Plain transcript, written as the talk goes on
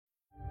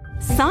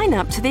Sign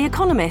up to The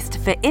Economist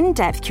for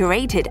in-depth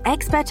curated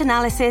expert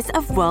analysis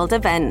of world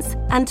events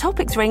and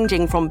topics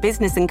ranging from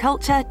business and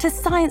culture to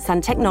science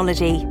and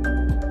technology.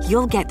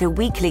 You'll get the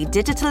weekly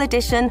digital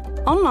edition,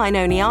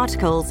 online-only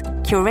articles,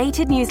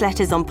 curated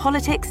newsletters on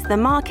politics, the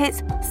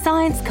markets,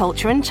 science,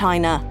 culture and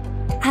China,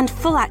 and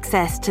full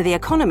access to The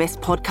Economist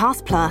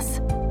Podcast Plus.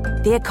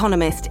 The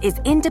Economist is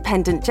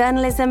independent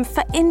journalism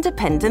for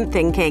independent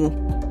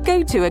thinking.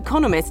 Go to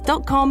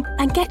economist.com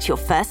and get your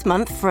first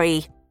month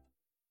free.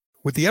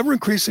 With the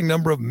ever-increasing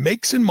number of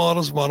makes and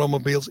models of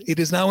automobiles, it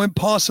is now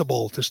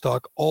impossible to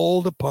stock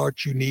all the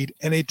parts you need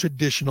in a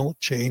traditional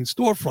chain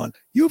storefront.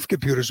 You have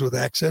computers with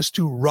access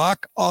to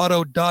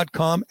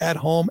rockauto.com at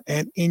home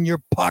and in your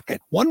pocket.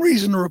 One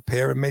reason to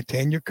repair and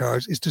maintain your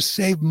cars is to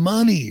save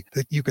money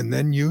that you can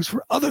then use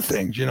for other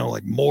things,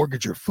 like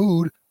mortgage or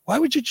food. Why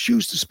would you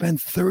choose to spend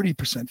 30%,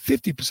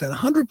 50%,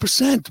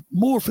 100%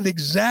 more for the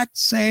exact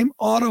same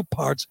auto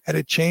parts at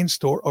a chain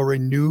store or a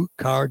new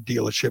car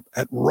dealership?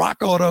 At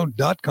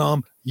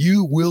rockauto.com,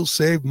 you will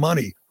save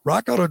money.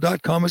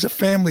 RockAuto.com is a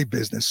family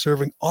business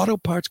serving auto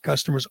parts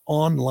customers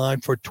online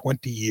for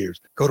 20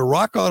 years. Go to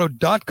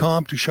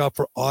RockAuto.com to shop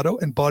for auto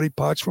and body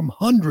parts from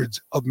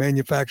hundreds of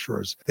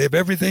manufacturers. They have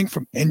everything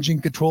from engine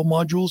control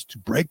modules to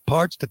brake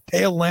parts to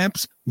tail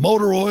lamps,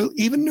 motor oil,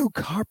 even new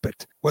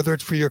carpet. Whether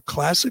it's for your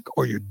classic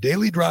or your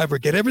daily driver,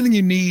 get everything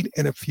you need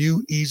in a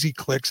few easy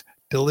clicks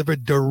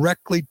delivered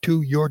directly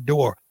to your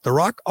door. The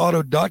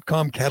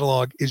RockAuto.com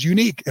catalog is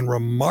unique and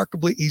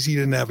remarkably easy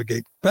to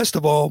navigate. Best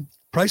of all,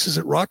 prices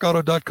at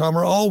rockauto.com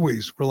are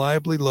always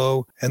reliably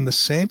low, and the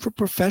same for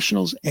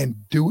professionals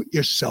and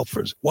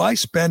do-it-yourselfers. Why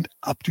spend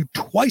up to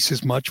twice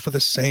as much for the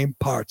same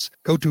parts?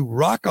 Go to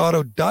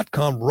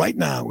rockauto.com right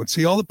now and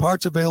see all the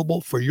parts available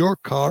for your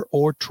car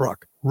or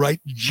truck. Write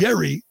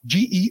Jerry,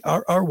 Gerry,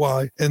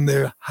 in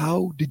their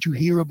How Did You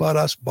Hear About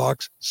Us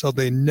box so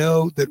they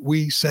know that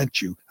we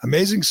sent you.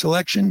 Amazing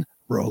selection,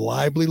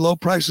 reliably low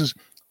prices,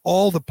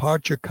 all the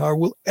parts your car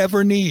will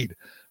ever need.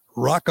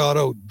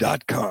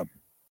 rockauto.com.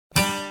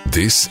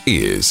 This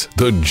is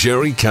the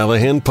Gerry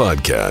Callahan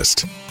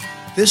Podcast.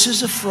 This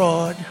is a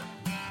fraud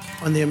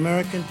on the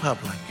American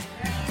public.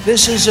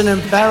 This is an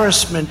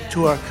embarrassment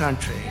to our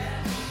country.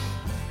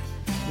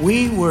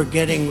 We were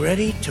getting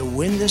ready to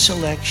win this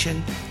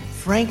election.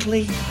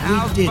 Frankly,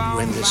 we did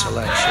win this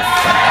election.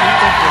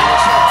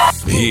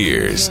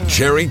 Here's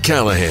Gerry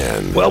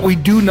Callahan. Well, we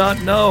do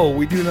not know.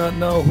 We do not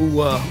know who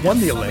won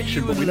the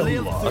election, but we know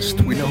who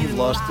lost. We know who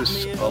lost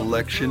this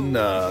election.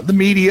 The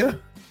media,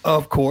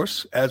 of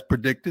course, as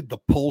predicted, the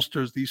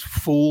pollsters, these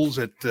fools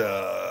at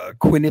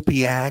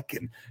Quinnipiac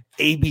and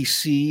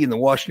ABC and the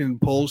Washington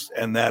Post,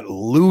 and that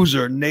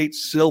loser, Nate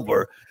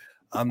Silver.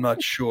 I'm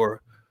not sure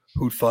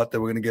who thought they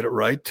were going to get it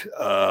right,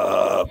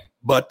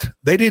 but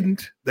they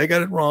didn't. They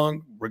got it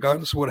wrong,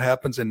 regardless of what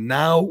happens. And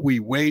now we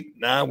wait.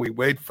 Now we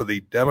wait for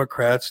the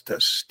Democrats to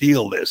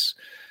steal this.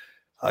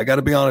 I got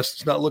to be honest,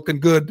 it's not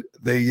looking good.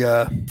 They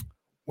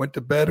went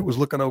to bed. It was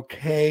looking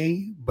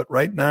okay. But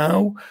right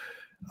now,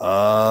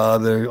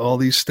 all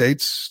these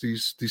states,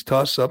 these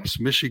toss-ups,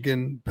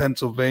 Michigan,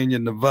 Pennsylvania,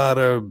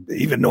 Nevada,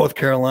 even North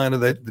Carolina,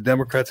 the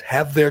Democrats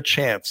have their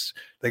chance.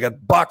 They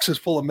got boxes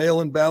full of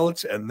mail-in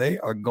ballots, and they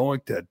are going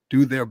to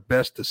do their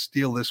best to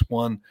steal this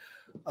one.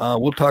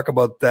 We'll talk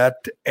about that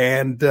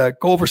and go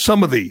over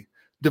some of the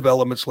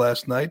developments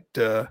last night.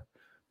 The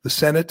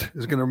Senate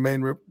is going to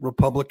remain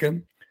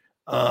Republican.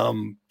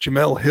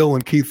 Jamel Hill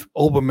and Keith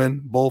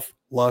Olbermann both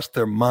lost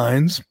their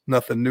minds.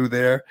 Nothing new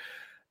there.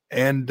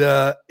 And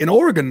in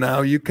Oregon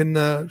now, you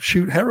can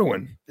shoot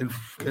heroin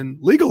in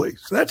legally.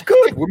 So that's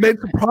good. We made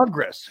some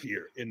progress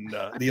here in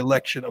the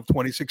election of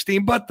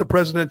 2016. But the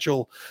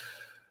presidential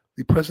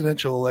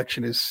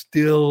election is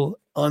still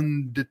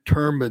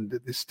undetermined.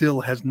 It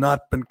still has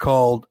not been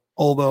called,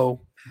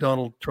 although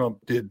Donald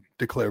Trump did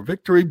declare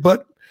victory.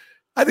 But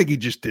I think he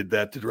just did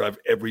that to drive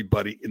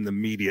everybody in the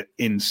media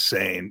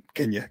insane.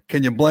 Can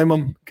you blame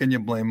him? Can you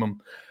blame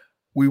him?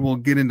 We will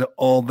get into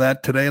all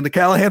that today on the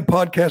Callahan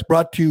Podcast,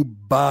 brought to you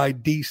by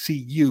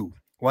DCU.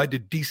 Why do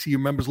DCU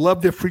members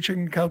love their free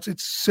checking accounts?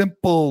 It's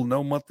simple.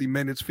 No monthly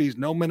maintenance fees,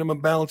 no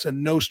minimum balance,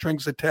 and no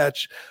strings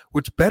attached.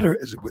 What's better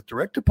is that with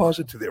direct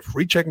deposit to their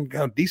free checking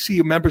account,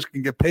 DCU members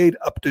can get paid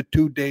up to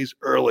 2 days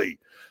early.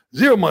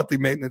 0 monthly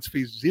maintenance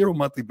fees, 0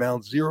 monthly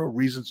balance, 0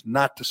 reasons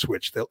not to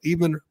switch. They'll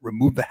even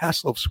remove the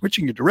hassle of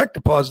switching your direct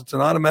deposits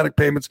and automatic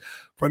payments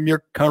from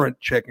your current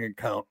checking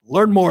account.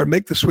 Learn more and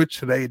make the switch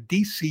today at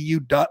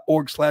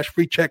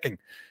dcu.org/free checking.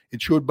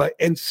 Insured by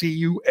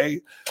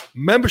NCUA.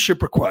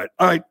 Membership required.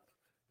 All right.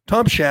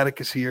 Tom Shattuck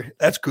is here.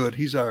 That's good.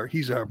 He's our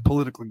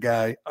political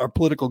guy, our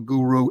political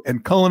guru.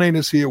 And Cullinane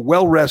is here,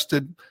 well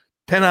rested,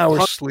 10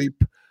 hours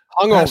sleep.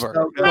 Hungover.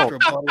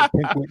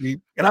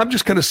 And I'm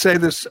just going to say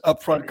this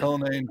up front,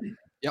 Cullinane.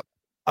 Yep.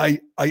 I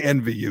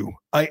envy you.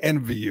 I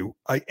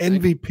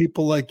envy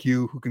people like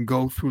you who can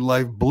go through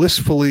life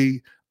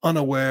blissfully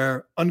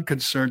unaware,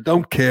 unconcerned,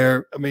 don't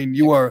care. I mean,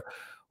 you are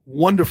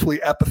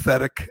wonderfully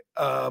apathetic.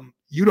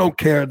 You don't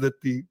care that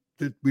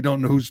we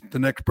don't know who's the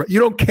next president. You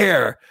don't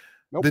care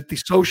that the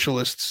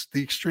socialists,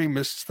 the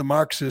extremists, the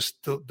Marxists,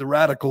 the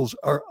radicals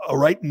are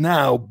right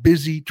now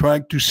busy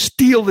trying to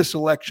steal this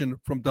election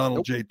from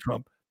Donald J.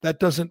 Trump. That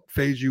doesn't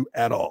faze you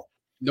at all.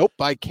 Nope.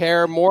 I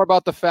care more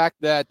about the fact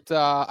that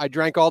I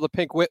drank all the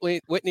Pink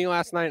Whitney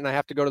last night, and I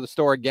have to go to the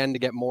store again to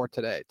get more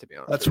today, to be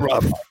honest. That's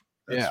rough.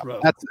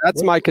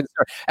 That's my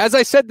concern. As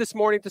I said this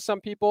morning to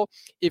some people,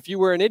 if you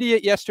were an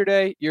idiot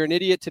yesterday, you're an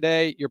idiot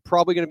today. You're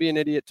probably going to be an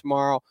idiot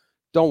tomorrow.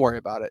 Don't worry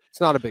about it. It's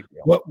not a big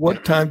deal.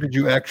 What time did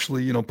you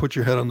actually, put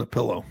your head on the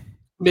pillow?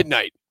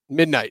 Midnight.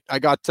 I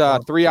got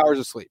 3 hours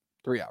of sleep.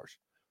 3 hours.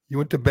 You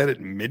went to bed at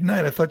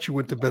midnight? I thought you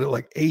went to bed at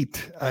like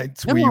 8.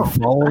 Were you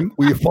following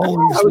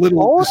this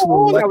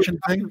little election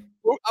thing?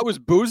 I was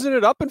boozing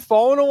it up and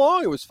following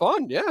along. It was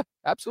fun. Yeah,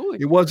 absolutely.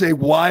 It was a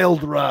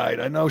wild ride.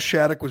 I know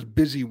Shattuck was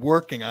busy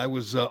working. I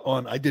was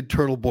I did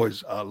Turtle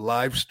Boy's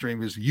live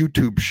stream, his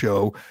YouTube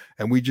show,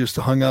 and we just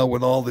hung out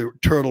with all the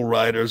Turtle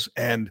riders.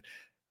 And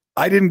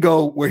I didn't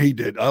go where he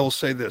did. I will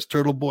say this.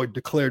 Turtle Boy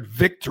declared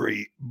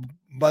victory.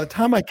 By the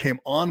time I came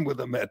on with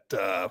him at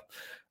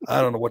I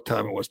don't know what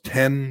time it was,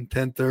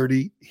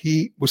 10:30.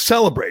 He was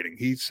celebrating.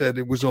 He said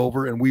it was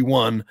over and we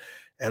won.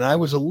 And I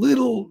was a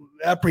little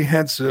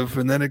apprehensive,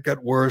 and then it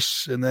got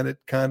worse, and then it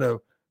kind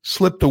of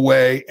slipped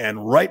away.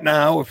 And right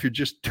now, if you're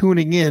just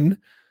tuning in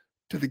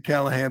to the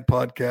Callahan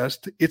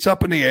podcast, it's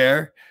up in the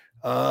air.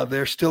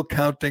 They're still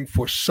counting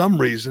for some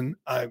reason.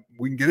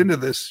 We can get into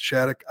this,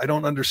 Shattuck. I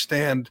don't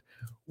understand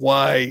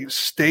why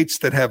states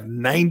that have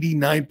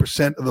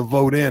 99% of the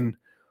vote in,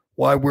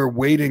 why we're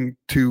waiting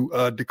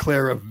to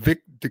declare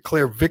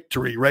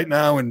victory. Right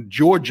now in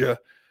Georgia,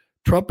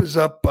 Trump is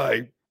up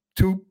by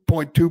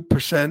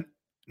 2.2%,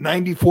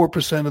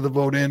 94% of the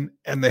vote in,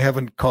 and they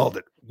haven't called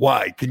it.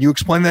 Why? Can you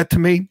explain that to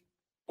me?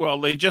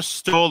 Well, they just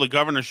stole the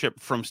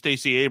governorship from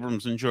Stacey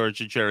Abrams in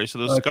Georgia, Jerry. So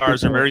those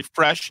scars are very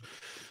fresh.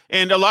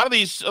 And a lot of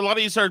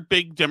these are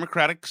big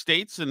Democratic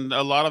states, and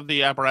a lot of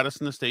the apparatus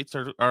in the states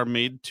are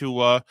made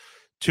to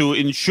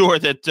ensure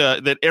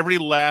that every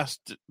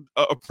last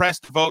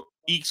oppressed vote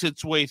ekes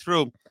its way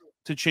through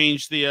to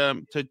change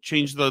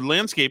the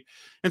landscape.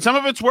 And some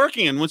of it's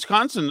working. In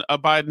Wisconsin,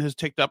 Biden has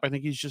ticked up. I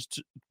think he's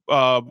just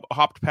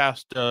hopped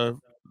past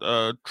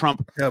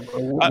Trump. Yeah,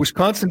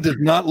 Wisconsin does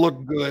not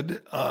look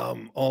good.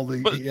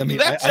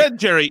 That said,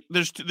 Jerry,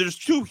 there's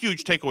two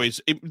huge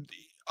takeaways.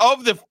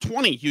 Of the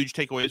 20 huge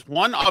takeaways,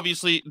 one,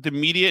 obviously, the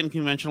media and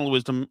conventional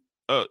wisdom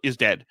is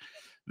dead.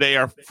 They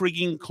are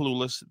freaking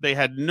clueless. They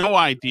had no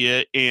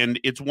idea, and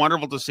it's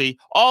wonderful to see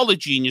all the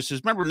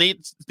geniuses. Remember,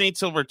 Nate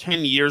Silver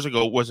 10 years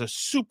ago was a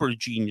super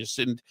genius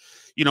and,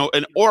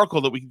 an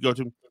oracle that we could go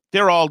to.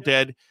 They're all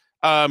dead.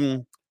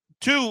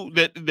 Two,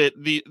 that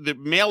the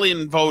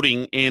mail-in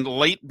voting and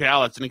late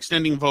ballots and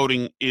extending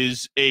voting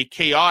is a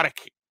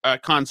chaotic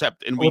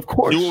concept, and we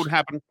knew it would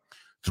happen.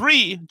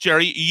 Three,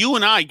 Jerry, you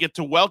and I get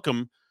to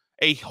welcome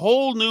a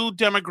whole new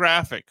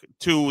demographic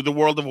to the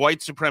world of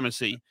white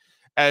supremacy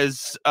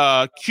as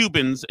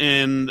Cubans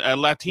and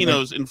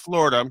Latinos in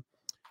Florida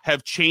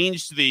have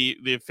changed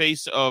the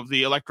face of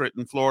the electorate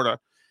in Florida.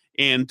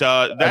 And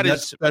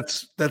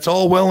that's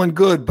all well and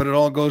good, but it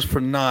all goes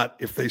for naught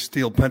if they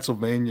steal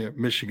Pennsylvania,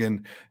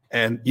 Michigan,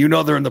 and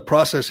they're in the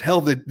process.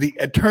 Hell, the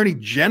Attorney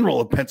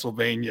General of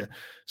Pennsylvania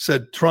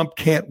said Trump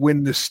can't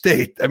win the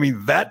state. I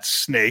mean, that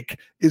snake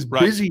is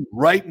busy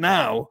right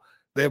now.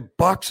 They have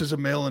boxes of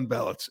mail-in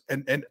ballots,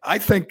 and I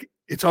think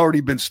it's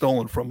already been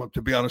stolen from them,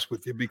 to be honest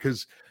with you,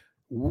 because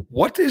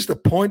what is the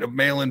point of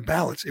mail-in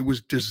ballots? It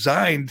was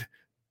designed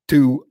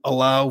to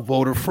allow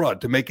voter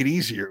fraud, to make it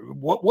easier.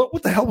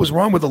 What the hell was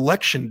wrong with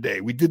Election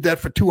Day? We did that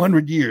for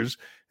 200 years,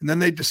 and then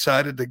they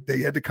decided that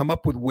they had to come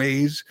up with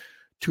ways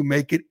to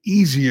make it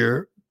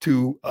easier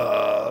to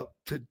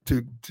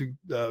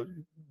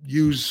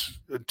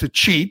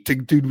cheat,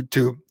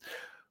 to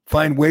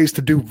find ways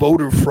to do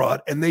voter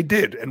fraud, and they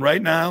did. And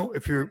right now,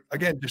 if you're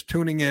just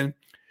tuning in,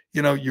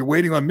 you're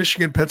waiting on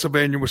Michigan,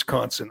 Pennsylvania,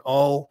 Wisconsin,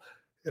 all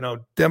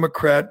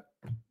Democrat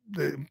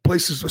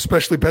places,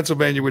 especially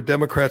Pennsylvania, where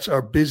Democrats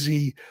are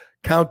busy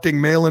counting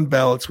mail-in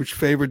ballots, which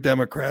favor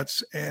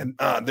Democrats, and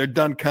they're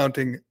done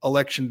counting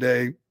Election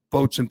Day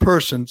votes in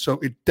person. So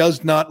it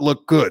does not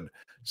look good,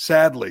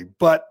 sadly.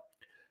 But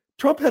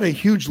Trump had a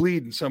huge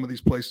lead in some of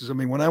these places. I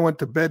mean, when I went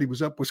to bed, he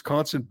was up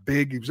Wisconsin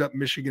big, he was up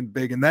Michigan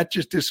big, and that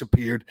just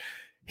disappeared.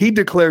 He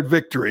declared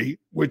victory,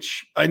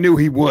 which I knew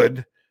he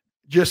would,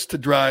 just to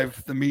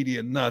drive the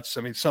media nuts.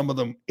 I mean, some of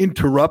them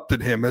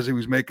interrupted him as he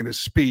was making his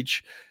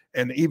speech,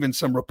 and even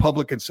some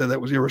Republicans said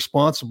that was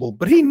irresponsible.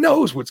 But he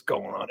knows what's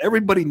going on.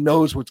 Everybody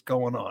knows what's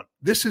going on.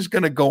 This is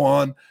going to go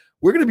on.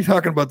 We're going to be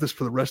talking about this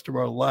for the rest of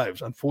our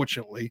lives,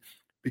 unfortunately,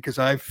 because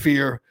I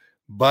fear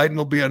Biden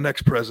will be our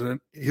next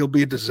president. He'll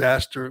be a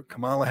disaster.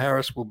 Kamala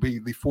Harris will be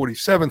the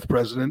 47th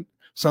president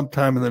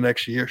sometime in the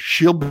next year.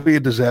 She'll be a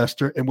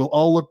disaster. And we'll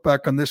all look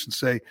back on this and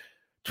say,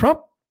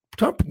 Trump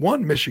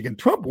won Michigan.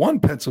 Trump won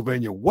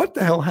Pennsylvania. What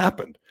the hell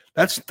happened?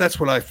 That's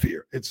what I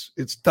fear. It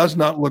does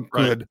not look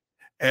good.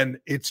 And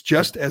it's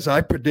just as I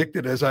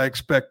predicted, as I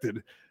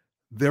expected.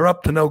 They're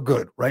up to no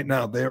good right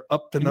now. They're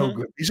up to no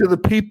good. These are the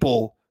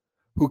people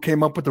who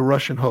came up with the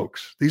Russian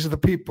hoax. These are the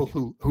people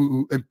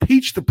who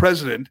impeached the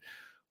president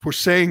for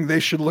saying they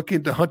should look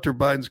into Hunter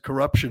Biden's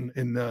corruption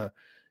in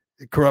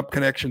corrupt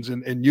connections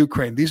in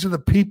Ukraine. These are the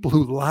people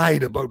who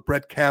lied about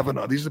Brett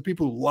Kavanaugh. These are the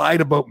people who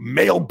lied about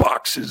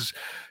mailboxes,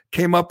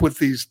 came up with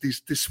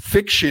this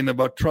fiction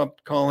about Trump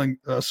calling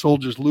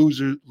soldiers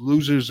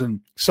losers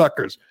and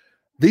suckers.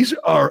 These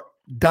are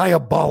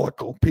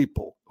diabolical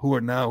people who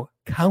are now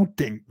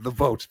counting the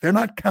votes. They're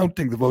not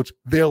counting the votes.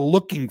 They're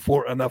looking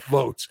for enough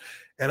votes.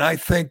 And I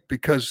think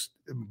because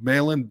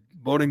mail-in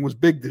voting was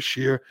big this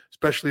year,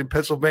 especially in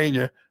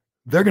Pennsylvania,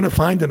 they're going to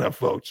find enough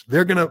votes.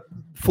 They're going to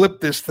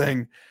flip this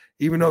thing,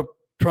 even though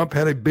Trump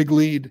had a big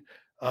lead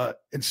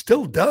and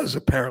still does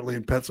apparently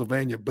in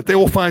Pennsylvania, but they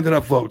will find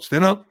enough votes. They're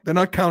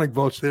not counting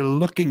votes. They're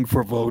looking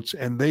for votes,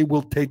 and they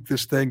will take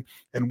this thing.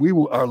 And we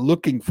are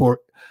looking for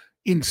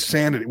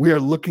insanity. We are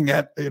looking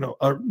at,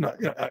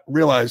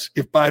 realize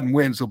if Biden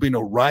wins, there'll be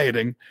no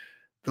rioting.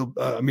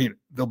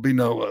 There'll be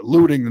no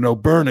looting, no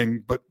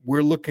burning, but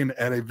we're looking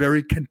at a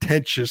very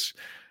contentious,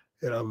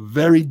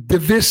 very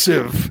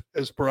divisive,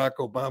 as Barack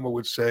Obama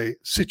would say,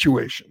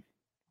 situation.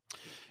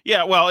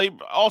 Yeah, well,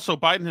 also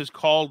Biden has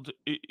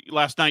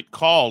last night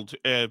called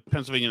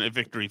Pennsylvania a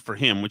victory for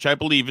him, which I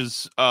believe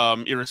is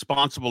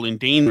irresponsible and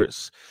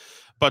dangerous.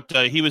 But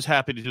he was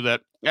happy to do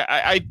that.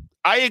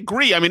 I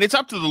agree. I mean, it's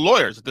up to the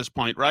lawyers at this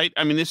point, right?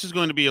 I mean, this is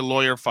going to be a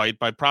lawyer fight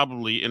by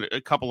probably in a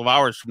couple of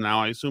hours from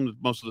now. I assume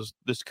that most of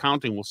this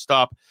counting will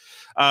stop.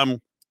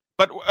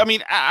 But I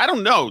mean, I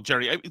don't know,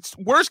 Jerry. It's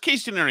worst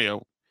case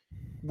scenario.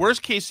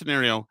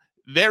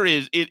 There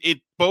is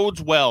it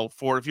bodes well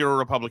for, if you're a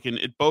Republican,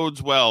 it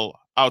bodes well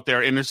out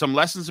there, and there's some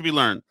lessons to be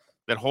learned.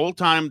 That whole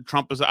time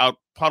Trump is out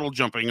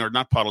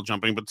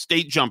not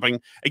state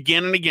jumping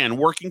again and again,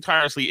 working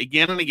tirelessly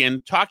again and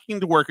again, talking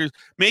to workers,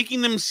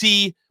 making them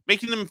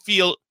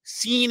feel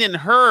seen and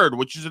heard,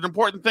 which is an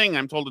important thing,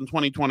 I'm told, in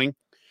 2020,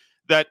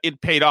 that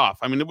it paid off.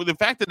 I mean, the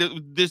fact that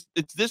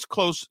it's this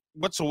close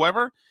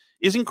whatsoever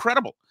is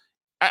incredible.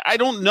 I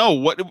don't know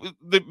what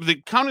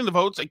the counting the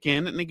votes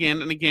again and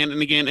again and again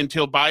and again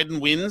until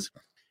Biden wins.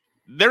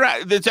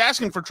 It's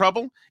asking for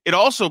trouble. It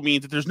also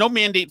means that there's no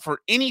mandate for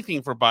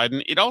anything for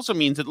Biden. It also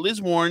means that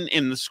Liz Warren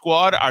and the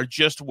squad are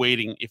just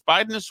waiting. If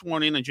Biden is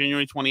sworn in on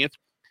January 20th,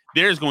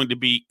 there's going to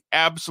be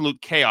absolute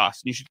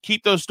chaos. And you should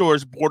keep those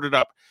stores boarded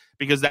up,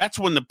 because that's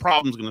when the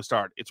problem's going to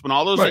start. It's when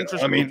all those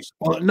interest groups.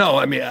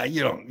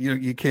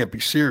 You can't be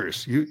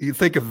serious. You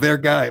think of their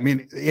guy. I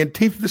mean,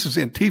 Antifa. This is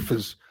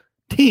Antifa's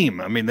team.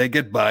 I mean, they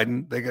get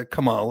Biden, they get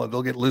Kamala,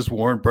 they'll get Liz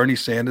Warren, Bernie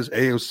Sanders,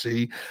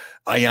 AOC,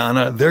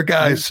 Ayanna. Their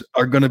guys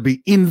are going to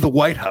be in the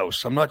White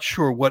House. I'm not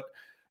sure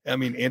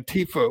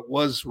Antifa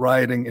was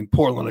rioting in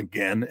Portland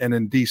again and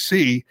in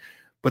D.C.,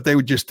 but they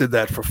just did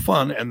that for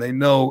fun. And they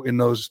know in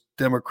those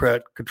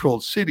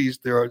Democrat-controlled cities,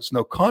 there's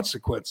no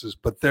consequences,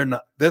 but they're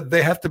not.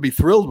 They have to be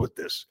thrilled with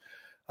this.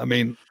 I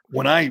mean,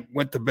 when I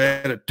went to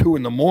bed at 2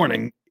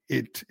 a.m,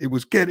 it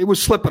was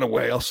slipping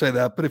away. I'll say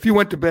that. But if you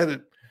went to bed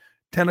at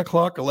 10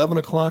 o'clock, 11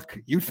 o'clock,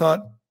 you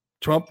thought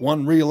Trump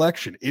won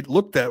re-election. It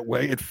looked that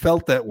way. It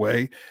felt that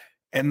way.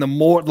 And the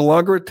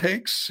longer it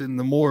takes and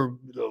the more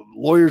the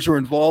lawyers are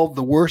involved,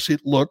 the worse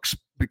it looks,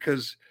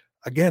 because,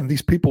 again,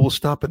 these people will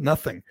stop at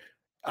nothing.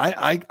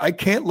 I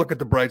can't look at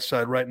the bright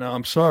side right now.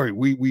 I'm sorry.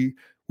 We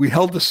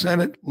held the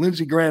Senate.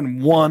 Lindsey Graham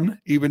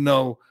won, even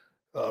though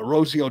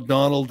Rosie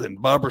O'Donnell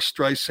and Barbara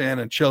Streisand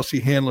and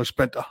Chelsea Handler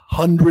spent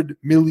 $100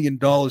 million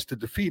to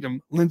defeat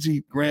him.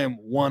 Lindsey Graham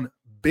won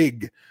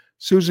big.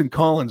 Susan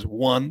Collins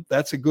won.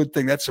 That's a good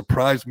thing. That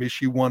surprised me.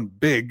 She won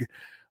big.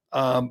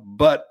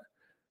 But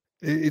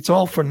it's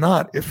all for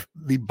naught if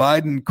the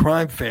Biden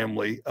crime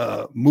family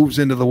moves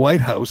into the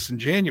White House in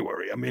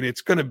January. I mean,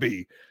 it's going to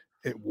be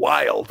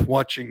wild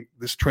watching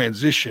this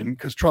transition,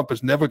 because Trump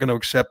is never going to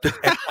accept it.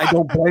 And I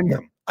don't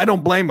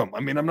blame him. I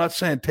mean, I'm not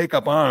saying take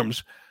up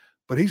arms,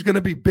 but he's going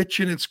to be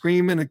bitching and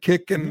screaming and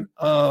kicking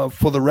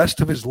for the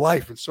rest of his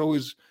life. And so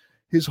is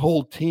his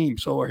whole team.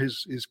 So are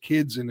his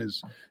kids and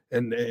his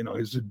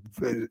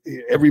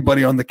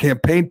everybody on the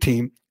campaign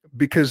team,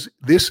 because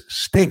this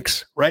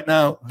stinks right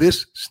now.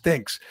 This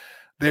stinks.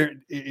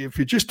 If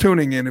you're just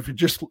tuning in, if you're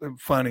just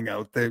finding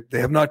out, they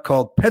have not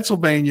called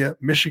Pennsylvania,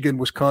 Michigan,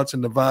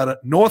 Wisconsin, Nevada,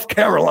 North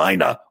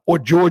Carolina, or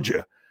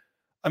Georgia.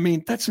 I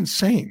mean, that's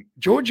insane.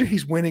 Georgia,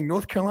 he's winning.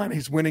 North Carolina,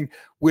 he's winning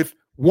with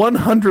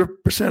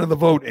 100% of the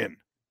vote in,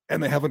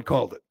 and they haven't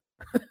called it.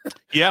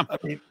 Yeah. I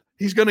mean,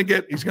 he's going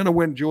to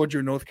win Georgia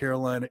or North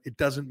Carolina. It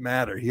doesn't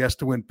matter. He has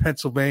to win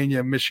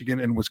Pennsylvania, Michigan,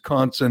 and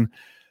Wisconsin.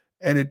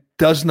 And it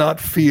does not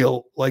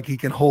feel like he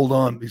can hold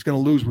on. He's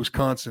going to lose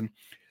Wisconsin.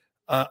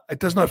 It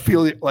does not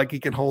feel like he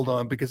can hold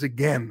on, because,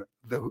 again,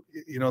 what's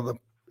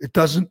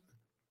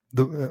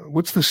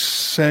the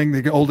saying,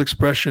 the old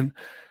expression?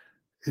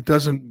 It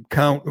doesn't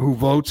count who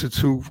votes, it's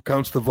who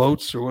counts the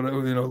votes, or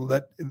whatever,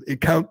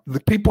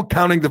 the people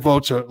counting the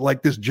votes are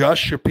like this Josh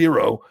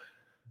Shapiro,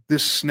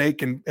 this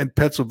snake in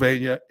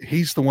Pennsylvania.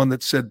 He's the one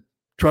that said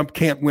Trump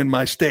can't win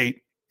my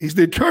state. He's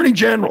the attorney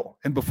general.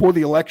 And before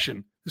the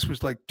election, this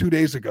was like 2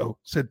 days ago,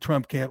 said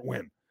Trump can't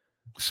win.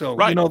 So,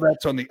 Right.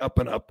 that's on the up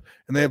and up.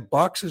 And they have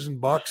boxes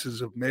and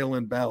boxes of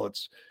mail-in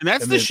ballots. And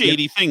that's the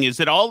shady thing, is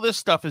that all this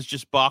stuff is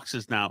just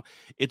boxes now.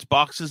 It's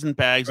boxes and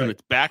bags, and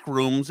it's back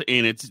rooms,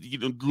 and it's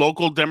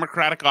local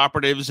Democratic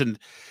operatives. And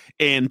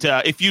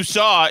if you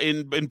saw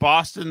in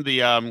Boston,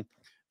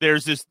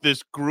 there's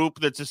this group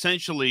that's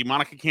essentially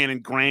Monica Cannon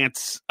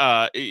Grant's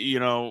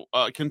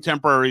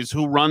contemporaries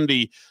who run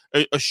the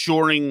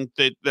assuring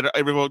that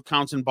every vote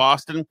counts in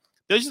Boston.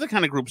 These are the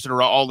kind of groups that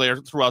are all there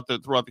throughout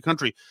the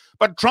country.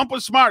 But Trump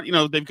was smart.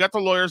 They've got the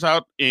lawyers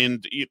out,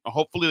 and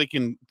hopefully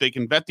they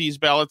can vet these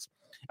ballots.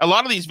 A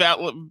lot of these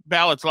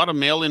ballots, a lot of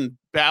mail-in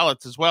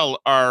ballots as well,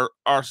 are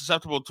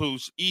susceptible to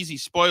easy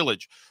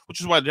spoilage,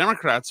 which is why the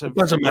Democrats have. It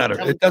doesn't matter.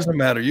 It doesn't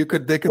matter. They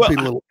could be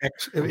little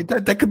X.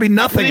 That could be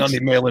nothing on the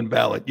mail-in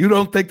ballot. You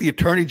don't think the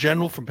Attorney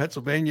General from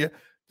Pennsylvania,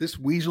 this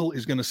weasel,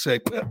 is going to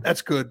say,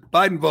 "That's good.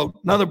 Biden vote.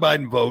 Another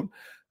Biden vote."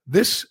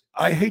 This,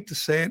 I hate to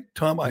say it,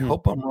 Tom, I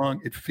hope I'm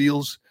wrong. It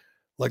feels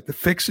like the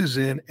fix is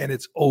in and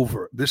it's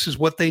over. This is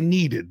what they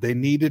needed. They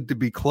needed to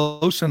be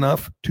close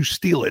enough to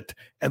steal it,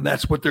 and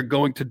that's what they're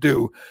going to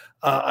do.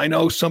 I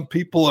know some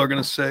people are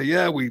going to say,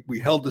 yeah, we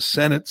held the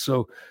Senate,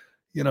 so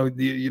you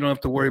don't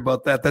have to worry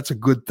about that. That's a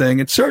good thing.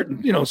 And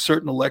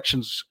certain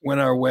elections went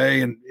our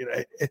way, and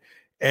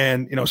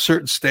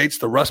certain states,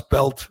 the Rust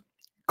Belt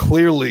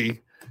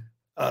clearly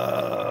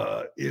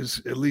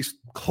is at least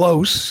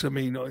close. I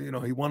mean,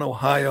 he won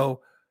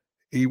Ohio.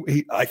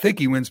 I think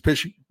he wins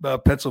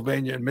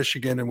Pennsylvania and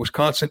Michigan and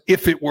Wisconsin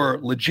if it were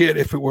legit,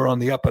 if it were on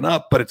the up and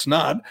up, but it's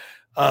not.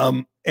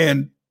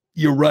 And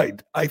you're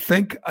right. I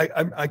think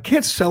I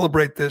can't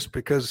celebrate this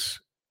because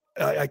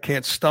I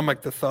can't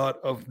stomach the thought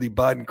of the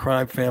Biden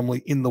crime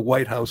family in the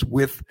White House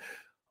with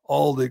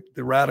all the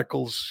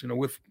radicals,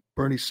 with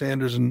Bernie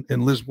Sanders and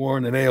Liz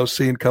Warren and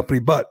AOC and company.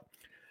 But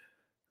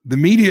the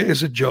media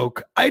is a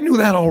joke. I knew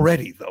that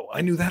already, though.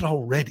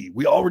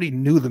 We already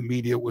knew the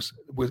media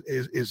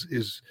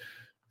is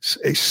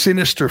a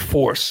sinister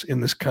force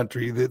in this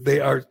country. That they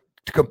are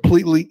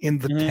completely in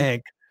the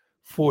tank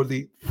for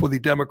the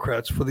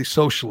Democrats, for the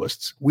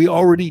socialists. We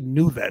already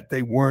knew that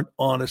they weren't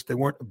honest. They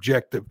weren't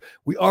objective.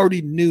 We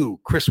already knew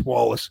Chris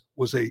Wallace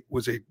was a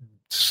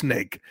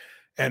snake,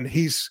 and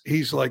he's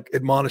like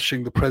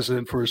admonishing the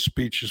president for his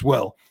speech as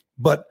well.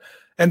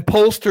 And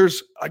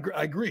pollsters,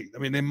 I agree. I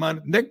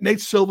mean,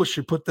 Nate Silver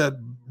should put that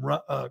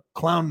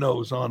clown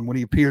nose on when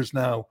he appears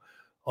now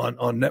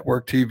on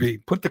network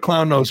TV. Put the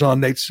clown nose on,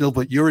 Nate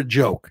Silver. You're a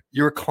joke.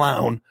 You're a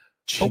clown.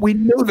 But we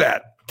knew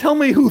that. Tell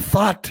me who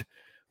thought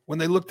when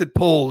they looked at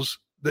polls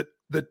that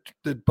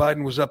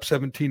Biden was up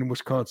 17 in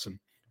Wisconsin.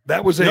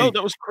 That was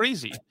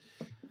crazy.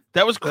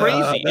 That was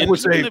crazy. That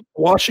was a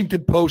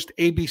Washington Post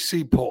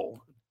ABC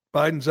poll.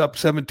 Biden's up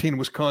 17 in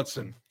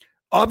Wisconsin.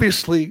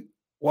 Obviously,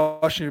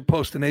 Washington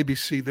Post and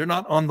ABC, they're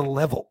not on the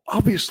level.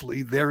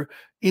 Obviously, they're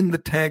in the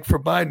tank for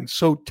Biden.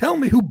 So tell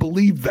me who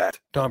believed that,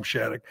 Tom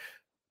Shattuck.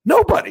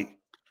 Nobody.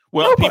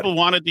 Well, people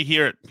wanted to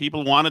hear it.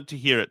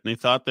 And they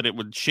thought that it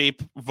would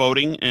shape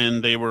voting,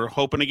 and they were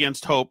hoping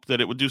against hope that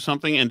it would do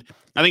something. And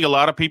I think a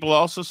lot of people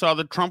also saw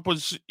that Trump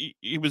was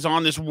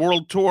on this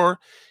world tour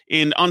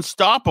in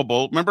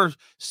Unstoppable. Remember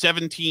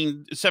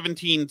 17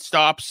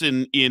 stops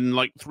in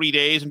like 3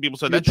 days, and people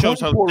said that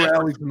shows how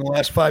rallies in the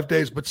last 5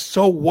 days. But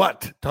so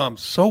what, Tom?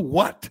 So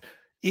what?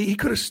 He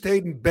could have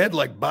stayed in bed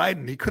like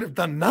Biden. He could have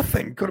done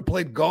nothing. He could have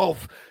played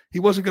golf. He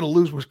wasn't going to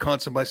lose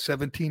Wisconsin by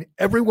 17.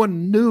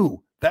 Everyone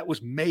knew that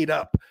was made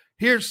up.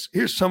 Here's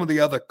some of the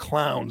other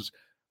clowns,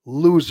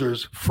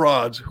 losers,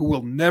 frauds who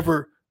will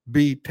never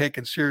be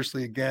taken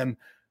seriously again.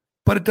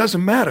 But it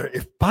doesn't matter.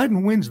 If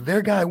Biden wins,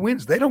 their guy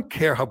wins. They don't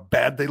care how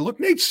bad they look.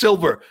 Nate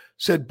Silver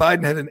said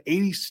Biden had an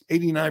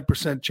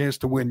 89% chance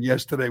to win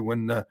yesterday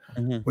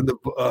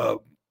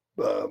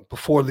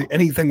before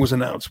anything was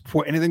announced,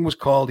 before anything was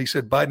called. He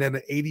said Biden had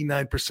an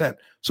 89%.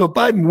 So if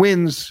Biden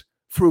wins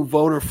through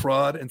voter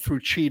fraud and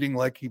through cheating,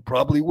 like he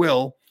probably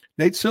will,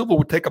 Nate Silver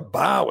would take a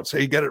bow and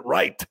say he got it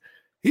right.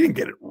 He didn't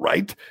get it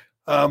right.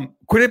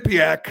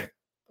 Quinnipiac,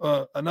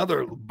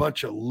 another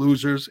bunch of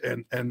losers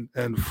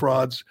and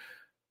frauds.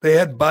 They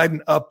had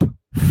Biden up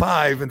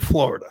 5 in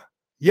Florida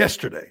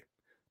yesterday.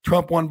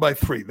 Trump won by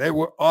 3. They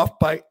were off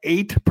by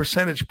 8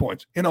 percentage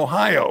points. In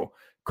Ohio,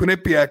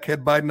 Quinnipiac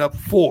had Biden up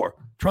 4.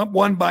 Trump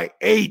won by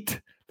 8.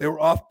 They were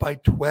off by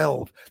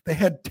 12. They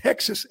had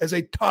Texas as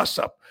a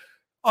toss-up.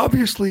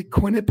 Obviously,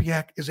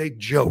 Quinnipiac is a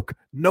joke.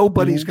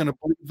 Nobody's going to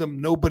believe them.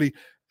 Nobody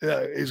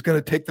is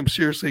going to take them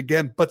seriously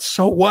again. But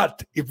so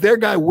what? If their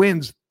guy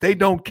wins, they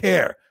don't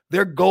care.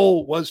 Their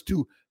goal was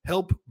to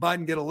help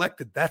Biden get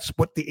elected. That's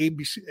what the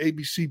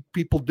ABC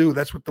people do.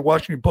 That's what the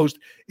Washington Post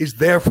is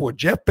there for.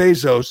 Jeff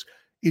Bezos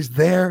is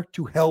there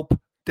to help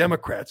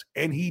Democrats,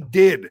 and he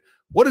did.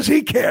 What does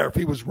he care if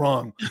he was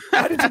wrong?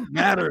 Why does it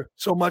matter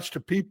so much to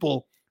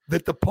people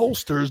that the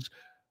pollsters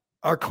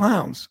are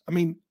clowns? I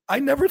mean, I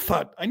never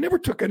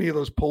took any of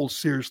those polls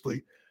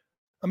seriously.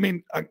 I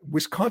mean,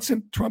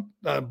 Wisconsin, Trump,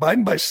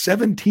 Biden by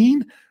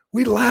 17.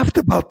 We laughed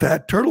about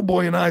that. Turtle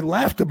Boy and I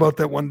laughed about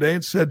that one day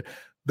and said,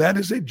 that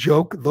is a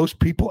joke. Those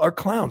people are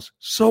clowns.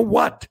 So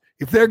what?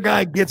 If their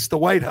guy gets the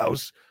White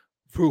House,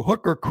 through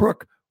hook or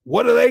crook.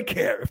 What do they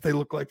care if they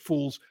look like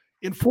fools?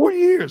 In 4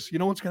 years, you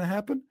know what's going to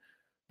happen?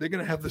 They're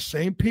going to have the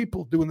same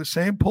people doing the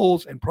same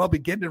polls and probably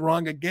getting it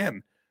wrong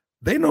again.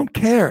 They don't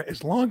care.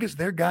 As long as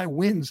their guy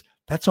wins,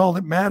 that's all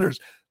that matters.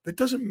 It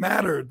doesn't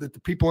matter that the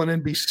people on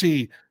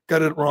NBC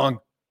got it wrong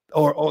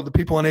or the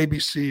people on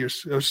ABC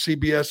or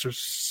CBS or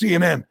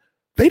CNN.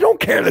 They don't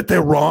care that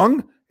they're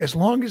wrong. As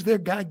long as their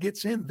guy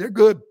gets in, they're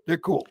good. They're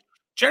cool.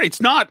 Jerry,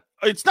 it's not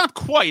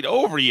quite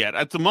over yet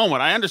at the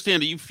moment. I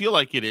understand that you feel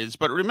like it is,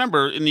 but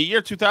remember, in the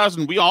year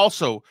 2000, we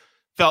also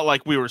felt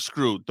like we were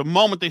screwed. The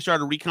moment they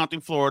started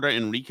recounting Florida,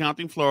 and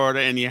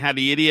you had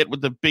the idiot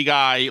with the big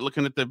eye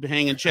looking at the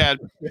hanging Chad,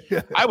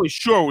 I was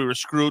sure we were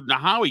screwed. Now,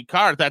 Howie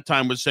Carr at that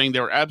time was saying they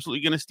were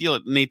absolutely going to steal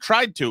it, and they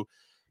tried to.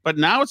 But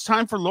now it's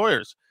time for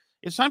lawyers.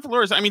 It's time for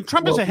lawyers. I mean,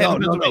 Trump is ahead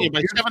in Pennsylvania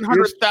by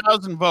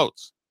 700,000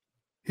 votes.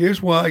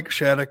 Here's why,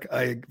 Shattuck,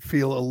 I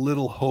feel a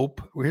little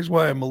hope. Here's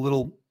why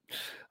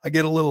I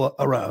get a little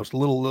aroused, a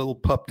little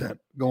pup tent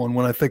going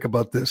when I think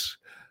about this.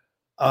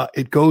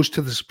 It goes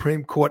to the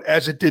Supreme Court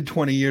as it did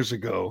 20 years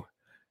ago.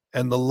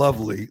 And the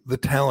lovely, the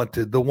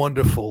talented, the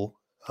wonderful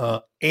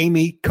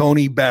Amy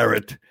Coney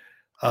Barrett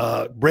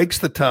breaks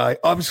the tie.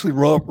 Obviously,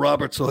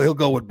 Roberts, so he'll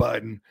go with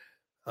Biden,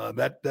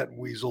 that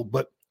weasel.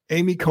 But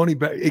Amy Coney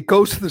Barrett, it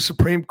goes to the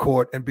Supreme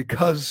Court. And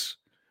because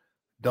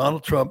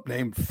Donald Trump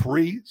named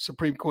 3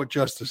 Supreme Court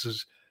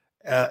justices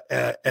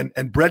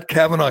and Brett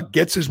Kavanaugh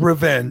gets his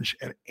revenge,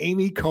 and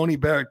Amy Coney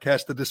Barrett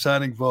cast the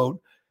deciding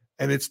vote.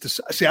 And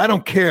see, I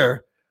don't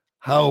care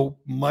how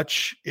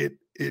much it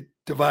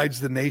divides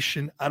the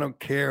nation. I don't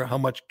care how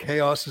much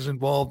chaos is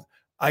involved.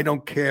 I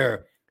don't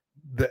care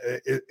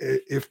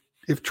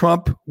if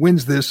Trump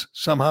wins this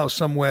somehow,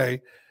 some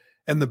way,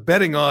 and the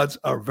betting odds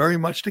are very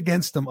much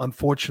against him,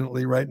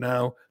 unfortunately, right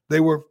now.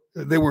 They were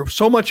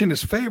so much in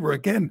his favor.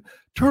 Again,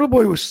 Turtle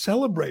Boy was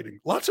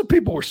celebrating. Lots of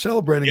people were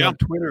celebrating on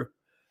Twitter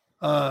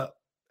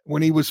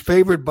when he was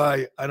favored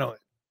by,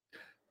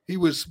 he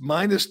was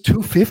minus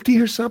 250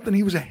 or something.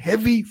 He was a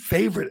heavy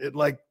favorite at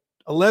like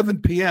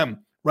 11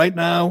 p.m. Right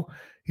now,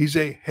 he's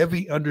a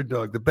heavy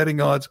underdog. The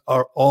betting odds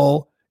are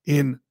all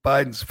in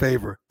Biden's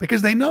favor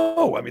because they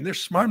know. I mean, they're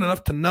smart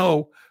enough to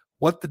know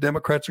what the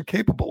Democrats are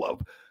capable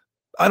of.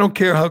 I don't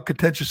care how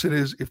contentious it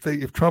is.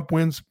 If Trump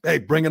wins, hey,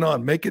 bring it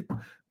on. Make it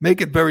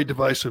very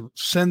divisive.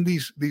 Send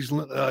these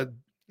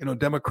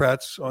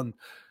Democrats on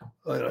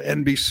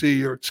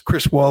NBC or it's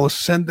Chris Wallace.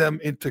 Send them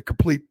into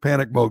complete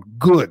panic mode.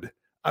 Good.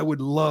 I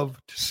would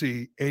love to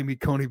see Amy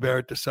Coney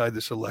Barrett decide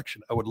this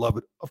election. I would love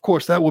it. Of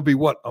course, that will be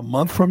a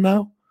month from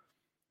now?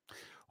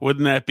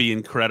 Wouldn't that be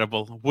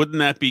incredible? Wouldn't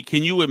that be?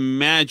 Can you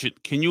imagine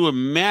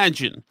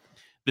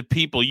the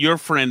people, your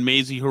friend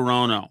Mazie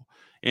Hirono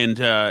and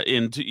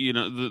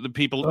the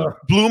people,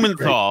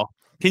 Blumenthal.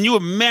 Can you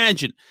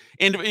imagine?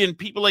 And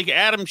people like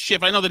Adam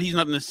Schiff, I know that he's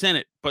not in the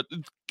Senate, but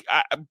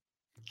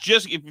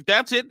if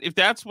that's it, if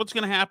that's what's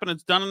going to happen,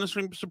 it's done in the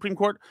Supreme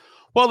Court,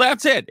 well,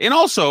 that's it. And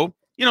also,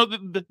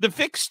 the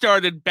fix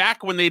started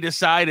back when they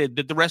decided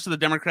that the rest of the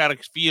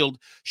Democratic field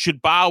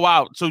should bow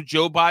out so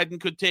Joe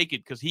Biden could take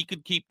it because he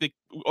could keep the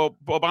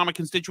Obama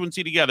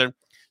constituency together.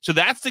 So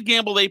that's the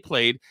gamble they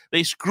played.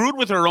 They screwed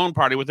with their own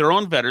party, with their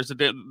own voters,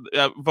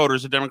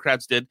 the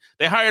Democrats did.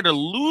 They hired a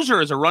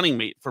loser as a running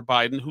mate for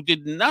Biden who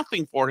did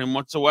nothing for him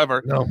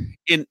whatsoever. No.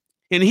 And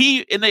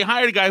they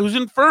hired a guy who's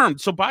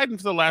infirmed. So Biden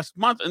for the last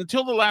month,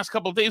 until the last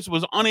couple of days,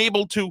 was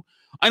unable to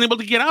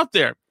get out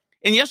there.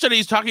 And yesterday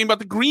he's talking about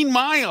the Green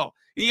Mile.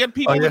 You had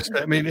people.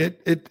 I mean,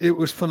 it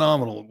was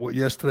phenomenal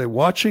yesterday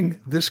watching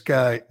this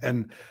guy,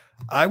 and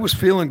I was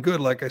feeling good,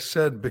 like I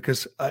said,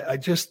 because I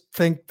just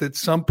think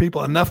that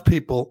enough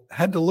people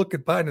had to look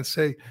at Biden and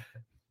say,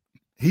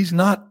 he's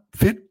not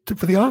fit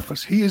for the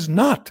office. He is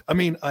not. I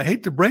mean, I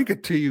hate to break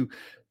it to you,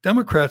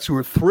 Democrats who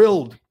are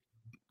thrilled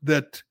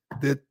that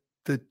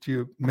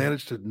you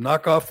managed to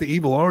knock off the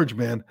evil orange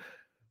man,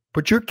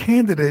 but your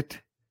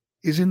candidate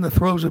is in the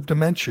throes of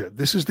dementia.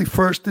 This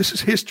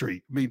is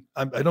history. I mean,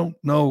 I don't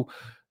know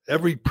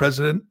every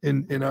president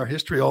in our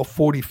history, all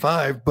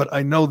 45, but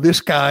I know this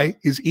guy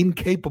is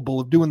incapable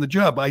of doing the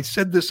job. I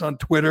said this on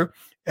Twitter,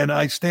 and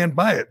I stand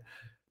by it.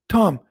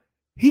 Tom,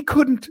 he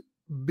couldn't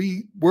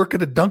be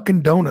working at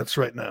Dunkin' Donuts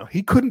right now.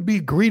 He couldn't be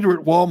a greeter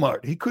at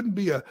Walmart. He couldn't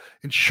be an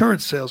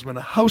insurance salesman,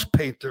 a house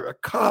painter, a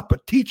cop, a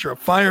teacher, a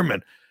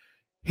fireman.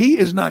 He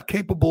is not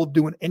capable of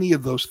doing any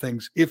of those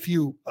things. If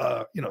you,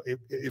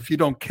 if you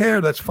don't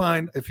care, that's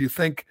fine. If you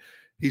think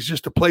he's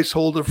just a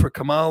placeholder for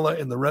Kamala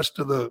and the rest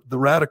of the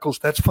radicals,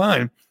 that's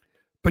fine.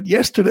 But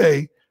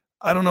yesterday,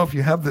 I don't know if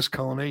you have this,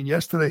 Cullinane.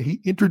 Yesterday,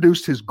 he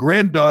introduced his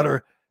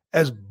granddaughter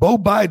as Beau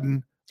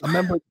Biden, a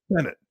member of the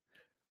Senate.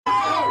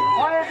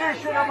 My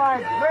addition of my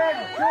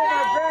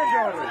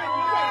granddaughter.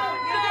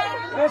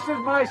 This is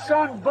my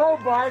son, Beau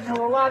Biden,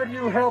 who a lot of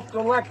you helped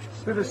elect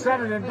to the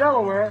Senate in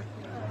Delaware.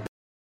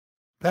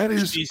 That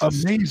is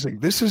amazing.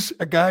 This is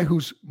a guy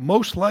who's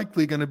most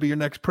likely going to be your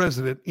next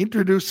president,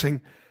 introducing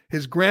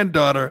his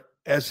granddaughter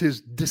as his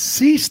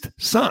deceased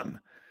son.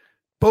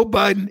 Beau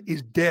Biden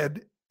is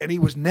dead, and he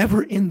was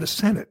never in the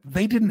Senate.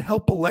 They didn't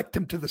help elect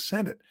him to the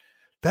Senate.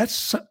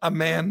 That's a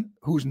man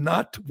who's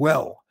not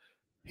well.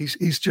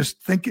 He's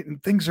just thinking,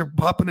 things are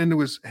popping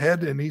into his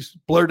head and he's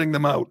blurting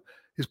them out.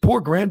 His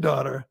poor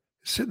granddaughter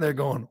is sitting there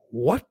going,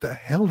 what the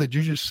hell did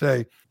you just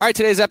say? All right,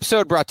 today's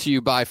episode brought to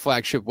you by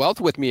Flagship Wealth.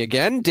 With me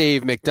again,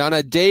 Dave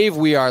McDonough. Dave,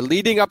 we are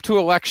leading up to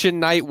election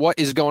night. What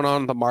is going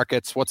on in the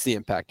markets? What's the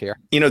impact here?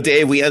 You know,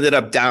 Dave, we ended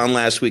up down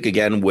last week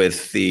again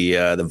with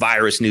the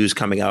virus news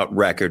coming out,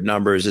 record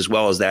numbers, as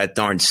well as that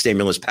darn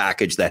stimulus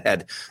package that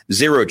had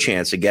zero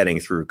chance of getting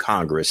through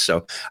Congress.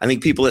 So I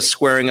think people are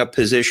squaring up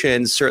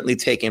positions, certainly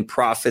taking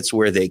profits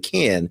where they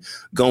can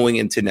going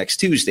into next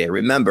Tuesday.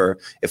 Remember,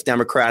 if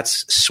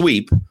Democrats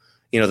sweep,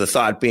 the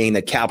thought being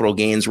that capital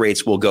gains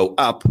rates will go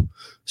up.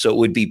 So it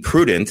would be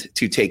prudent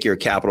to take your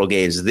capital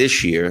gains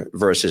this year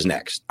versus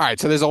next. All right.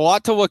 So there's a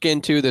lot to look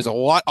into. There's a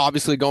lot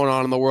obviously going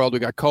on in the world. We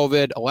got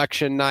COVID,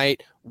 election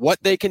night. What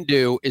they can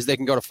do is they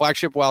can go to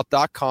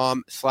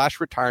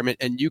flagshipwealth.com/retirement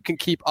and you can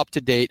keep up to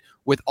date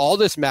with all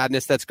this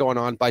madness that's going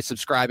on by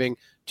subscribing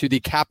to the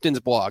Captain's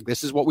Blog.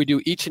 This is what we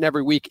do each and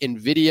every week in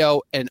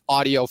video and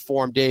audio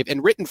form, Dave,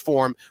 and written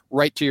form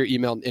right to your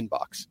email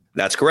inbox.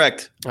 That's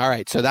correct. All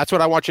right. So that's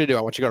what I want you to do.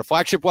 I want you to go to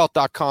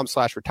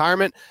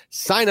flagshipwealth.com/retirement,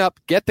 sign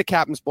up, get the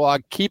Captain's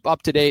Blog, keep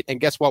up to date.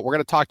 And guess what? We're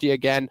going to talk to you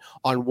again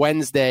on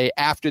Wednesday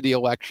after the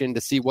election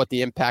to see what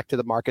the impact to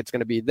the market's going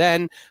to be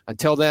then.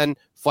 Until then,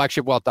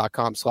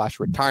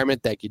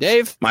 flagshipwealth.com/retirement. Thank you,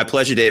 Dave. My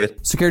pleasure,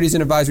 David. Securities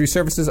and advisory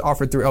services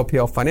offered through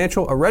LPL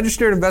Financial, a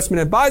registered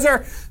investment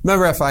advisor,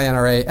 member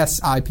FINRA,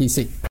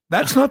 SIPC.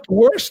 That's not the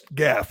worst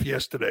gaffe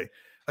yesterday.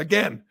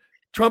 Again,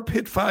 Trump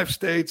hit 5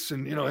 states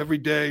and, every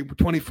day,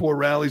 24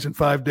 rallies in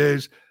 5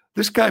 days.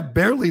 This guy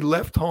barely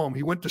left home.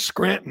 He went to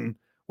Scranton,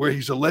 where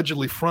he's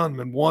allegedly from,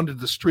 and wandered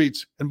the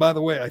streets. And by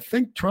the way, I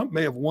think Trump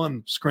may have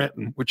won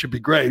Scranton, which would be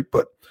great.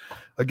 But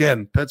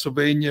again,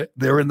 Pennsylvania,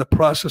 they're in the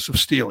process of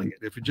stealing it.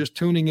 If you're just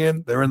tuning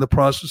in, they're in the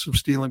process of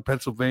stealing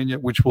Pennsylvania,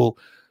 which will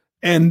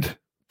end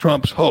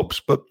Trump's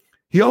hopes. But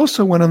he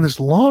also went on this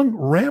long,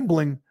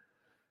 rambling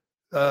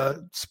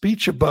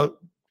speech about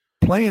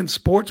playing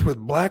sports with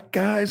black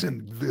guys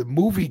and the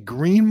movie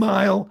Green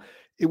Mile.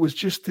 It was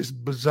just this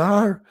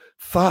bizarre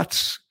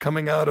thoughts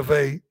coming out of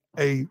a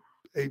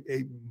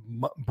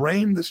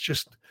brain that's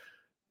just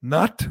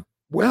not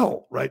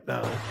well right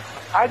now.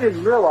 I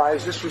didn't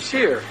realize this was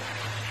here.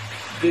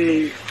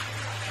 The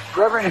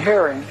Reverend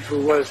Herring,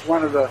 who was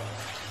one of the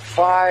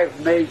 5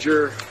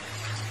 major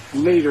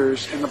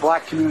leaders in the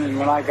black community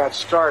when I got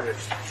started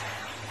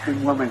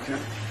in Wilmington,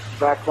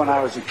 back when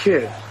I was a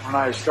kid, when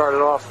I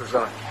started off as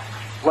a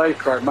play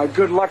card. My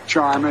good luck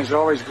charm is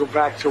always go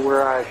back to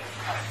where I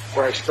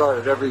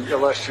started every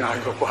election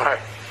I go by.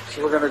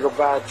 So we're going to go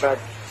back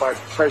by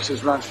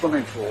Price's Run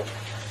swimming pool,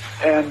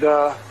 and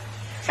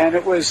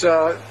it was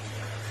the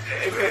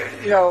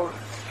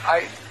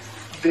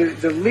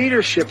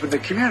leadership in the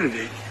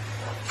community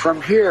from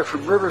here,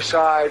 from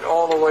Riverside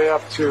all the way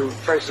up to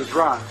Price's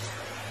Run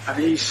on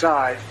the east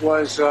side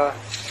was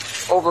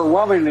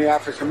overwhelmingly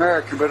African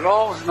American, but it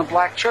all was in the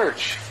black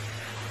church.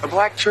 The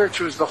black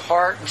church was the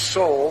heart and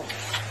soul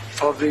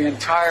of the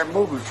entire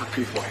movement for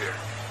people here,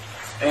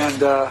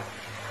 and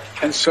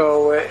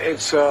so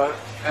it's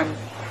and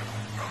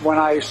when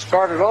I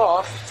started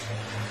off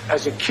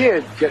as a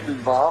kid getting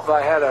involved,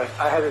 I had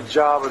a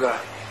job at a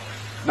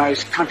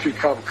nice country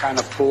club kind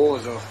of pool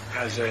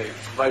as a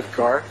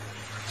lifeguard.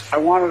 I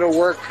wanted to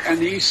work on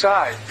the east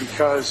side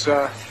because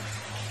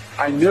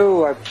I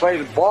knew I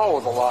played ball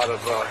with a lot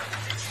of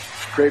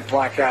great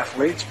black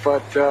athletes,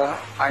 but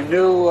I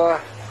knew.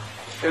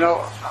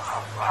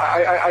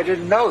 I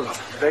didn't know them.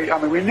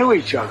 We knew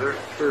each other.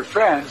 We were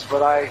friends,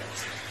 but I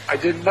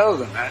didn't know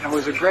them. And it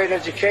was a great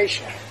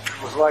education.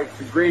 It was like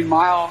the Green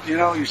Mile,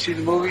 you see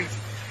the movie?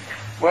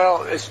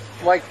 Well, it's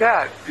like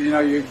that.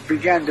 You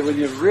begin to, when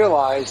you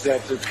realize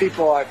that the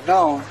people I've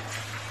known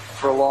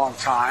for a long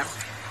time,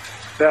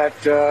 that,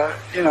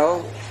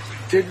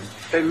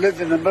 they lived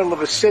in the middle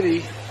of a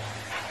city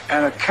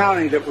and a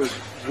county that was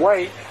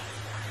white,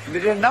 and they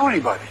didn't know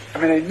anybody.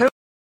 They knew.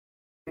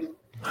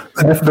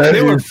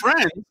 They were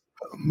friends.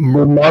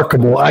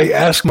 Remarkable. I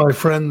ask my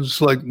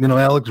friends like,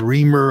 Alex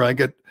Reamer, I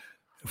get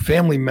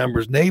family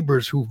members,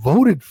 neighbors who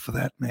voted for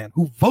that man,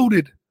 who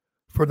voted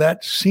for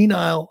that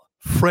senile,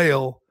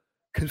 frail,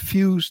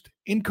 confused,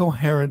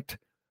 incoherent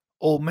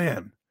old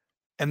man.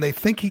 And they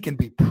think he can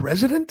be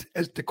president?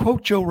 As to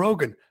quote Joe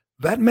Rogan,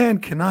 that man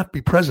cannot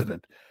be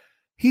president.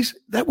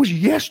 That was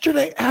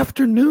yesterday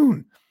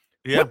afternoon.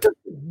 Yeah. What the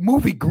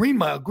movie Green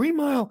Mile? Green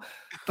Mile,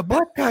 the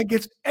black guy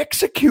gets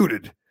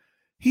executed.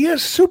 He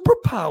has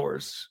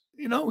superpowers.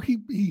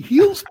 He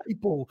heals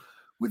people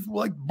with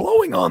like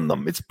blowing on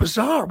them. It's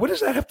bizarre. What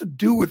does that have to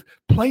do with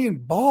playing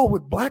ball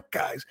with black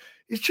guys?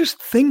 It's just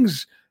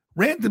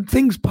random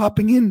things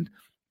popping in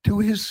to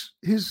his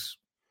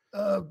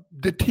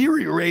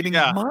deteriorating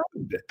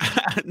mind.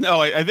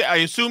 No, I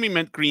assume he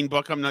meant Green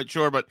Book. I'm not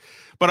sure, but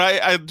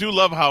I do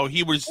love how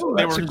he was.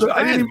 I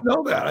didn't even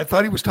know that. I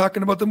thought he was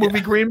talking about the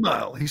movie Green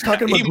Mile. He's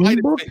talking about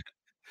Green Book.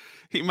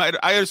 He might.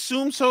 I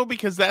assume so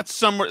because that's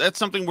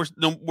something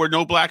where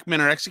no black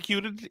men are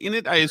executed in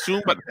it. I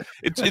assume, but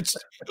it's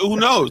who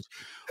knows.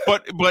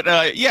 But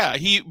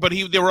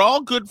they were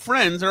all good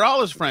friends. They're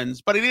all his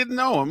friends, but he didn't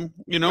know him,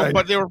 Right.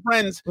 But they were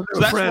friends. But So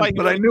that's why.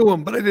 I knew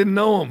him, but I didn't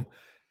know him.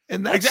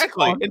 And that's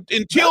Exactly.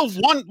 Until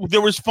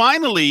there was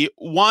finally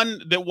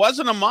one that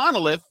wasn't a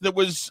monolith, that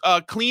was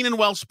clean and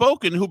well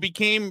spoken, who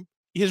became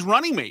his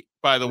running mate.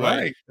 By the way,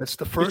 right. That's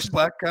the first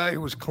black guy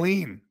who was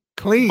clean.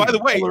 Clean. By the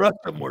way, all the rest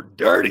of them were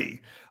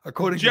dirty,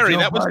 according Jerry, to Joe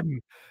that was Biden.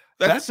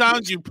 that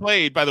sound you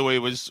played. By the way,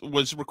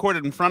 was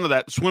recorded in front of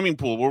that swimming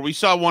pool where we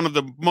saw one of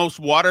the most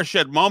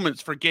watershed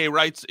moments for gay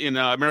rights in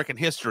American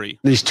history.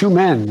 These two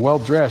men, well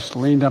dressed,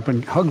 leaned up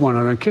and hugged one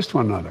another and kissed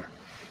one another.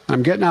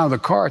 I'm getting out of the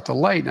car at the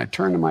light, and I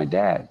turned to my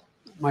dad.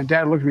 My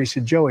dad looked at me and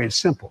said, "Joey, it's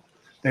simple.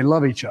 They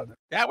love each other."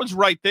 That was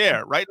right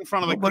there, right in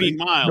front of the Green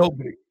Mile.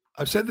 Nobody.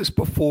 I've said this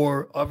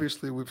before.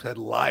 Obviously, we've had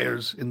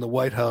liars in the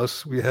White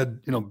House. We had,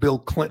 Bill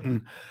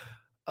Clinton.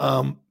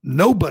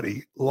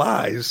 Nobody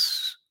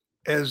lies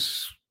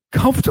as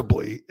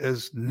comfortably,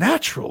 as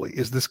naturally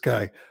as this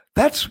guy.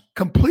 That's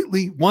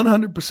completely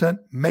 100%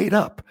 made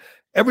up.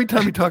 Every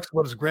time he talks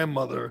about his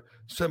grandmother,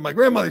 said my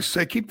grandmother used to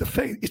say, "Keep the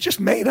faith." It's just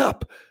made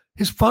up.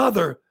 His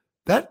father,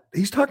 that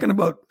he's talking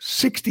about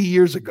 60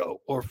 years ago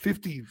or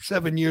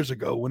 57 years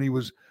ago when he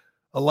was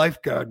a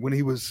lifeguard, when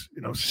he was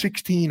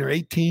 16 or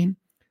 18.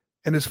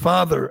 And his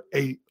father,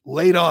 a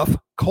laid-off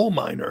coal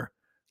miner,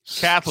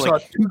 Catholic, saw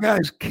two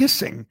guys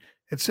kissing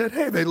and said,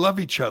 "Hey, they love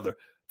each other."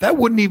 That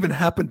wouldn't even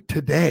happen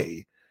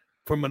today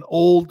from an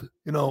old,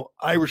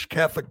 Irish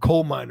Catholic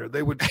coal miner.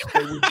 They wouldn't.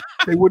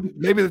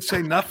 Maybe they'd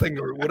say nothing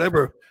or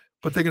whatever,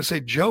 but they're going to say,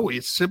 "Joey,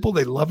 it's simple.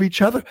 They love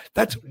each other."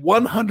 That's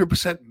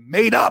 100%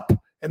 made up,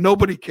 and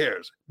nobody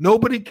cares.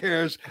 Nobody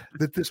cares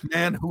that this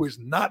man who is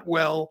not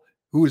well,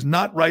 who is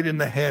not right in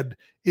the head,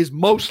 is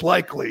most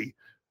likely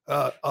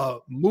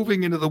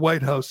moving into the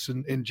White House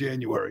in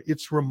January.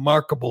 It's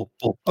remarkable.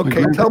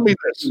 Okay, tell me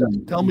this.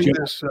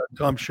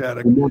 Tom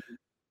Shattuck.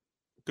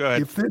 Go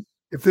ahead.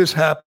 If this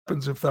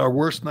happens, if our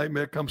worst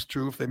nightmare comes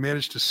true, if they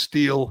manage to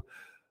steal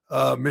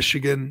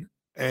Michigan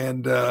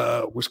and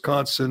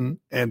Wisconsin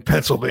and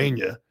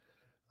Pennsylvania,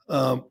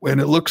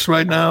 and it looks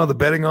right now, the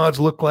betting odds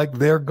look like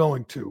they're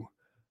going to.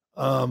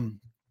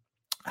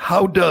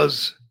 How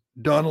does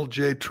Donald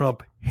J.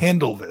 Trump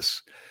handle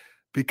this?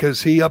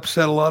 Because he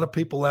upset a lot of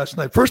people last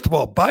night. First of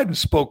all, Biden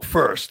spoke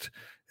first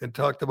and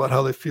talked about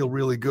how they feel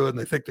really good and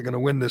they think they're going to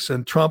win this.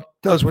 And Trump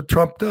does what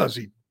Trump does.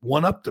 He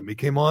one-upped them. He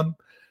came on,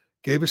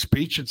 gave a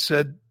speech and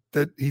said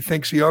that he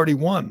thinks he already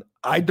won.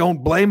 I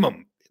don't blame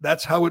him.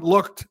 That's how it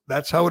looked.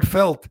 That's how it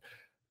felt.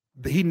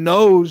 He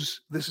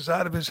knows this is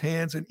out of his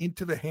hands and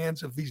into the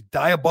hands of these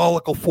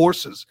diabolical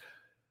forces.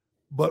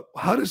 But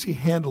how does he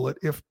handle it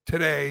if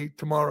today,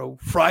 tomorrow,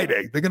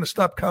 Friday, they're going to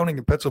stop counting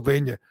in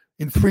Pennsylvania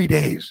in 3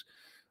 days?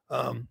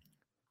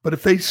 But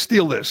if they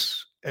steal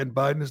this and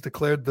Biden is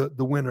declared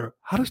the winner,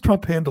 how does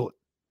Trump handle it?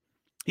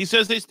 He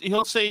says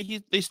he'll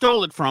say they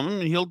stole it from him,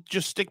 and he'll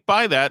just stick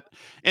by that.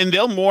 And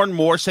they'll more and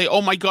more say,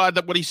 "Oh my God,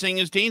 that what he's saying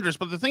is dangerous."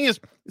 But the thing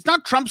is, it's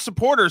not Trump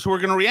supporters who are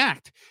going to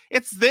react;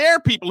 it's their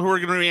people who are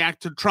going to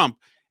react to Trump.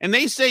 And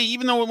they say,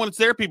 even though when it's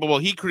their people, well,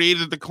 he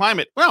created the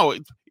climate. Well,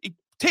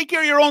 take care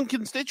of your own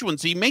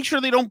constituency. Make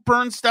sure they don't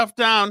burn stuff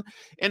down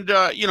and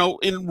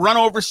and run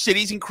over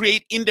cities and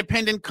create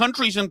independent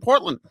countries in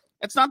Portland.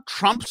 That's not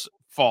Trump's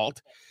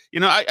fault.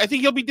 I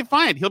think he'll be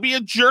defiant. He'll be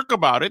a jerk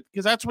about it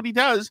because that's what he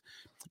does.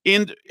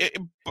 And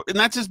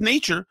that's his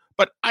nature.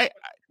 But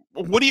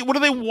what do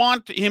they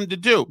want him to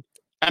do?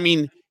 I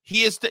mean,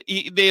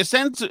 they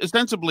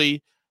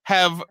ostensibly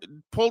have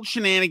pulled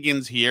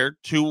shenanigans here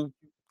and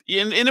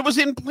it was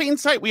in plain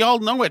sight. We all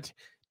know it,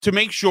 to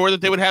make sure that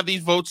they would have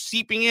these votes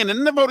seeping in. And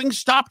then the voting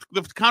stopped.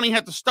 The county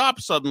had to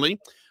stop suddenly.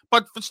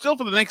 But still,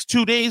 for the next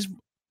 2 days,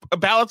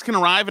 ballots can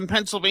arrive in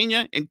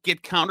Pennsylvania and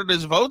get counted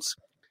as votes.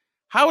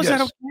 How is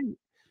that okay?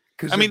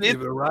 Because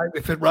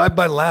if it arrived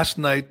by last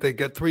night, they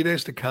get 3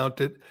 days to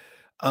count it.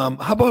 How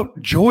about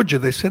Georgia?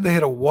 They said they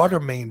had a water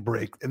main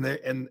break, and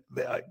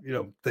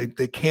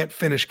they can't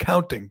finish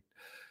counting.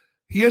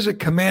 He has a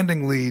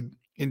commanding lead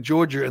in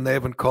Georgia, and they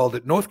haven't called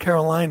it. North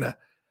Carolina,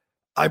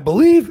 I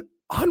believe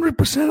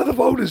 100% of the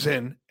vote is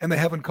in, and they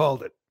haven't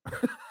called it.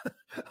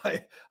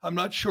 I'm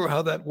not sure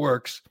how that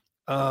works,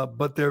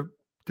 but they're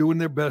doing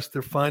their best.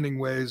 They're finding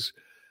ways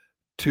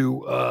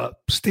to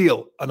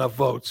steal enough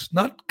votes,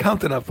 not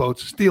count enough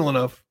votes, steal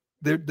enough.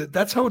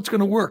 That's how it's going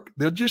to work.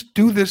 They'll just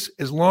do this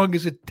as long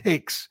as it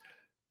takes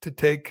to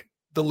take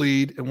the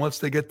lead. And once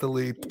they get the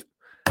lead,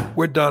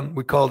 we're done.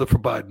 We called it for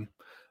Biden.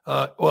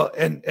 I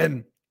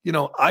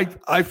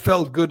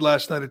felt good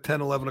last night at 10,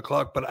 11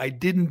 o'clock, but I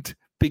didn't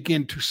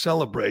begin to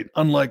celebrate,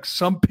 unlike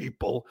some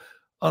people,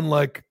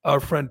 unlike our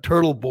friend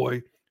Turtle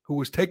Boy, who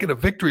was taking a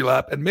victory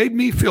lap and made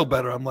me feel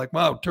better. I'm like,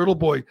 wow, Turtle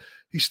Boy,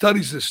 he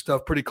studies this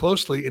stuff pretty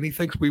closely, and he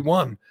thinks we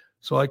won.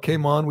 So I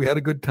came on, we had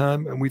a good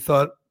time, and we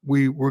thought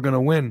we were going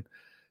to win.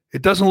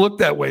 It doesn't look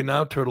that way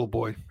now, Turtle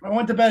Boy. I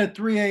went to bed at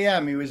 3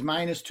 a.m. He was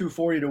minus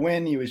 240 to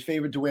win. He was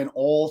favored to win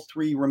all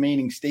 3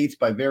 remaining states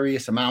by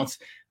various amounts.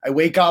 I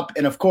wake up,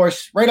 and of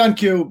course, right on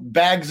cue,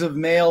 bags of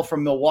mail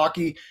from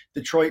Milwaukee,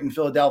 Detroit, and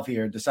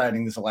Philadelphia are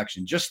deciding this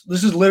election.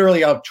 This is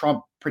literally how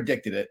Trump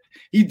predicted it.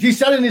 He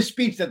said in his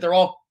speech that they're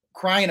all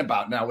crying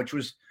about now, which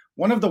was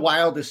one of the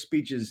wildest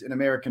speeches in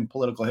American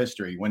political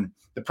history, when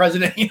the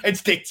president of the United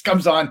States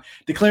comes on,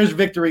 declares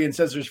victory, and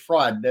says there's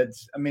fraud.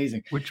 That's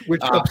amazing. Which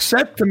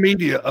upset the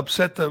media,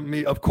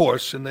 of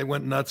course, and they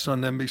went nuts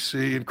on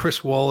NBC, and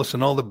Chris Wallace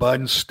and all the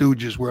Biden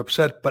stooges were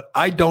upset, but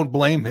I don't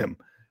blame him.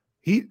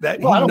 He knows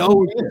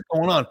what's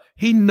going on.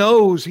 He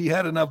knows he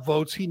had enough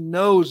votes. He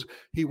knows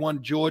he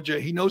won Georgia.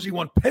 He knows he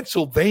won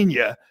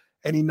Pennsylvania,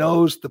 and he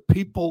knows the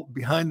people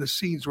behind the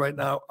scenes right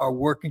now are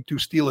working to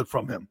steal it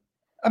from him.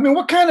 I mean,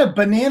 what kind of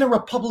banana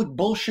republic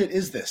bullshit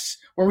is this,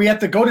 where we have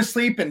to go to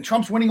sleep and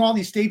Trump's winning all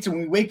these states and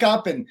we wake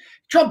up and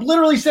Trump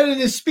literally said in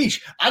his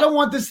speech, I don't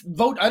want this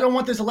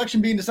election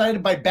being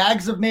decided by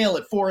bags of mail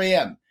at 4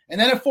 a.m.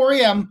 And then at 4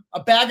 a.m.,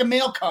 a bag of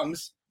mail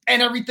comes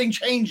and everything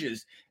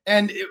changes.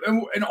 And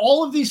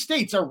all of these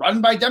states are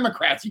run by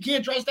Democrats. You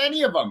can't trust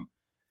any of them.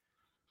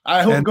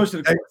 I hope it goes to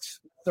the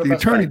courts. The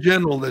Attorney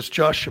General, this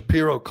Josh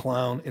Shapiro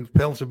clown in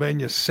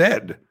Pennsylvania,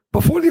 said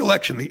before the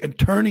election, the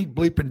Attorney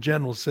bleeping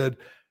General said,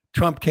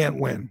 Trump can't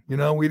win. He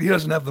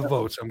doesn't have the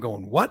votes. I'm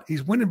going, what?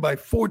 He's winning by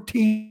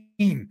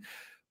 14.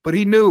 But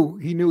he knew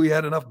he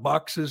had enough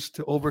boxes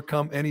to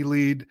overcome any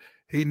lead.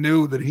 He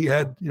knew that he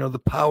had, the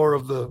power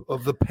of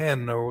the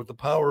pen or the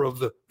power of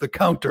the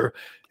counter,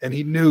 and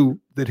he knew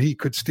that he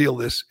could steal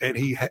this, and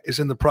he is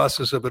in the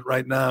process of it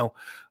right now.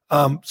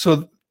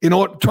 So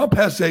Trump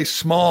has a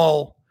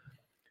small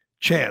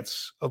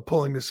chance of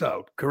pulling this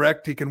out.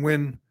 Correct? He can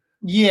win.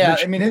 Yeah,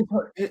 Michigan. I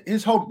mean,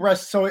 his hope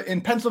rests. So in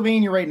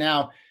Pennsylvania right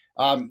now,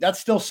 that's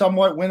still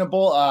somewhat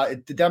winnable.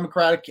 The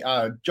Democratic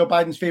Joe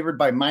Biden's favored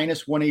by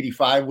minus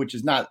 185, which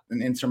is not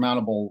an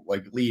insurmountable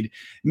lead.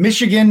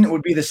 Michigan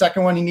would be the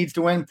second one he needs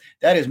to win.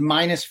 That is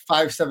minus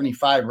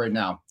 575 right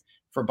now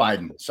for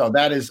Biden. So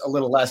that is a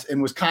little less.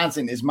 And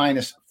Wisconsin is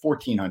minus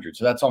 1400.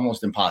 So that's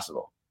almost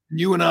impossible.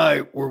 You and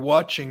I were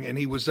watching, and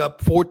he was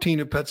up 14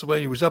 in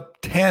Pennsylvania. He was up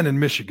 10 in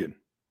Michigan.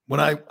 When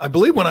I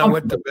believe when I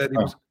went to bed,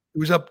 he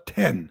was up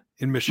 10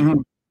 in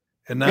Michigan,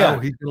 and now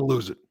he's going to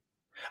lose it.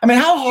 I mean,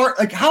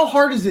 how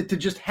hard is it to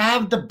just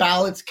have the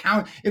ballots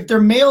count? If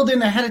they're mailed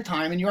in ahead of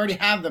time and you already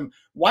have them,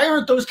 why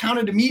aren't those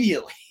counted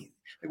immediately?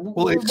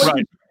 Well, it's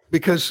right.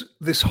 Because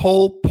this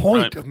whole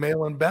point of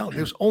mail-in balloting,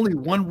 there's only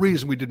one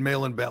reason we did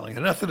mail-in balloting.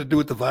 It had nothing to do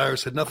with the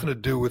virus, had nothing to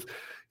do with,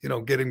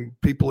 getting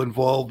people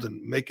involved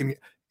and making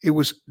it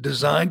was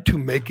designed to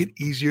make it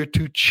easier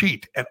to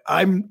cheat. And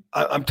I'm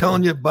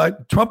telling you,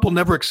 Trump will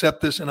never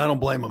accept this, and I don't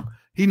blame him.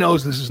 He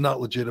knows this is not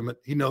legitimate.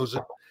 He knows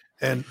it.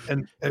 And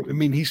I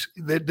mean,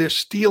 they're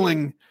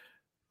stealing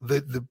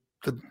the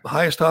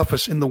highest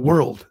office in the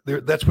world.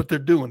 That's what they're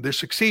doing. They're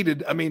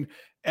succeeded. I mean,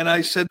 and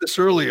I said this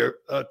earlier,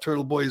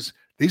 Turtle Boys,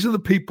 these are the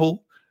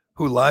people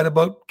who lied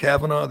about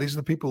Kavanaugh. These are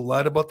the people who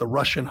lied about the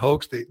Russian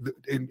hoax. They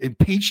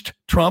impeached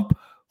Trump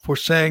for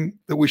saying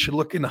that we should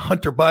look into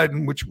Hunter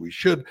Biden, which we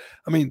should.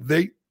 I mean,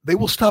 they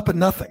will stop at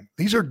nothing.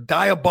 These are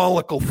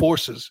diabolical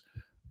forces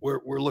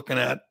we're looking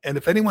at. And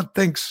if anyone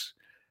thinks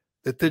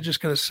that they're just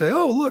going to say,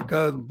 oh, look,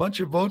 a bunch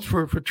of votes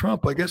for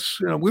Trump, I guess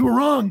we were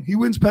wrong. He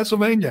wins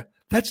Pennsylvania.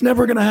 That's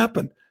never going to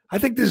happen. I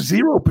think there's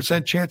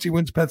 0% chance he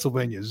wins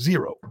Pennsylvania.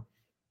 Zero.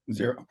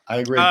 I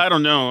agree. I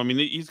don't know. I mean,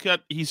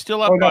 he's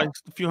still up by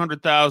a few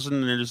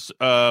 100,000. There's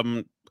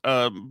about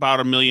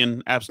 1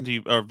 million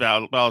absentee or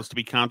ballots to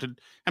be counted.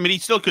 I mean, he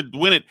still could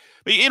win it.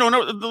 But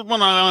the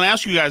one I want to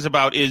ask you guys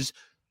about is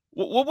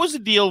what was the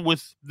deal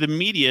with the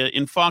media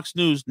in Fox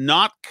News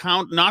not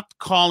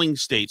calling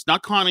states,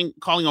 not calling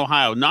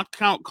Ohio, not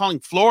calling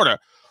Florida?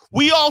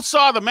 We all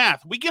saw the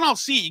math. We can all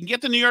see it. You can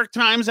get the New York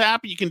Times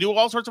app. You can do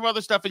all sorts of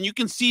other stuff, and you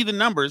can see the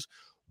numbers.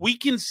 We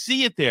can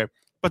see it there.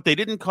 But they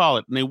didn't call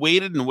it, and they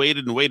waited and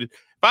waited and waited.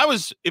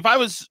 If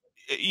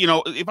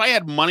I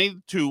had money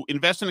to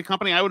invest in a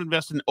company, I would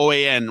invest in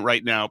OAN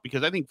right now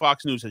because I think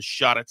Fox News has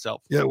shot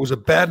itself. Yeah, it was a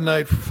bad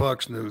night for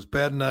Fox News.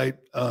 Bad night.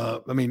 I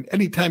mean,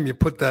 anytime you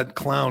put that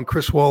clown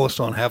Chris Wallace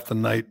on half the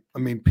night, I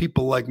mean,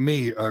 people like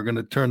me are going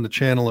to turn the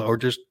channel or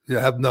just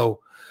have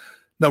no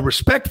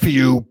respect for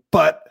you.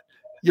 But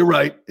you're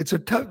right. It's a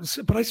tough.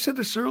 But I said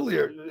this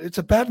earlier. It's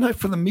a bad night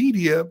for the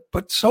media.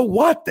 But so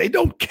what? They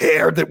don't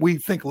care that we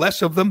think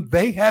less of them.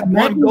 They had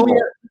one goal.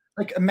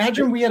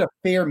 Imagine we had a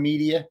fair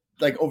media.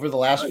 Over the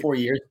last 4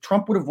 years,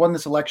 Trump would have won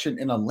this election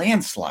in a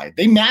landslide.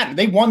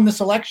 They won this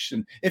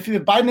election. If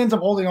Biden ends up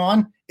holding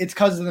on, it's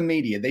because of the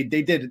media. They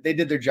did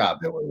their job.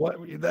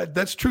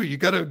 That's true. You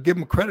got to give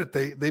them credit.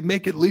 They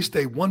make at least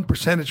a 1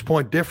 percentage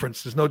point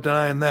difference. There's no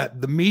denying that.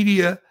 The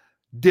media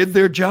did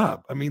their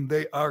job. I mean,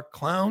 they are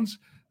clowns.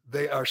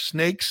 They are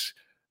snakes.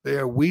 They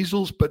are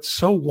weasels. But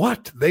so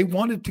what? They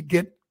wanted to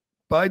get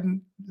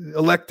Biden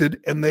elected,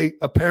 and they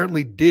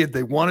apparently did.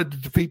 They wanted to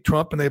defeat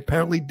Trump, and they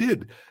apparently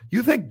did.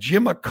 You think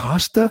Jim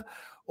Acosta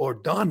or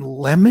Don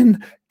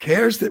Lemon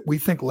cares that we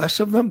think less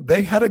of them?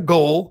 They had a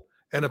goal,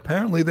 and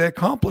apparently they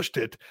accomplished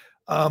it.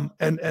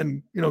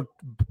 And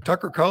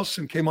Tucker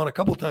Carlson came on a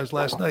couple of times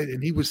last night,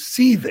 and he was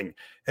seething.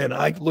 And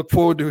I look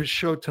forward to his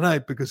show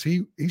tonight because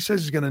he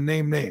says he's going to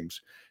name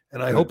names,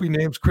 and I hope he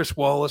names Chris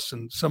Wallace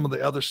and some of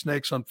the other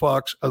snakes on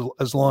Fox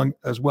as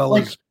well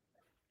as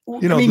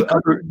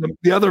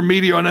the other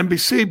media on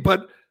NBC.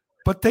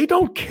 But they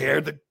don't care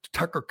that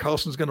Tucker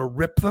Carlson's going to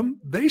rip them.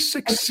 They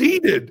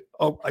succeeded.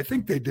 I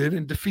think they did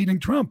in defeating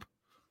Trump.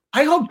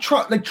 I hope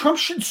Trump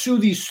should sue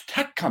these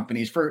tech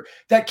companies for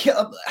that.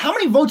 How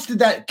many votes did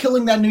that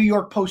killing that New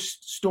York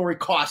Post story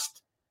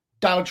cost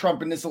Donald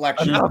Trump in this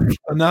election?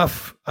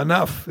 Enough.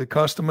 It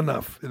cost him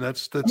enough, and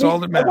that's all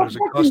that matters.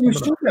 It cost him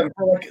enough.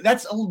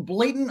 That's a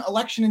blatant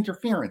election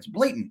interference,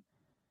 blatant,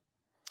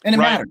 and it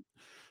mattered.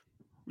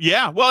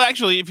 Yeah, well,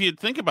 actually, if you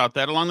think about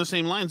that, along the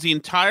same lines, the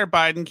entire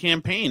Biden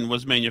campaign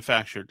was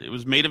manufactured. It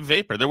was made of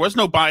vapor. There was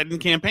no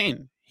Biden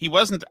campaign. He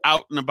wasn't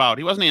out and about.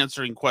 He wasn't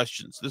answering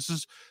questions. This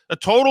is a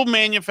total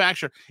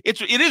manufacture.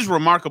 It is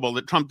remarkable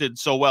that Trump did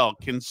so well,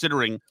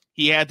 considering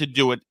he had to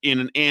do it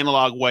in an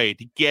analog way,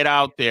 to get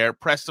out there,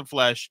 press the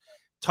flesh,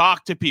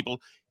 talk to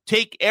people,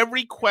 take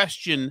every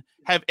question,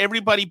 have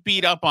everybody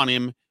beat up on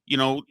him,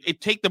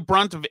 take the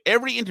brunt of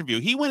every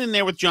interview. He went in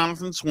there with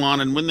Jonathan Swan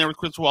and went in there with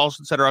Chris Wallace,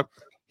 et cetera.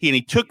 He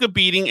took a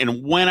beating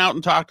and went out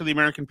and talked to the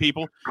American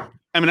people.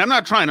 I mean, I'm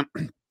not trying to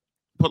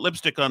put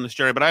lipstick on this,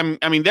 Jerry, but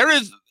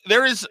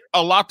there is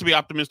a lot to be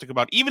optimistic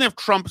about. Even if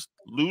Trump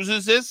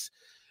loses this,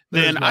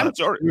 then I'm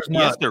sorry.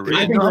 Yes, there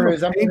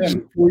is.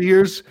 4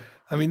 years.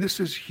 I mean, this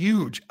is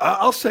huge.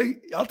 I'll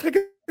take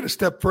it a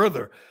step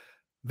further.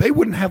 They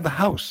wouldn't have the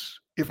House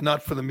if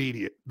not for the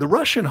media. The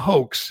Russian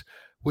hoax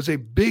was a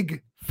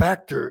big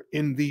factor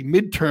in the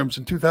midterms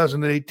in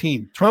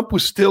 2018. Trump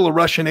was still a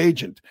Russian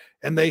agent,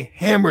 and they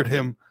hammered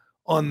him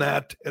on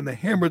that, and they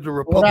hammered the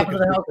Republicans. What happened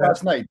to the House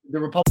last night? The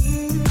Republicans.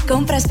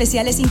 Compra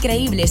especiales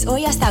increíbles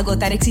hoy hasta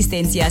agotar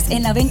existencias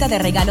en la venta de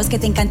regalos que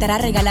te encantará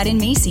regalar en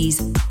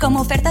Macy's. Como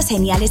ofertas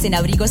geniales en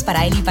abrigos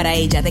para él y para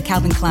ella de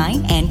Calvin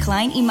Klein, Anne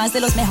Klein y más de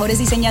los mejores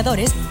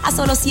diseñadores a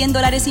solo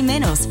 $100 y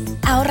menos.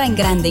 Ahorra en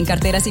grande en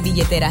carteras y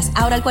billeteras,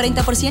 ahora al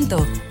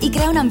 40%. Y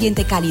crea un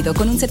ambiente cálido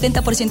con un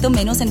 70%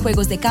 menos en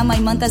juegos de cama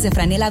y mantas de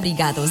franela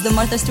abrigados de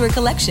Martha Stewart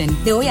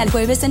Collection de hoy al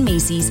jueves en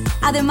Macy's.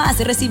 Además,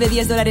 recibe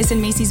 $10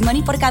 en Macy's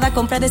Money por cada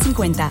compra de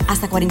 50,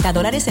 hasta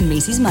 $40 en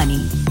Macy's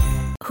Money.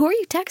 Who are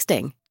you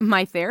texting?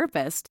 My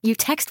therapist. You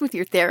text with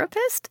your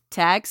therapist?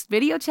 Text,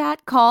 video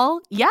chat, call.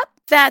 Yep.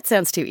 That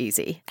sounds too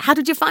easy. How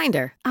did you find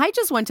her? I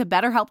just went to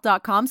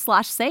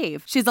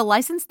BetterHelp.com/save. She's a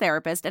licensed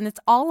therapist and it's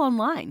all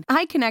online.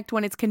 I connect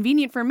when it's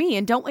convenient for me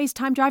and don't waste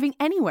time driving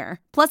anywhere.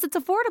 Plus, it's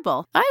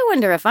affordable. I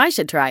wonder if I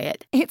should try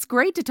it. It's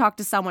great to talk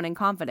to someone in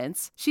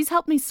confidence. She's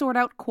helped me sort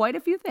out quite a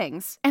few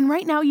things. And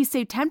right now you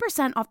save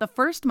 10% off the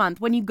first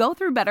month when you go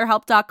through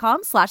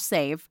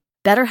BetterHelp.com/save.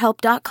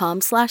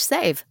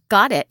 BetterHelp.com/save.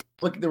 Got it.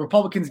 Look, the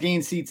Republicans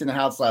gained seats in the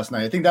House last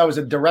night. I think that was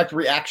a direct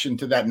reaction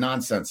to that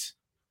nonsense.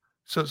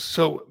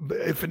 So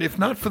if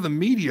not for the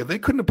media, they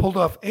couldn't have pulled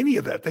off any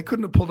of that. They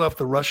couldn't have pulled off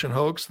the Russian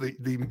hoax, the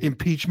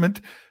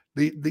impeachment.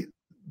 They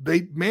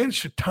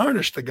managed to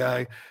tarnish the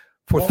guy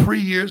for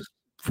 3 years,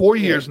 4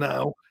 years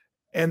now.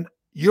 And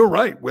you're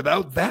right.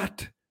 Without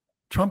that,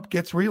 Trump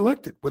gets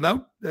reelected.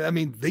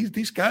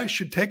 These guys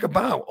should take a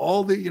bow.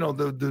 All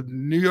the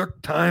New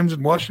York Times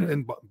and Washington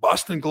and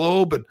Boston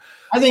Globe and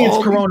I think it's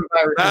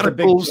coronavirus.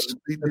 Radicals,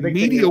 the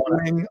media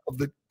wing of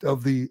the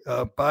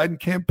Biden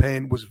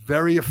campaign was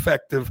very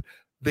effective.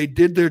 They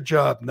did their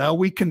job. Now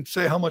we can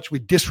say how much we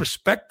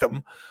disrespect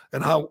them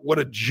and what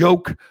a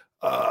joke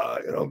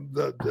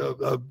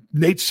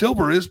Nate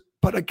Silver is.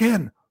 But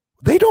again,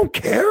 they don't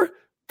care.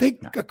 They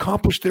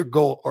accomplished their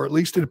goal, or at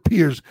least it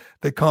appears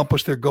they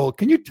accomplished their goal.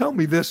 Can you tell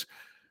me this,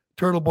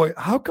 Turtle Boy?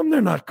 How come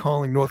they're not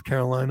calling North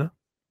Carolina?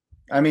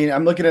 I mean,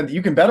 I'm looking at,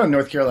 you can bet on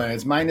North Carolina.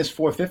 It's minus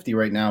 450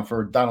 right now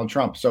for Donald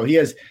Trump. So he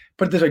has,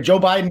 put it this way, Joe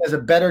Biden has a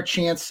better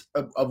chance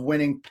of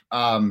winning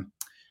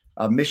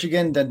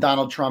Michigan than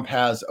Donald Trump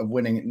has of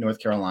winning North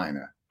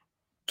Carolina.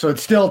 So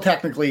it's still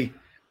technically,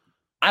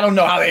 I don't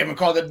know how they haven't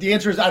called it. The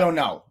answer is I don't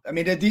know. I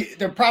mean,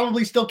 they're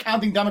probably still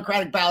counting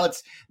Democratic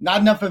ballots. Not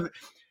enough of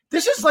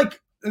this is like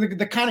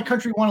the kind of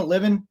country we want to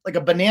live in, like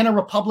a banana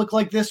republic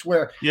like this,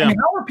 where I mean,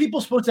 how are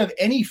people supposed to have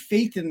any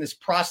faith in this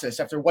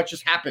process after what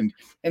just happened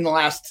in the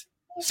last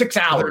 6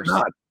 hours?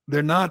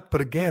 They're not.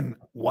 But again,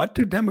 what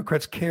do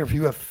Democrats care if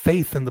you have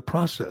faith in the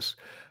process?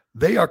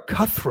 They are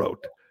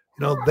cutthroat.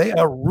 They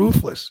are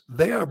ruthless.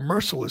 They are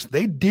merciless.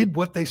 They did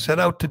what they set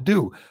out to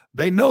do.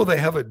 They know they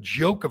have a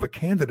joke of a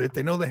candidate.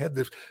 They know they had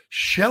this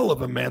shell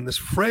of a man, this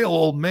frail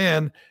old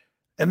man,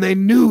 and they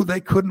knew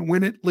they couldn't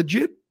win it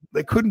legit.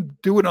 They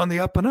couldn't do it on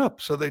the up and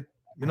up. So they,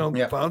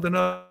 found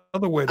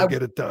another way to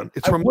get it done.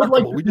 It's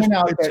remarkable. We just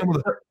played some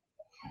of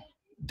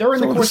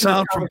the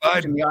sound from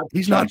Biden.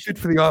 He's not fit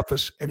for the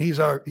office, and he's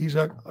our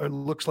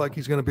looks like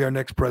he's going to be our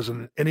next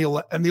president. And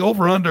the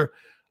over-under,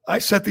 I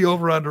set the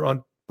over-under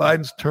on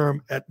Biden's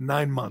term at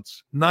 9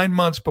 months. 9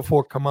 months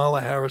before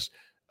Kamala Harris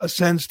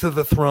ascends to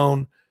the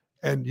throne,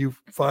 and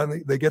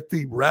they get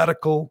the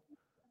radical,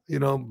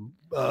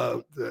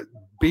 the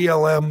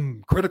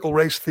BLM critical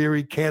race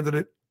theory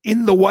candidate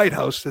in the White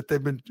House that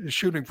they've been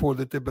shooting for,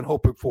 that they've been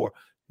hoping for.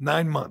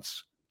 9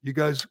 months. You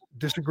guys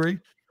disagree?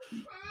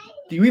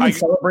 Do you even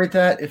celebrate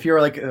that if you're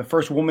like the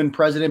first woman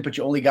president, but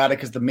you only got it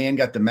because the man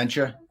got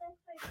dementia?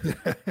 Is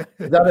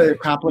that an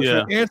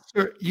accomplishment? Yeah.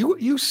 Answer.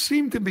 You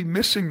seem to be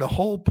missing the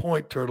whole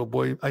point, Turtle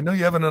Boy. I know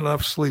you haven't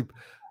enough sleep.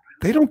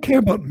 They don't care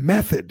about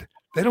method.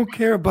 They don't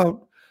care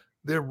about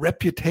their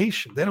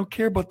reputation. They don't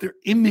care about their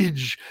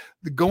image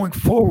going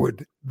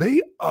forward.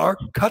 They are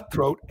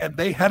cutthroat, and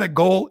they had a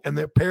goal, and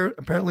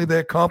apparently they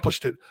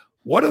accomplished it.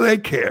 What do they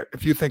care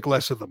if you think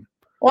less of them?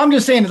 Well, I'm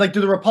just saying, like,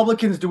 do the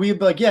Republicans, do we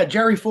be like, yeah,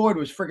 Jerry Ford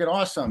was freaking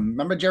awesome.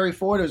 Remember Jerry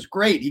Ford? It was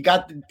great. He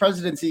got the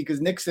presidency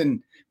because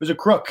Nixon was a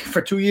crook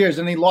for 2 years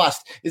and he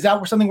lost. Is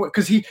that something?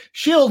 Because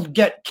she'll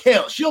get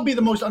killed. She'll be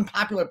the most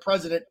unpopular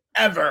president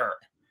ever.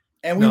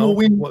 And we will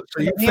win.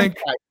 So you think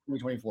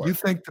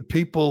the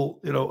people,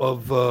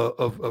 of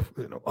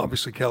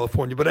obviously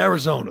California, but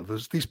Arizona,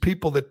 there's these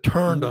people that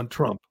turned on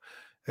Trump.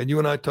 And you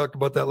and I talked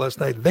about that last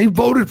night. They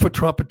voted for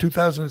Trump in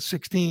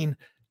 2016.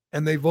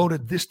 And they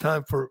voted this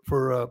time for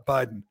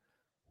Biden.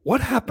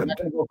 What happened? I'm not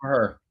going to go for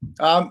her.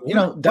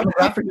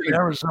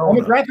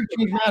 Demographic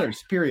change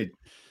matters, period.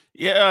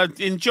 Yeah,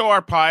 and Joe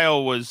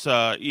Arpaio was,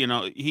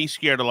 he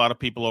scared a lot of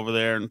people over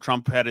there, and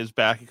Trump had his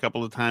back a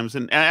couple of times.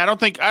 And I don't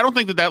think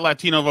that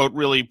Latino vote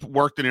really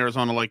worked in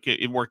Arizona like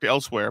it worked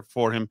elsewhere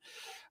for him.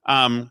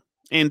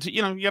 And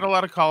you got a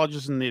lot of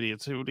colleges and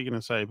idiots. What are you going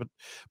to say?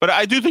 But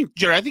I do think,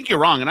 Jerry, I think you're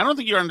wrong, and I don't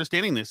think you're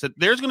understanding this. That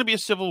there's going to be a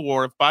civil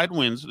war if Biden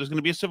wins. There's going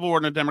to be a civil war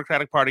in the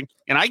Democratic Party,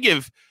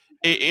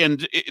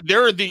 and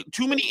there are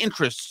too many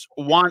interests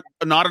want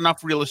not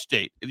enough real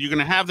estate. You're going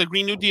to have the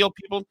Green New Deal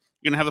people.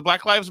 You're going to have the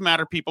Black Lives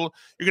Matter people.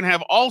 You're going to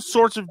have all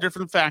sorts of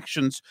different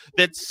factions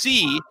that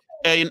see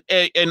an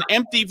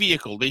empty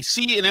vehicle. They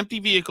see an empty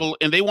vehicle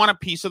and they want a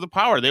piece of the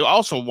power. They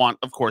also want,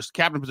 of course,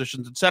 cabinet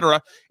positions,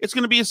 etc. It's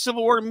going to be a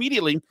civil war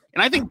immediately.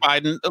 And I think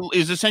Biden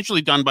is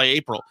essentially done by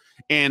April.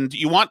 And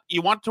you want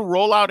to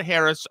roll out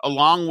Harris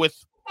along with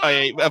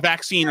a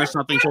vaccine or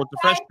something, so it's a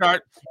fresh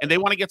start. And they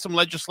want to get some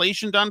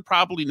legislation done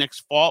probably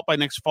by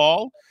next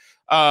fall.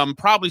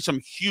 Probably some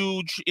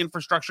huge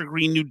infrastructure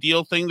Green New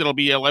Deal thing that'll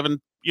be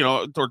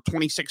or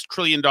 $26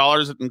 trillion.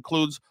 It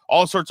includes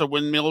all sorts of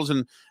windmills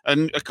and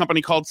a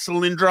company called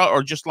Solyndra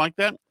or just like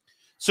that.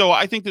 So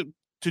I think that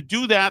to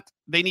do that,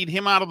 they need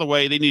him out of the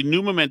way. They need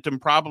new momentum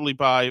probably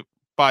by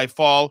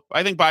fall.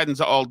 I think Biden's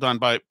all done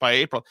by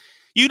April.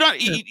 We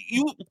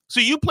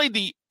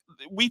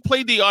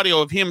played the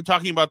audio of him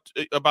talking about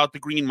the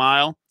Green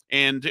Mile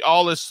and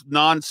all this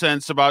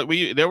nonsense about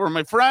they were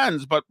my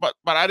friends, but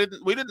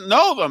we didn't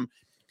know them.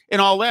 And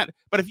all that.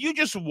 But if you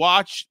just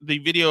watch the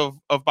video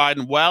of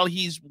Biden while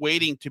he's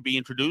waiting to be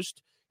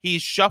introduced,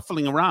 he's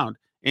shuffling around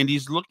and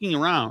he's looking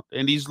around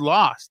and he's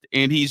lost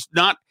and it's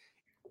not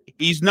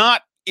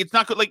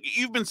good. Like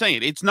you've been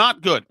saying, it's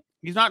not good.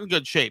 He's not in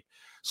good shape.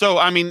 So,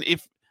 I mean,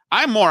 if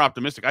I'm more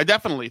optimistic, I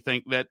definitely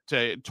think that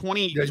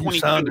 2022 you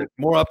sounded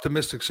more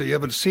optimistic. So you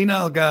have a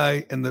senile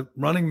guy and the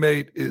running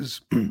mate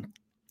is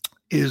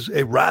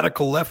a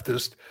radical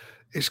leftist,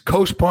 is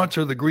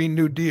co-sponsor of the Green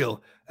New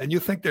Deal. And you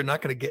think they're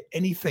not going to get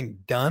anything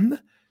done?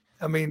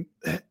 I mean,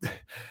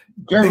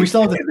 Jerry,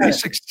 they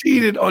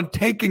succeeded on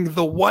taking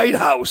the White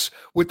House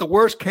with the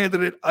worst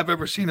candidate I've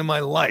ever seen in my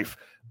life.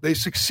 They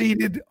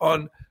succeeded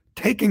on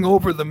taking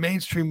over the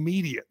mainstream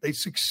media. They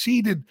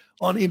succeeded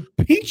on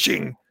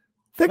impeaching.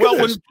 Think of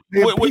this.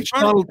 They impeached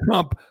Donald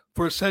Trump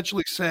for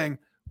essentially saying,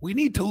 we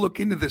need to look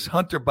into this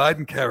Hunter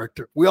Biden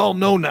character. We all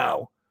know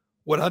now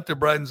what Hunter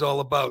Biden's all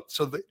about.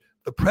 So the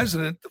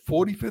president, the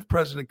 45th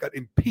president, got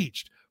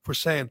impeached for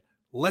saying,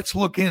 let's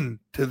look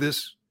into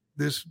this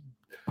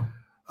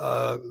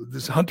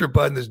Hunter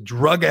Biden, this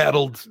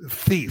drug-addled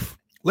thief.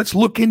 Let's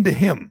look into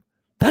him.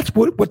 That's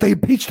what they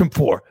impeached him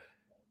for.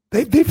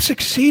 They've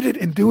succeeded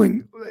in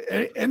doing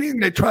anything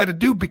they try to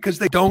do because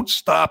they don't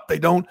stop.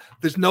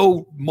 There's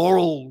no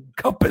moral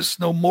compass,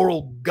 no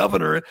moral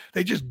governor.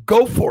 They just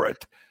go for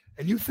it.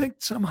 And you think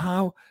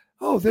somehow,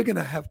 they're going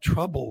to have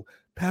trouble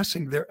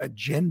passing their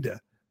agenda.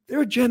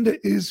 Their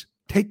agenda is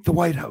take the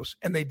White House,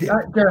 and they did.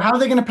 How are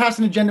they going to pass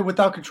an agenda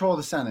without control of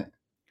the Senate?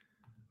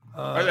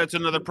 That's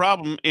another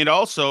problem. And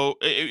also,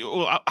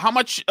 how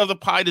much of the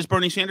pie does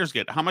Bernie Sanders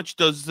get? How much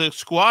does the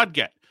squad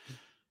get?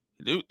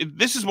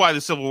 This is why the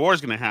Civil War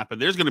is going to happen.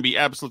 There's going to be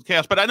absolute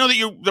chaos. But I know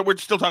that we're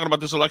still talking about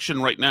this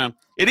election right now.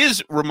 It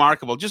is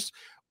remarkable. Just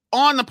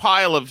on the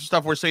pile of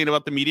stuff we're saying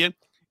about the media,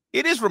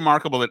 it is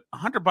remarkable that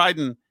Hunter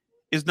Biden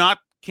is not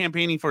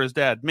campaigning for his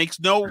dad, makes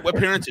no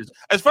appearances.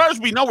 As far as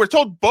we know, we're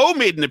told Bo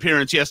made an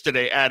appearance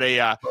yesterday at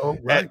a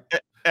rally.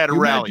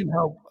 Imagine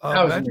how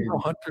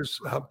Hunter's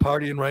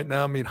partying right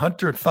now. I mean,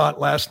 Hunter thought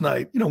last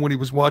night, when he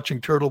was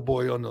watching Turtle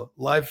Boy on the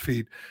live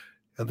feed,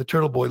 the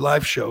Turtle Boy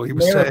live show, he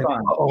was saying,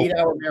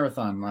 8-hour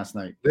marathon last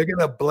night. They're going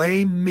to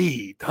blame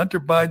me. Hunter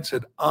Biden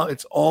said,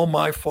 it's all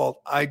my fault.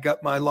 I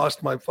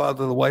lost my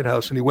father in the White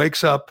House. And he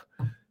wakes up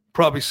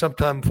probably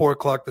sometime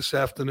 4:00 this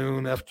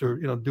afternoon after,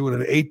 doing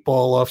an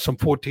 8-ball off some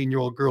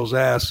 14-year-old girl's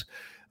ass.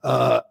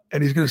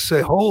 and he's going to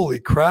say, "Holy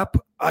crap!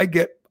 I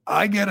get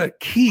a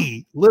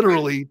key,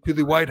 literally, to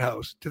the White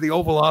House, to the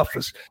Oval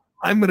Office.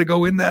 I'm going to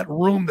go in that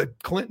room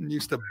that Clinton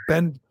used to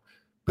bend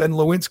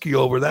Lewinsky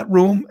over, that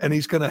room, and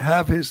he's going to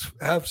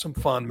have some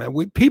fun, man."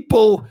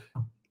 People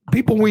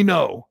we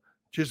know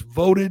just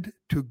voted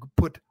to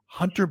put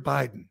Hunter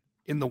Biden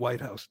in the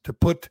White House, to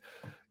put,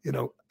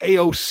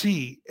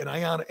 AOC and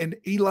Ayanna and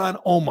Ilhan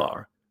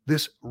Omar,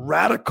 this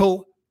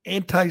radical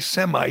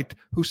anti-Semite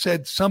who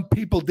said some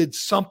people did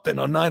something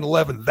on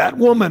 9/11. That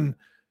woman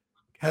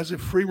has a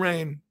free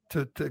reign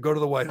to go to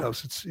the White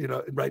House. It's,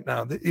 right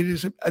now, it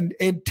is an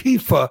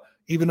Antifa,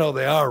 even though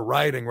they are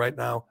rioting right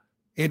now,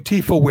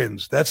 Antifa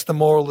wins. That's the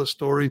moral of the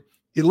story.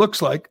 It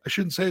looks like, I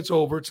shouldn't say it's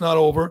over. It's not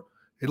over.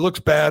 It looks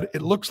bad.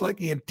 It looks like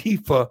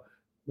Antifa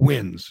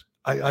wins.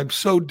 I'm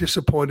so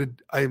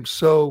disappointed. I am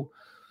so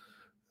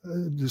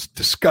just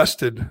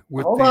disgusted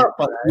with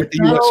the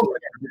U.S.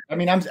 I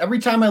mean, every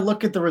time I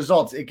look at the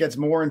results, it gets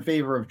more in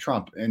favor of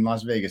Trump in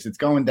Las Vegas. It's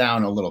going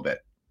down a little bit.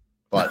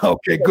 But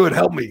okay, good.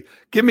 Help me.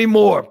 Give me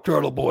more,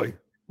 Turtle Boy.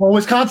 Well,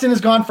 Wisconsin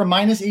has gone from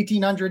minus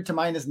 1,800 to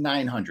minus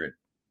 900.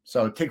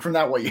 So take from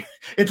that what you.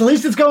 At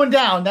least it's going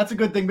down. That's a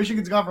good thing.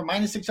 Michigan's gone from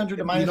minus 600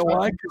 to minus. You know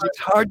why? Because it's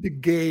hard to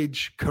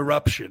gauge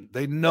corruption.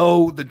 They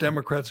know the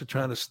Democrats are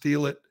trying to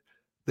steal it.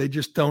 They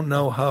just don't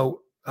know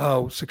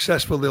how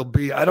successful they'll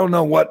be. I don't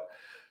know what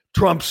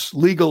Trump's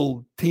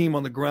legal team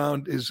on the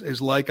ground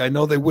is like. I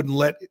know they wouldn't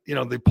let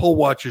the poll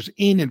watchers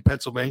in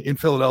Pennsylvania, in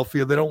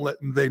Philadelphia. They don't let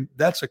them.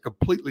 That's a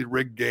completely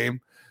rigged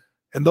game,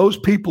 and those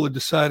people are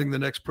deciding the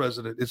next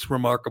president. It's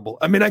remarkable.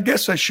 I mean, I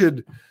guess I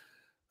should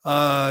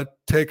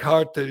take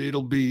heart that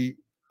it'll be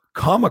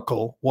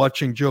comical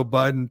watching Joe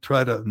Biden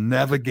try to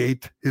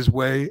navigate his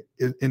way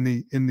in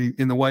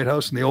the White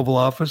House, in the Oval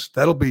Office.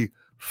 That'll be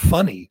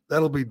funny.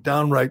 That'll be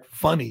downright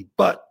funny,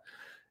 but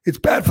it's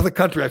bad for the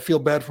country. I feel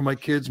bad for my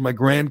kids. My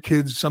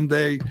grandkids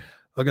someday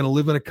are going to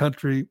live in a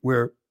country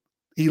where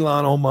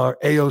Ilhan Omar,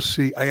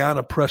 AOC,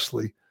 Ayanna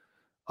Pressley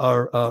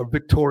are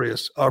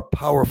victorious, are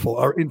powerful,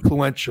 are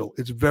influential.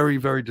 It's very,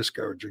 very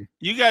discouraging.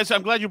 You guys,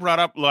 I'm glad you brought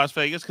up Las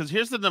Vegas, because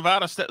here's the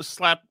Nevada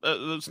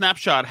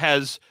snapshot.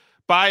 Has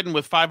Biden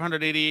with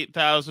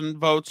 588,000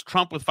 votes,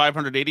 Trump with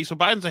 580. So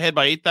Biden's ahead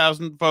by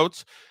 8,000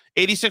 votes.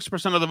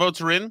 86% of the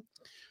votes are in.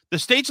 The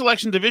state's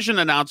election division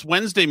announced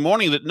Wednesday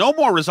morning that no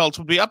more results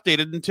would be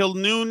updated until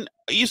noon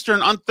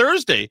Eastern on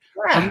Thursday.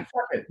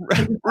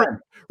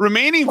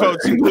 Remaining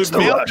votes include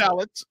mail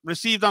ballots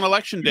received on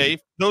Election Day,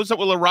 those that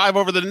will arrive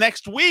over the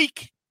next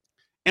week,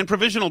 and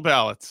provisional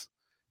ballots.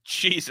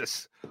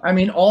 Jesus. I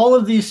mean, all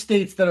of these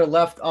states that are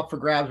left up for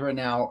grabs right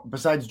now,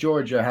 besides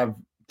Georgia, have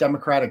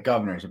Democratic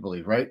governors, I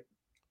believe, right?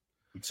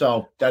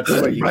 So that's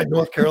what right.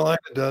 North Carolina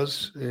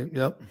does.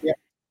 Yep. Yeah,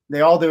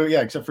 they all do.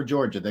 Yeah, except for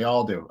Georgia, they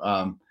all do.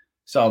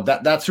 So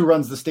that's who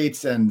runs the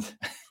states. And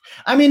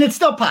I mean, it's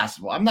still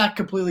possible. I'm not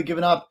completely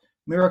giving up.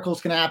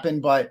 Miracles can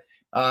happen, but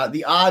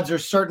the odds are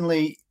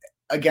certainly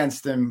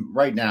against them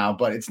right now.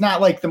 But it's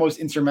not like the most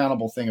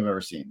insurmountable thing I've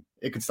ever seen.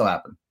 It could still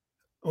happen.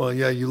 Well,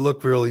 yeah, you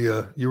look really.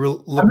 I'm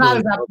not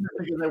as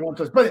optimistic as I want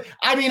to, but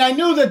I mean, I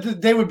knew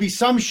that there would be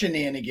some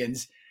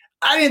shenanigans.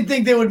 I didn't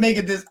think they would make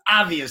it this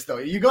obvious, though.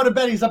 You go to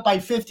bed, he's up by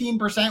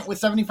 15%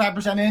 with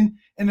 75% in,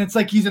 and it's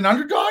like he's an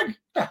underdog.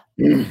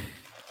 Yeah.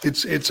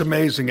 It's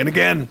amazing. And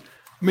again,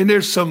 I mean,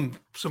 there's some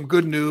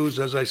good news.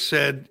 As I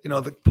said,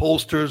 the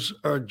pollsters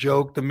are a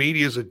joke. The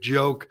media is a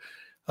joke.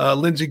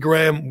 Lindsey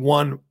Graham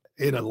won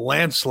in a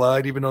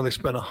landslide, even though they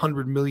spent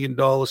 $100 million.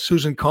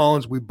 Susan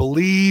Collins, we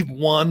believe,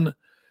 won.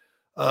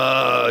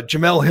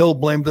 Jamel Hill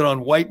blamed it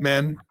on white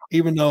men,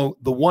 even though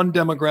the one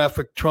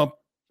demographic Trump,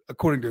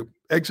 according to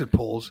exit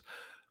polls,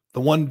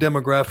 the one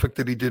demographic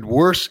that he did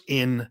worse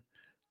in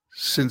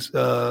since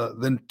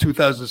than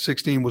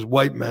 2016 was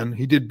white men.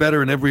 He did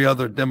better in every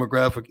other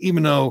demographic,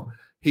 even though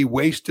he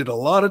wasted a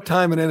lot of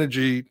time and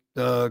energy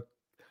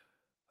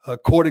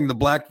courting the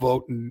black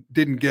vote and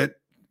didn't get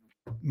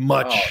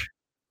much.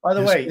 By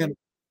the way,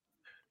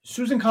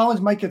 Susan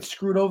Collins might get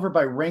screwed over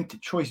by ranked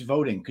choice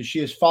voting because she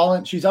has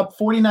fallen. She's up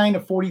 49 to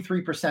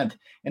 43%.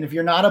 And if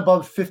you're not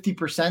above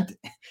 50%,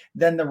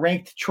 then the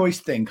ranked choice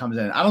thing comes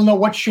in. I don't know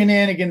what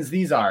shenanigans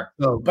these are.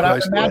 But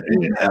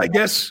I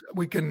guess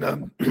we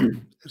can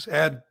just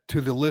add to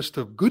the list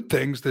of good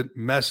things that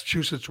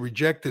Massachusetts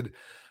rejected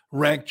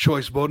ranked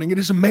choice voting. It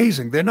is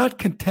amazing. They're not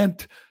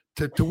content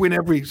to win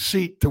every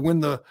seat, to win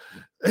the,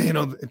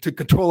 to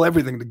control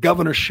everything, the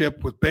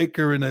governorship with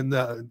Baker and then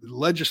the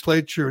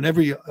legislature and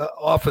every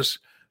office.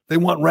 They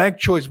want ranked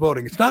choice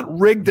voting. It's not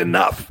rigged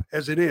enough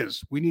as it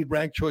is. We need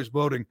ranked choice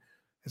voting.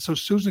 And so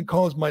Susan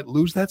Collins might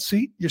lose that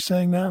seat, you're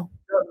saying now?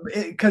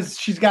 Because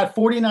she's got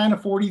 49 to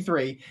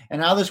 43.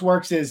 And how this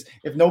works is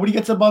if nobody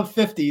gets above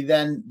 50,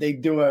 then they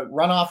do a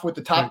runoff with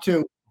the top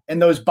two.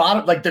 And those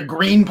bottom, like the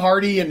Green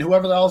Party and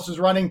whoever else is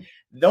running,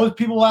 those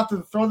people will have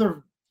to throw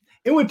their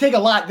 – it would take a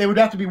lot. They would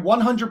have to be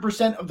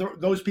 100% of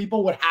those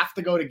people would have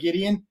to go to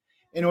Gideon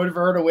in order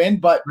for her to win.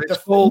 But they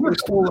stole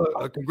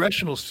a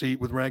congressional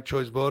seat with ranked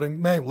choice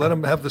voting. Man, let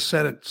them have the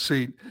Senate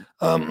seat.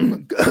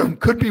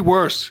 Could be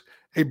worse.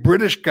 A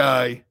British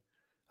guy,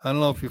 I don't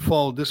know if you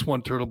followed this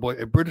one, Turtle Boy.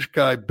 A British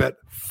guy bet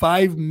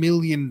 $5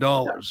 million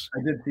I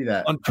did see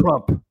that on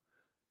Trump.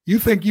 You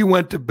think you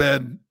went to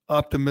bed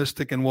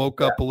optimistic and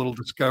woke up a little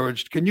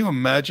discouraged? Can you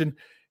imagine?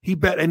 He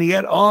bet, and he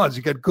had odds.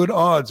 He got good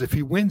odds. If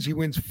he wins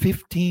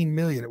 15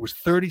 million. It was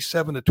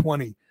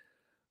 37-20.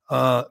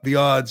 The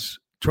odds.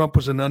 Trump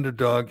was an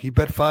underdog. He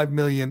bet 5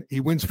 million.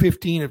 He wins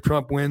 15 if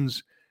Trump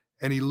wins,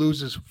 and he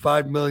loses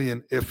 5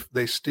 million if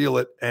they steal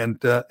it. And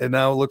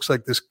now it looks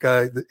like this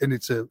guy, and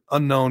it's an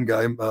unknown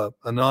guy,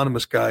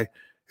 anonymous guy,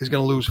 is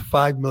going to lose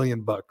 $5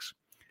 million.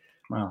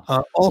 Wow.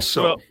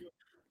 Well,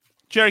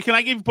 Jerry, can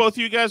I give both of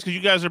you guys, because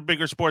you guys are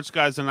bigger sports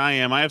guys than I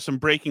am, I have some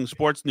breaking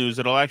sports news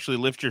that'll actually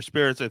lift your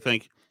spirits, I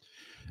think.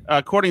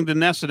 According to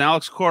Ness and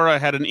Alex Cora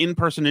had an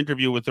in-person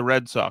interview with the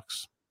Red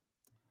Sox.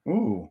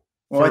 Ooh.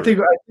 Well, I think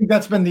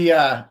that's been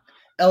the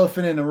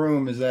elephant in the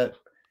room, is that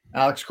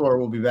Alex Cora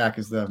will be back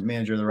as the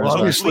manager of the Red Sox.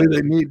 Obviously,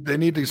 they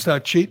need to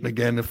start cheating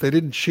again. If they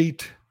didn't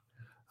cheat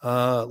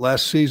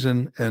last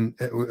season and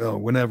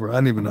whenever, I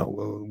don't even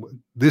know,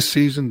 this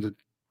season,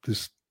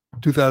 this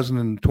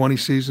 2020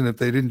 season, if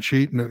they didn't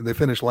cheat and they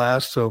finished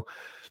last, so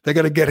they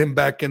got to get him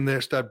back in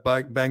there, start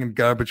banging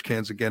garbage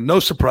cans again. No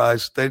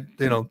surprise, the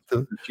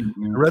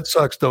Red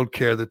Sox don't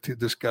care that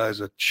this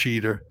guy's a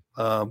cheater.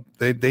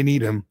 They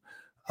need him,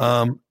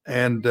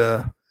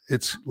 and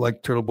it's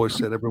like Turtle Boy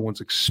said,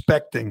 everyone's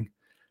expecting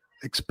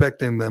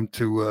them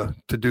to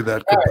do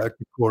that. Go back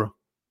to Cora.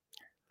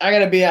 I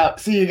gotta be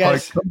out. See you guys. All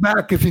right, come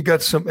back if you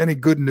got any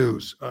good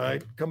news. All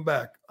right, come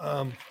back.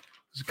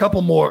 There's a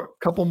couple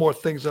more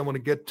things I want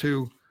to get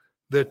to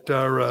that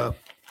are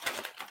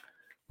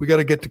we got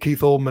to get to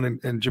Keith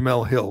Olbermann and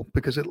Jemele Hill,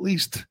 because at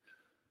least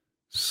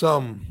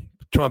some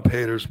Trump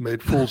haters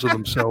made fools of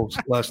themselves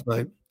last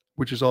night,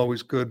 which is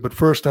always good. But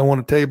first, I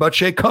want to tell you about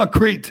Shea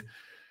Concrete.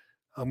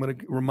 I'm going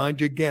to remind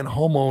you again,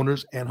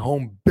 homeowners and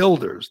home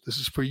builders, this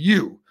is for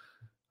you.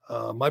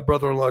 My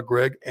brother-in-law,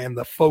 Greg, and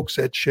the folks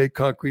at Shea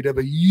Concrete have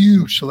a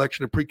huge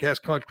selection of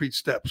precast concrete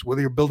steps. Whether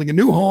you're building a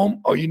new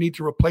home or you need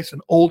to replace an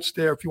old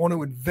stair, if you want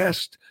to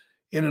invest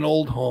in an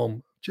old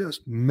home,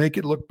 just make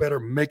it look better,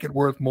 make it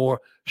worth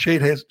more. Shea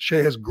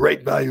has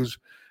great values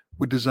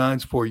with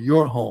designs for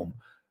your home.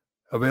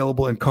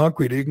 Available in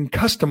concrete, you can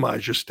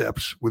customize your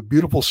steps with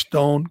beautiful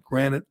stone,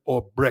 granite,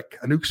 or brick.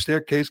 A new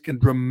staircase can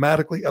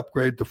dramatically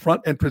upgrade the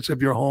front entrance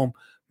of your home,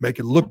 make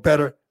it look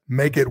better,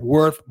 make it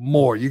worth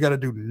more. You got to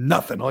do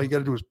nothing. All you got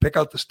to do is pick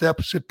out the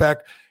steps, sit back,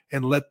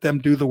 and let them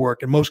do the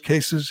work. In most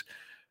cases,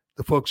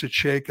 the folks at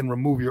Shea can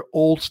remove your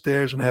old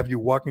stairs and have you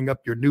walking up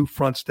your new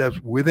front steps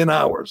within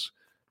hours.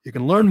 You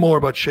can learn more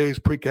about Shea's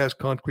precast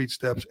concrete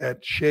steps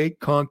at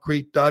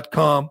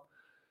sheaconcrete.com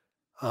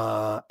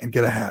and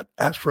get a hat.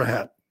 Ask for a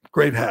hat.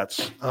 Great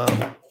hats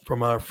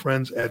from our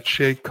friends at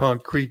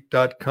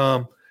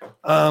sheaconcrete.com.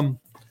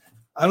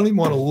 I don't even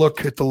want to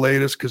look at the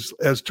latest because,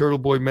 as Turtle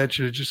Boy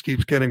mentioned, it just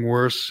keeps getting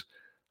worse.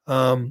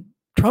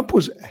 Trump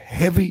was a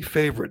heavy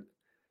favorite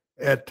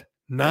at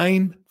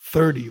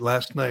 9:30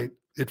 last night.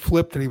 It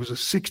flipped, and he was a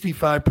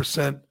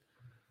 65%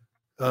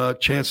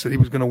 chance that he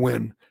was going to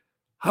win.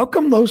 How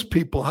come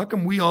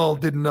we all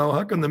didn't know?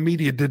 How come the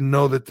media didn't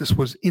know that this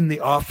was in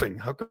the offing?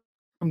 How come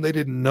they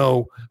didn't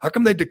know? How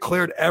come they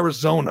declared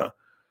Arizona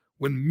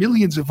when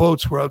millions of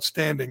votes were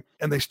outstanding,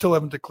 and they still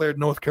haven't declared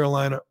North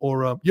Carolina?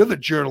 Or you're the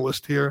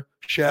journalist here,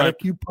 Shattuck.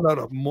 Right.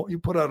 You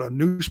put out a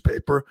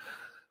newspaper.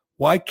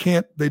 Why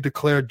can't they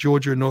declare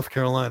Georgia and North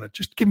Carolina?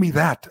 Just give me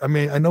that. I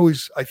mean,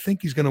 I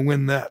think he's going to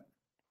win that.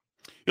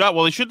 Yeah,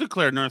 well, he should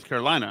declare North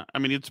Carolina. I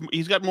mean,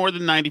 he's got more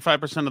than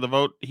 95% of the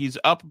vote. He's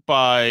up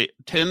by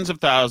tens of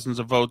thousands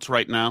of votes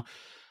right now.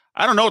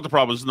 I don't know what the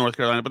problem is in North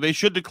Carolina, but they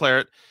should declare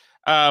it.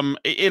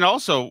 And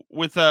also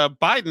with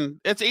Biden,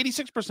 it's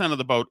 86% of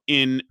the vote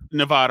in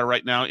Nevada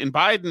right now. And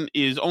Biden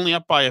is only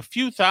up by a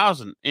few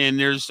thousand, and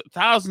there's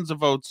thousands of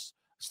votes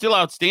still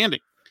outstanding.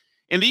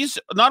 And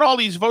not all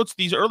these votes,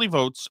 these early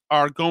votes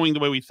are going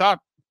the way we thought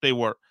they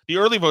were. The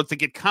early votes that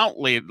get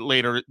counted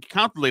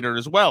later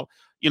as well.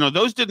 You know,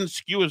 those didn't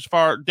skew as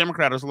far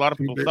Democrat as a lot of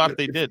people thought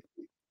they did.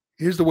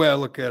 Here's the way I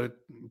look at it,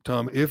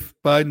 Tom. If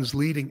Biden's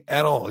leading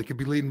at all, he could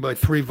be leading by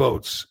 3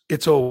 votes.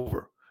 It's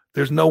over.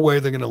 There's no way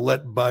they're going to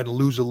let Biden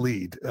lose a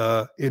lead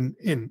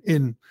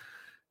in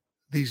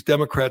these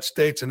Democrat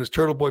states. And as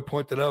Turtle Boy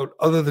pointed out,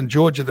 other than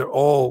Georgia,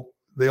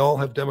 they all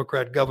have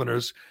Democrat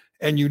governors,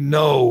 and you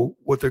know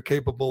what they're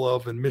capable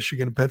of in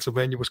Michigan,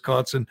 Pennsylvania,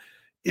 Wisconsin.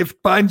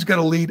 If Biden's got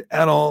a lead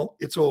at all,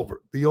 it's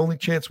over. The only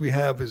chance we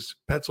have is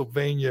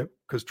Pennsylvania,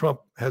 because Trump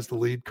has the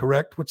lead,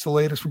 correct? What's the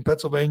latest from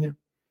Pennsylvania?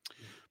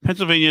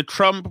 Pennsylvania,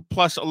 Trump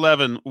plus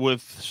 11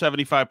 with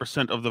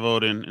 75% of the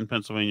vote in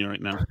Pennsylvania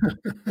right now.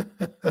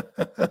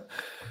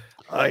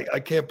 I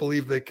can't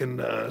believe they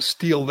can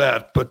steal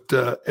that. But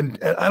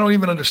and I don't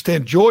even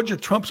understand. Georgia,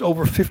 Trump's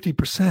over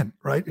 50%,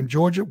 right? In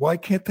Georgia, why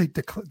can't they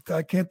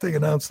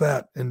announce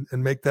that and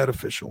make that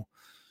official?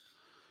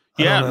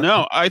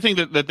 I think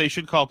that they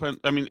should call.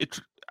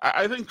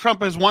 I think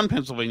Trump has won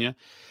Pennsylvania.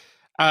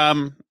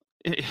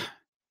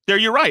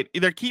 You're right.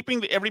 They're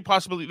keeping every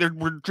possibility.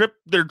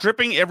 They're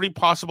dripping every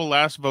possible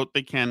last vote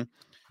they can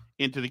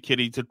into the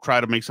kitty to try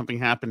to make something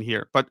happen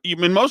here. But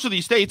in most of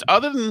these states,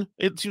 other than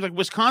it seems like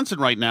Wisconsin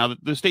right now,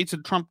 the states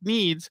that Trump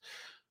needs,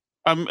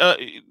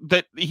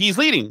 that he's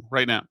leading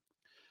right now.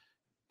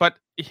 But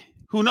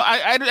who know?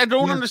 I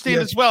don't understand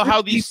as well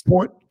how these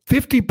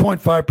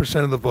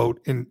 50.5% of the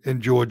vote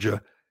in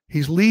Georgia.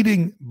 He's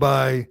leading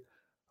by,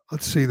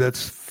 let's see,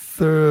 that's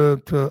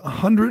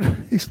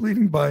 100. He's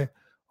leading by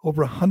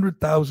over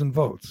 100,000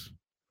 votes.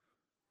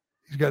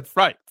 He's got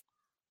right.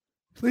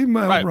 He's leading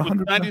by over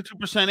 100.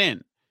 92%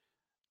 in.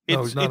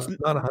 No, it's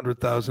not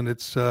 100,000.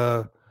 It's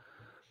I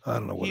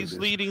don't know what he's it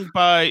is. Leading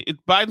by.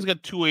 Biden's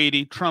got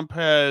 280. Trump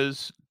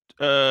has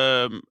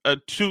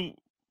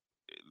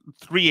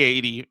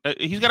 380.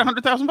 He's got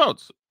 100,000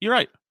 votes. You're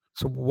right.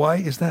 So why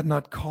is that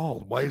not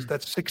called? Why is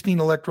that 16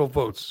 electoral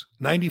votes,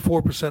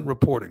 94%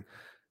 reporting?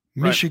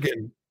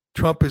 Michigan,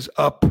 Trump is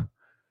up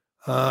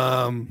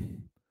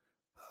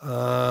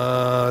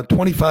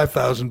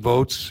 25,000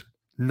 votes,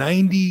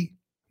 91%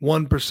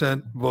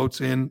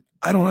 votes in.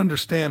 I don't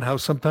understand how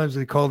sometimes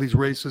they call these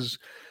races,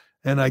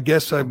 and I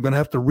guess I'm going to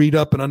have to read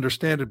up and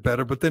understand it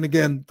better. But then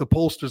again, the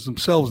pollsters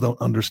themselves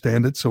don't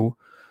understand it. So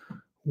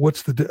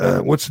what's the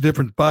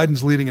difference?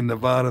 Biden's leading in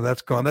Nevada.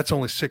 That's gone. That's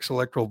only 6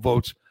 electoral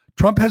votes.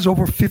 Trump has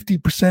over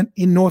 50%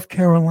 in North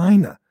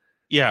Carolina.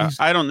 Yeah,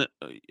 I don't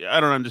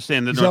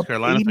understand the North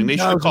Carolina thing. They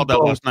should have called that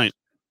last night.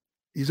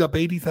 He's up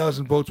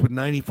 80,000 votes with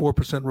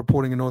 94%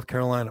 reporting in North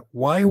Carolina.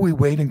 Why are we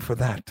waiting for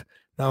that?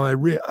 Now, I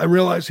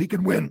realize he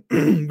can win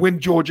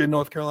Georgia and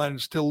North Carolina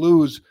and still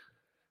lose,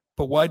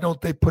 but why don't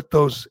they put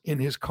those in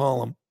his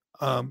column?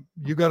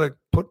 You got to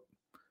put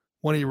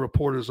one of your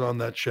reporters on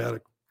that,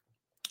 Shattuck.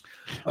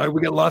 All right,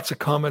 we got lots of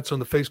comments on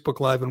the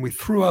Facebook Live, and we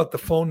threw out the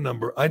phone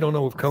number. I don't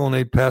know if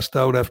Cullinane passed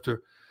out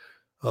after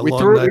a long night. We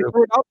threw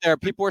it out there.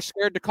 People were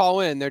scared to call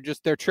in.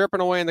 They're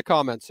chirping away in the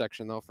comments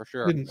section, though, for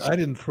sure. I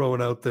didn't throw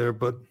it out there,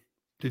 but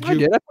did I you?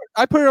 did.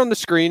 I put it on the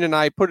screen, and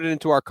I put it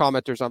into our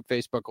commenters on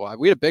Facebook Live.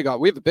 We have a big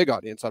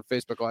audience on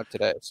Facebook Live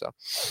today. So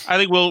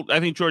I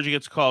think Georgia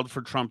gets called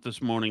for Trump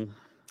this morning.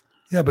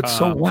 Yeah, but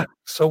so what?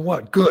 So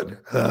what? Good.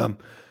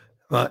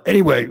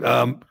 Anyway,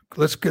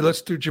 let's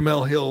do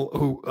Jemele Hill,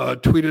 who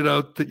tweeted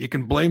out that you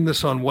can blame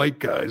this on white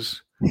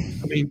guys.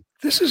 I mean,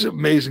 this is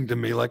amazing to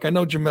me. Like, I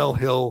know Jemele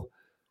Hill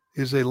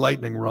is a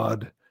lightning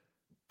rod,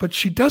 but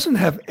she doesn't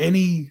have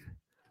any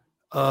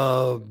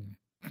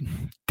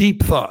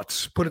deep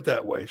thoughts, put it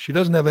that way. She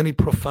doesn't have any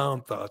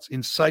profound thoughts,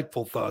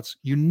 insightful thoughts.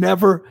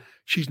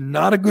 She's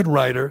not a good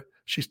writer.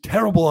 She's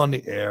terrible on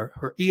the air.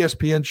 Her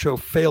ESPN show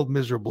failed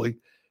miserably,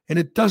 and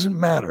it doesn't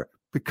matter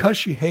because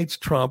she hates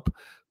Trump.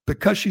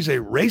 Because she's a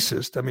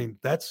racist, I mean,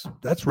 that's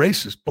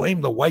racist.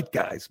 Blame the white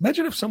guys.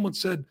 Imagine if someone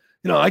said,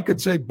 I could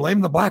say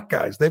blame the black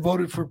guys. They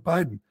voted for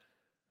Biden.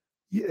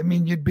 I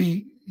mean, you'd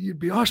be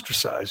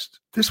ostracized.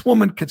 This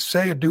woman could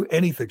say or do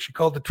anything. She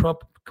calls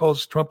Trump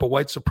a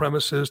white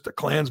supremacist, a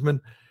Klansman.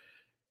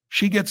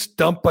 She gets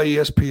dumped by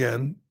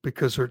ESPN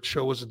because her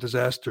show was a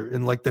disaster.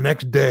 And like the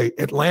next day,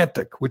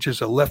 Atlantic, which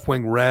is a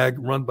left-wing rag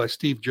run by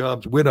Steve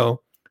Jobs'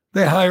 widow,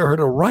 they hire her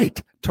to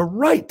write.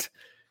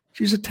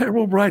 She's a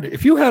terrible writer.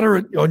 If you had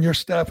her on your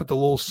staff at the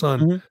Little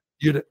Sun,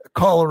 you'd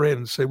call her in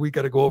and say, we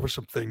got to go over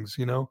some things,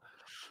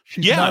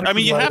 She's you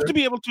have to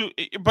be able to,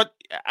 but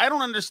I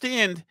don't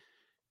understand.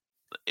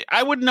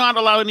 I would not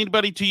allow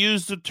anybody to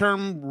use the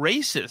term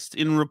racist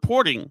in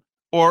reporting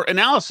or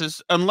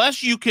analysis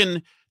unless you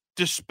can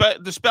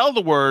dispel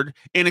the word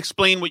and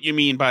explain what you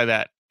mean by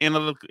that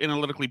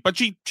analytically. But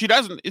she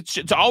doesn't.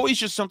 It's always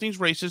just something's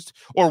racist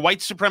or white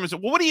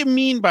supremacist. Well, what do you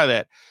mean by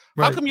that?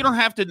 Right. How come you don't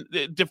have to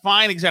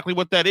define exactly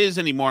what that is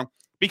anymore?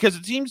 Because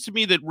it seems to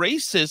me that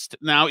racist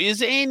now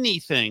is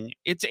anything.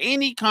 It's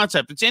any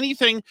concept. It's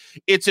anything.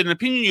 It's an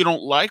opinion you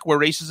don't like where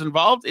race is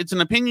involved. It's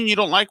an opinion you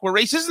don't like where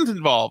race isn't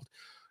involved.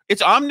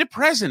 It's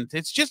omnipresent.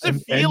 It's just a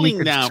feeling and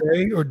you now.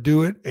 Say or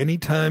do it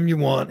anytime you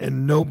want,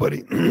 and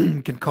nobody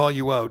can call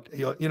you out.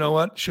 You know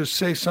what? She'll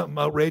say something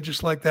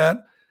outrageous like that,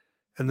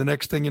 and the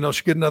next thing you know,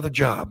 she'll get another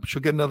job.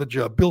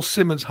 Bill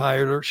Simmons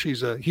hired her.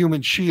 She's a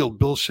human shield.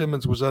 Bill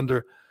Simmons was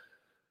under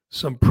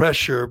some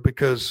pressure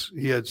because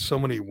he had so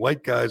many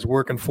white guys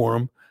working for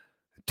him,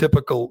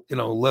 typical,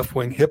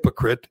 left-wing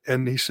hypocrite.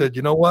 And he said,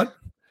 you know what?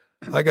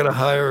 I got to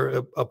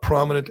hire a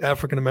prominent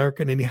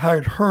African-American. And he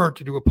hired her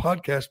to do a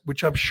podcast,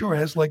 which I'm sure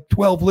has like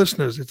 12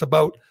 listeners. It's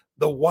about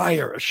The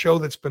Wire, a show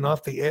that's been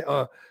off the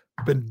air,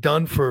 been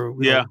done for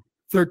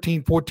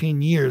 13,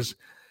 14 years.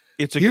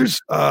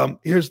 Here's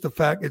the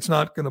fact. It's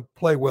not going to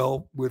play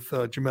well with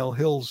Jemele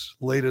Hill's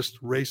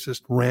latest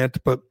racist rant,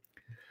 but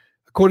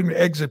according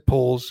to exit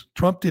polls,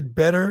 Trump did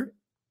better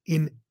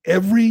in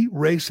every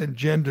race and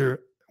gender,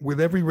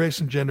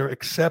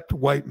 except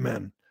white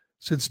men.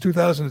 Since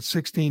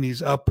 2016,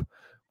 he's up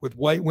with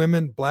white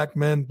women, black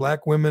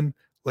women,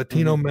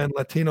 Latino men,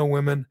 Latino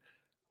women,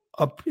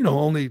 up,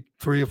 only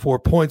 3 or 4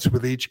 points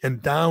with each,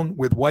 and down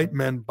with white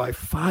men by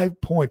 5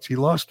 points. He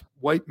lost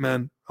white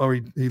men, or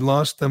he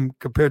lost them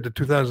compared to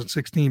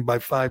 2016 by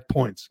 5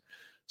 points.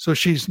 So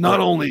she's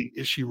not only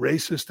is she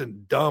racist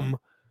and dumb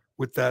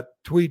with that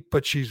tweet,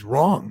 but she's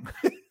wrong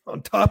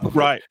on top of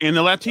right. And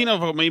the Latino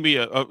vote may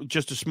be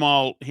just a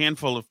small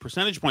handful of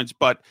percentage points,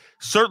 but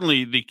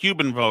certainly the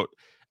Cuban vote.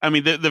 I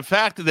mean, the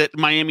fact that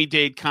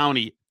Miami-Dade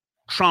County,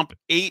 Trump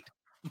ate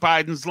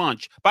Biden's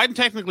lunch. Biden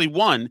technically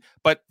won,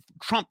 but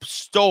Trump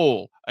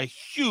stole a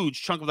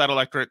huge chunk of that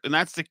electorate, and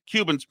that's the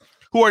Cubans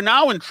who are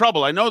now in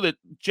trouble. I know that,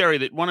 Jerry,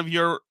 that one of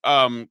your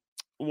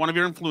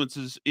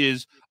influences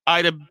is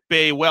Ida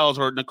Bay Wells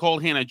or Nicole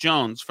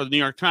Hannah-Jones for the New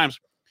York Times.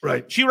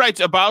 Right. She writes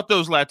about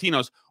those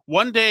Latinos.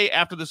 One day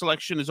after this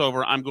election is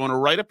over, I'm going to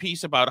write a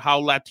piece about how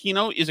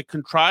Latino is a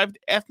contrived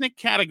ethnic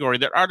category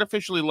that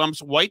artificially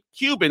lumps white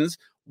Cubans,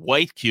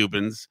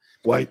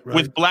 right,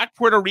 with black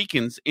Puerto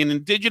Ricans and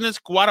indigenous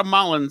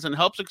Guatemalans and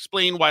helps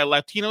explain why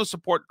Latinos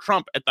support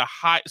Trump at the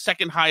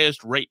second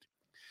highest rate.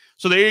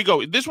 So there you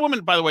go. This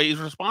woman, by the way, is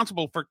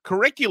responsible for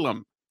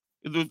curriculum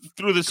through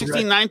the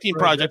 1619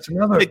 project.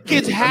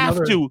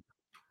 The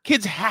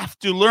kids have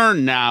to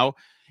learn now,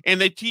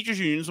 and the teachers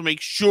unions will make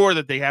sure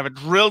that they have it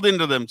drilled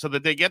into them so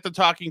that they get the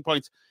talking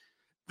points.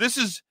 This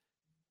is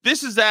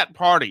that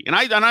party, and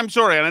I'm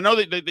sorry, and I know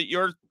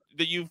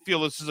that you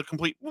feel this is a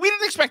complete. We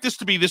didn't expect this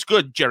to be this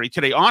good, Jerry.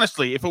 Today,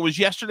 honestly, if it was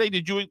yesterday,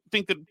 did you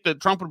think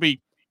that Trump would be?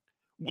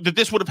 That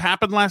this would have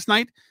happened last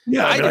night?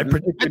 Yeah, I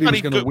predicted he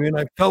was going to win.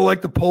 I felt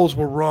like the polls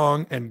were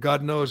wrong, and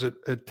God knows at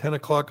 10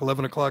 o'clock,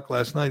 11 o'clock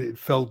last night, it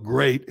felt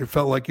great. It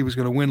felt like he was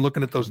going to win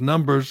looking at those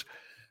numbers.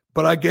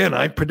 But again,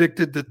 I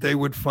predicted that they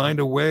would find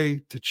a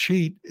way to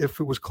cheat if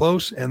it was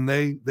close, and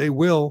they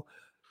will.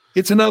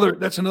 That's another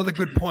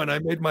good point. I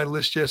made my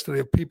list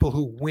yesterday of people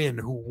who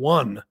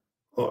won,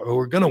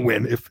 or are going to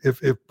win if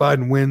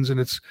Biden wins,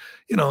 and it's,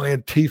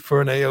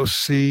 Antifa and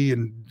AOC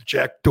and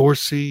Jack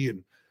Dorsey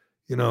and,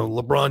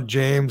 LeBron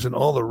James and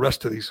all the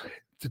rest of these,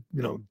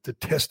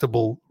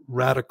 detestable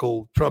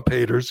radical Trump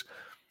haters.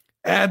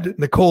 Add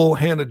Nicole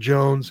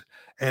Hannah-Jones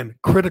and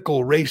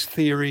critical race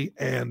theory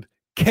and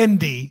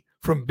Kendi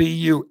from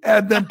BU.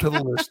 Add them to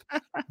the list.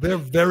 They're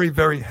very,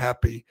 very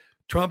happy.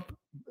 Trump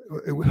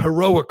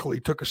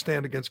heroically took a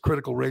stand against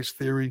critical race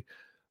theory,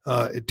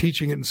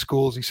 teaching it in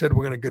schools. He said,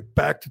 we're going to get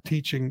back to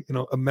teaching,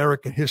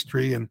 American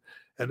history and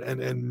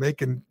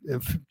making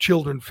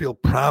children feel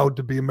proud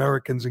to be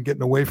Americans and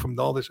getting away from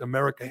all this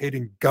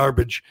America-hating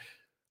garbage.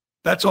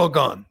 That's all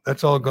gone.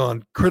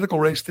 Critical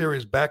race theory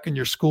is back in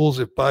your schools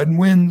if Biden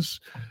wins.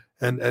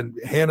 And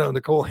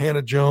Nicole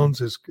Hannah-Jones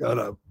has got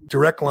a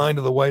direct line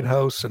to the White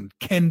House, and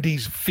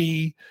Kendi's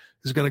fee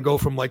is going to go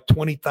from like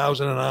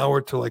 $20,000 an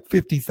hour to like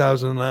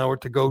 $50,000 an hour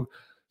to go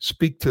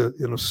speak to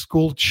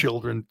school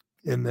children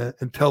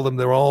and tell them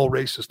they're all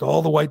racist.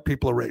 All the white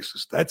people are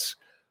racist. That's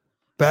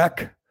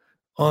back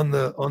in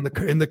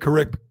the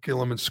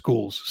curriculum in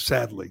schools.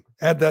 Sadly,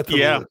 add that to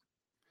the list.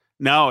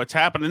 No, it's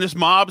happening. This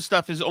mob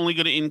stuff is only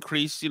going to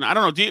increase. I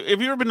don't know.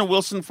 Have you ever been to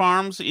Wilson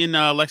Farms in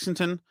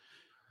Lexington?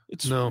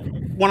 It's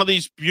one of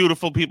these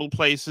beautiful people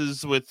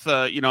places with,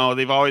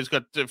 they've always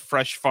got the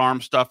fresh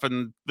farm stuff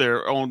and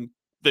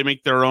they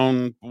make their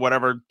own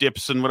whatever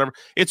dips and whatever.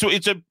 It's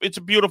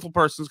a beautiful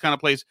person's kind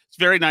of place. It's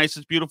very nice.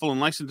 It's beautiful in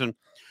Lexington.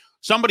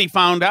 Somebody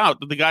found out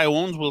that the guy who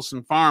owns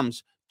Wilson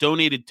Farms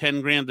donated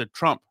 $10,000 to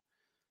Trump.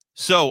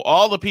 So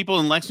all the people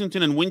in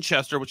Lexington and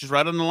Winchester, which is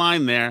right on the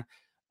line there,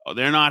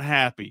 they're not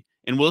happy.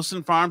 And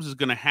Wilson Farms is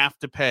going to have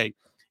to pay.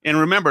 And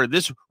remember,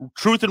 this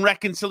truth and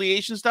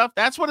reconciliation stuff,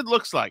 that's what it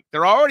looks like.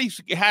 They're already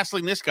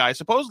hassling this guy.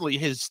 Supposedly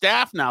his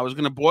staff now is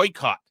going to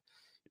boycott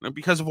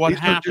because of what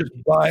happened.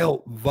 These are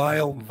just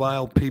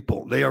vile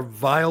people. They are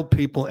vile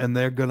people, and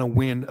they're going to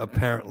win,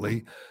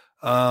 apparently.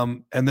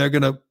 And they're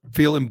going to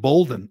feel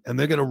emboldened, and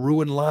they're going to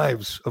ruin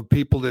lives of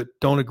people that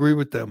don't agree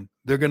with them.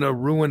 They're going to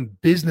ruin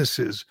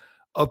businesses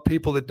of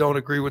people that don't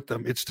agree with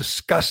them. It's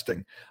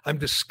disgusting. I'm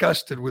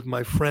disgusted with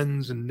my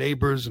friends and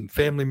neighbors and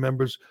family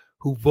members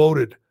who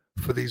voted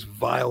for these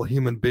vile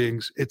human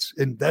beings.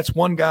 And that's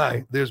one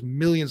guy. There's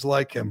millions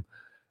like him.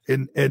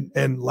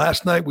 And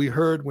last night we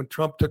heard when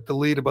Trump took the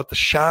lead about the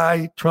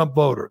shy Trump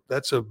voter.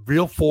 That's a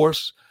real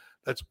force.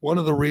 That's one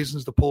of the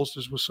reasons the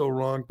pollsters were so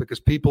wrong, because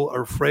people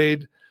are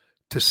afraid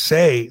to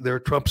say they're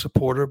a Trump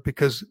supporter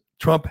because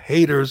Trump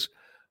haters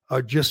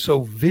are just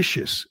so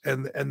vicious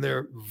and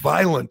they're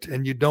violent,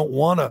 and you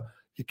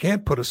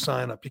can't put a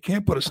sign up. You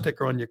can't put a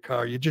sticker on your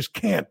car. You just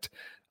can't,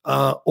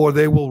 or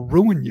they will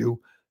ruin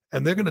you.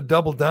 And they're going to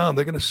double down.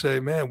 They're going to say,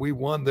 man, we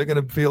won. They're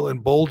going to feel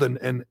emboldened.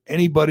 And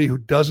anybody who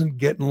doesn't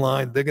get in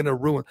line, they're going to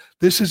ruin.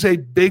 This is a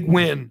big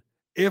win.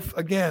 If,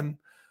 again,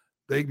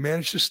 they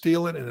manage to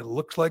steal it, and it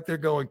looks like they're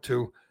going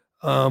to,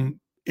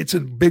 it's a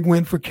big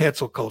win for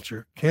cancel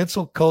culture.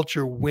 Cancel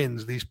culture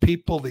wins. These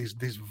people, these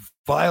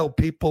vile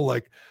people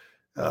like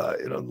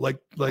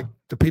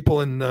the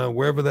people in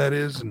wherever that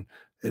is, and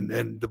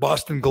the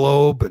Boston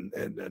Globe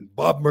and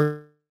Bob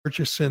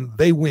Murchison,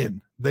 they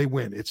win.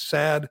 It's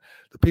sad.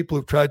 The people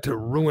who've tried to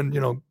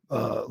ruin,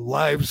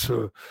 lives,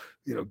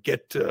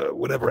 get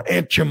whatever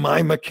Aunt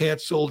Jemima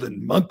canceled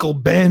and Uncle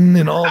Ben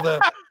and all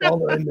that,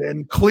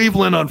 and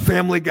Cleveland on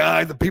Family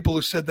Guy. The people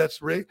who said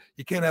that's right,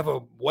 you can't have a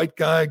white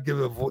guy give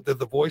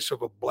the voice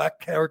of a black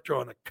character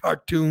on a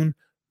cartoon.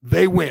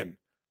 They win.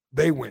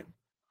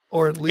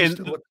 or at least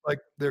it looks like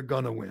they're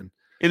going to win.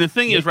 And the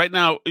thing is, right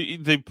now,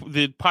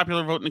 the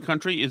popular vote in the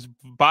country is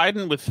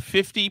Biden with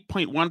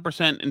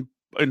 50.1%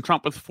 and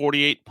Trump with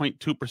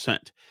 48.2%.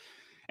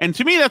 And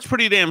to me, that's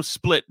pretty damn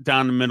split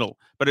down the middle.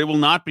 But it will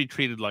not be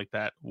treated like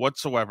that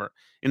whatsoever.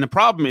 And the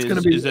problem it's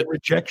going to be a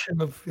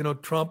rejection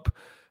of Trump,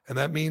 and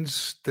that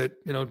means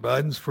that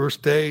Biden's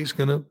first day he's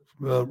going to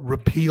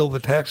repeal the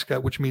tax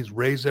cut, which means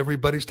raise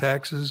everybody's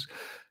taxes.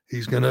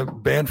 He's going to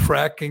ban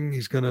fracking.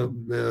 He's going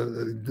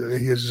to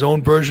his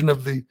own version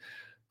of the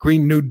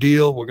Green New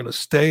Deal. We're going to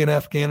stay in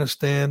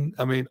Afghanistan.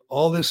 I mean,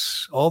 all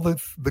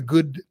the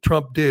good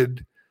Trump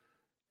did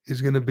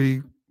is going to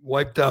be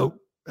wiped out,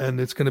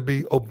 and it's going to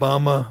be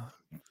Obama,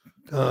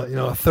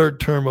 a third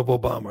term of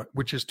Obama,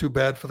 which is too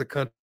bad for the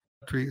country.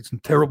 It's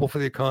terrible for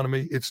the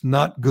economy. It's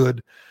not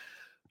good.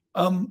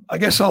 I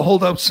guess I'll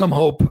hold out some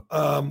hope.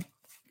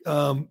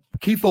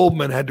 Keith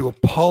Olbermann had to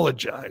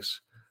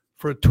apologize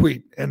for a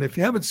tweet, and if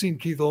you haven't seen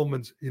Keith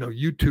Olbermann's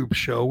YouTube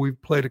show,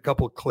 we've played a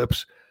couple of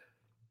clips.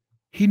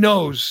 He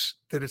knows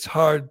that it's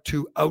hard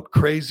to out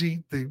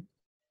crazy the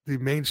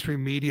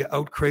mainstream media,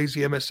 out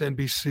crazy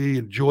MSNBC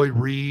and Joy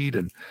Reid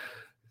and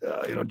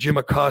Jim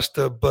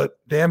Acosta, but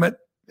damn it,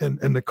 and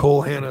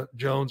Nicole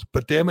Hannah-Jones,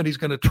 but damn it, he's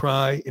going to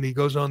try, and he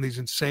goes on these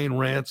insane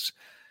rants.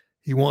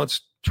 He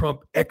wants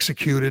Trump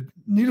executed.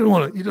 He doesn't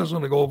want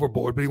to go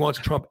overboard, but he wants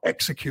Trump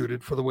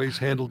executed for the way he's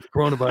handled the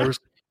coronavirus.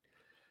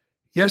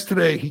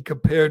 Yesterday, he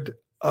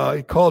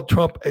called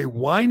Trump a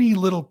whiny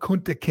little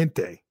Kunta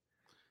Kinte.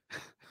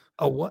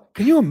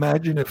 Can you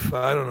imagine if,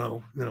 I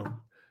don't know,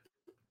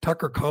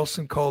 Tucker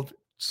Carlson called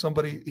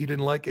somebody he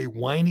didn't like a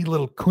whiny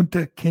little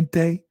Kunta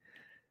Kinte?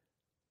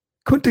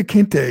 Kunta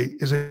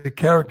Kinte is a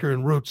character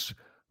in Roots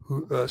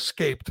who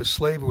escaped, a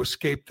slave who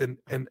escaped.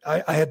 And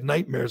I had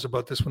nightmares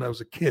about this when I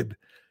was a kid.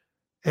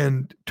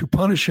 And to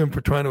punish him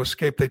for trying to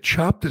escape, they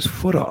chopped his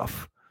foot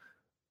off.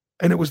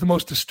 And it was the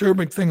most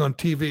disturbing thing on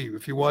TV.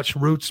 If you watch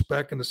Roots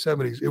back in the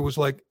 70s, it was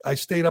like I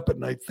stayed up at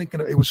night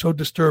thinking it was so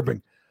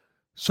disturbing.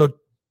 So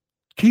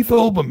Keith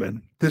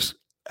Olbermann, this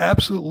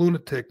absolute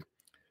lunatic,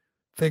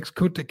 thinks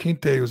Kunta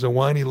Kinte was a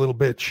whiny little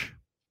bitch.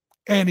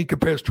 And he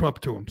compares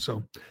Trump to him.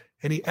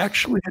 And he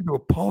actually had to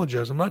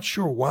apologize. I'm not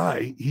sure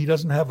why. He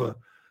doesn't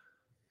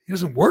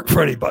work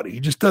for anybody. He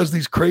just does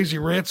these crazy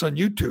rants on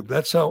YouTube.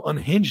 That's how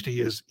unhinged he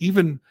is.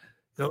 Even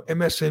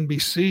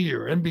MSNBC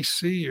or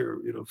NBC or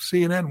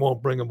CNN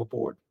won't bring him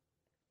aboard.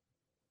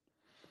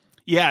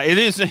 Yeah, it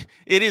is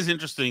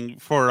interesting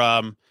for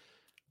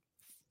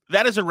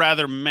that is a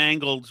rather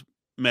mangled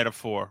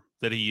metaphor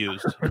that he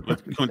used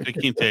with Kunta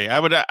Kinte.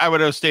 I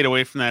would have stayed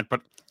away from that,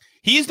 but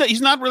he's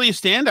not really a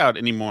standout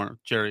anymore,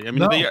 Jerry. I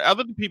mean, the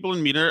other people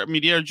in media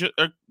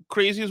are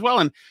crazy as well.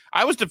 And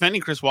I was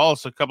defending Chris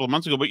Wallace a couple of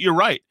months ago, but you're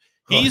right.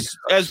 He's,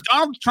 as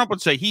Donald Trump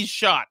would say, he's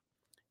shot.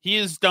 He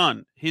is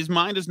done. His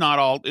mind is not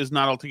all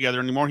together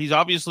anymore. He's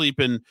obviously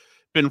been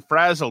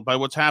frazzled by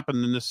what's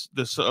happened in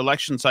this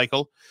election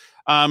cycle,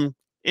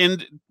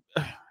 and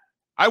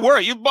I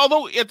worry.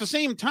 Although at the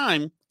same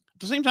time,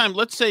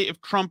 let's say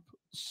if Trump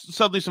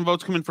suddenly some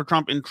votes come in for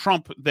Trump, and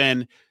Trump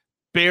then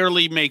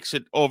barely makes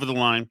it over the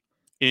line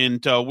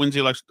and wins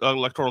the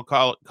electoral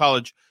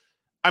college.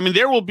 I mean,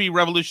 there will be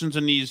revolutions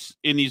in these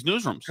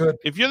newsrooms. Good.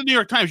 If you're the New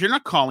York Times, you're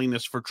not calling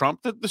this for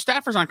Trump. The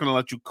staffers aren't going to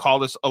let you call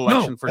this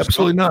election for Trump.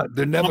 Absolutely not.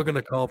 They're never going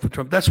to call for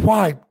Trump. That's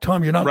why,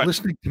 Tom, you're not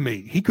listening to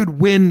me. He could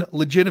win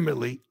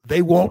legitimately.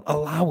 They won't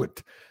allow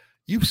it.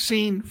 You've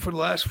seen for the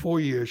last 4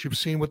 years, you've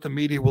seen what the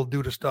media will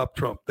do to stop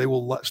Trump. They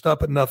will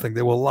stop at nothing.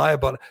 They will lie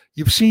about it.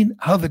 You've seen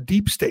how the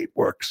deep state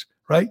works,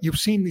 right? You've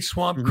seen these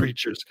swamp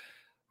creatures.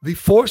 The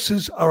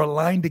forces are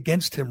aligned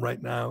against him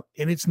right now,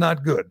 and it's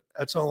not good.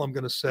 That's all I'm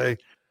going to say.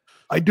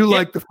 I do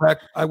like the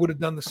fact I would have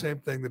done the same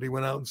thing that he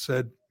went out and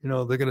said,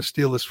 they're going to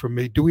steal this from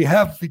me. Do we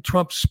have the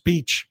Trump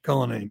speech,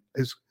 Cullinane?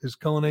 Is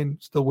Cullinane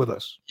still with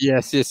us?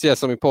 Yes.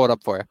 Let me pull it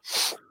up for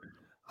you.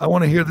 I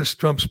want to hear this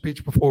Trump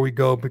speech before we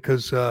go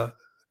because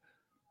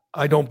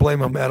I don't blame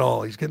him at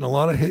all. He's getting a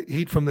lot of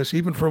heat from this,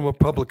 even from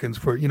Republicans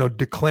for,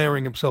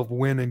 declaring himself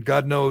winning.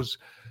 God knows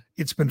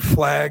it's been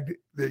flagged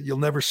that you'll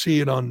never see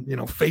it on,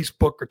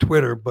 Facebook or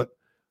Twitter, but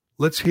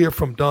let's hear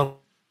from Donald.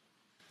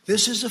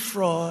 This is a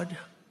fraud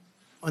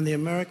on the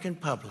American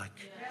public.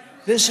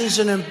 This is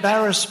an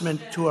embarrassment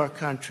to our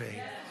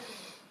country.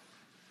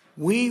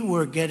 We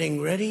were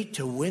getting ready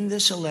to win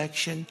this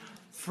election.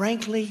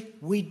 Frankly,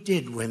 we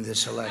did win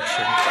this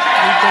election.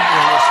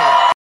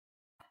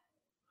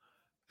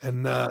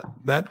 And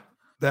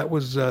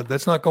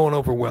that's not going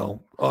over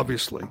well,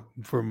 obviously,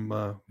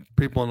 from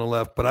people on the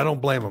left, but I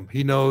don't blame him.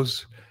 He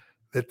knows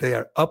that they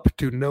are up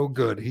to no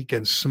good. He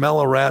can smell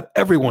a rat.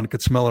 Everyone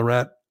could smell a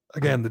rat.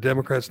 Again, the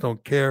Democrats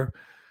don't care.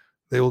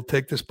 They will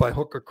take this by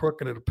hook or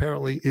crook, and it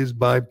apparently is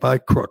by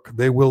crook.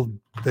 They will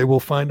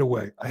find a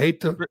way. I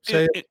hate to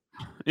say it.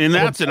 And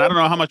that's it. I don't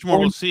know how much more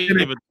we'll see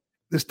of it.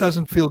 This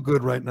doesn't feel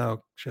good right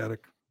now,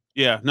 Shattuck.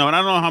 Yeah, no, and I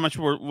don't know how much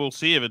we'll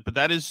see of it, but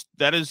that is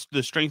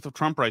the strength of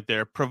Trump right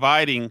there,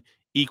 providing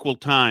equal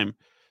time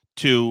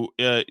to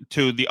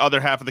the other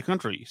half of the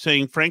country,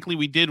 saying, frankly,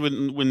 we did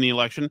win the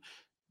election.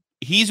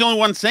 he's the only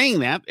one saying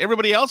that.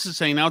 Everybody else is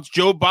saying now it's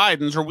Joe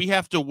Biden's, or we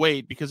have to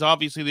wait because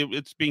obviously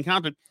it's being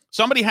counted.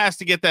 Somebody has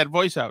to get that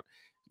voice out.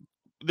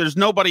 There's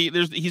nobody.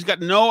 He's got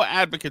no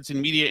advocates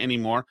in media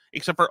anymore,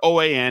 except for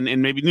OAN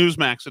and maybe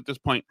Newsmax at this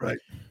point. Right.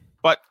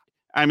 But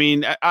I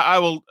mean,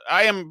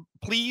 I am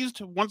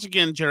pleased once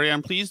again, Jerry.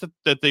 I'm pleased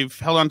that they've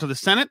held on to the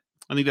Senate.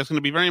 I think that's going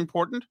to be very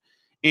important.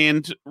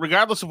 And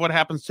regardless of what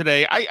happens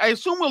today, I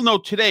assume we'll know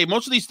today.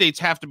 Most of these states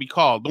have to be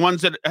called. The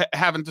ones that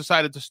haven't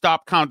decided to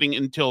stop counting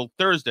until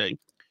Thursday.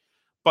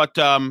 But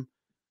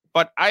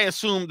I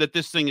assume that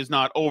this thing is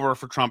not over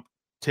for Trump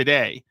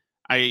today.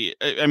 I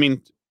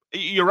mean,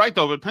 you're right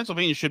though. But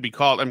Pennsylvania should be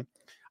called.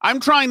 I'm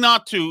trying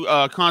not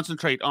to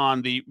concentrate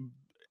on the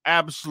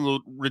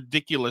absolute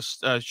ridiculous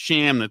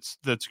sham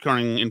that's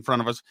occurring in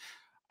front of us.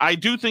 I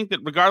do think that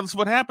regardless of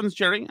what happens,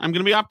 Jerry, I'm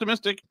going to be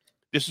optimistic.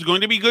 This is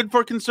going to be good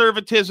for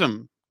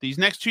conservatism. These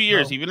next 2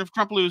 years, even if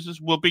Trump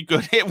loses, will be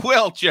good. It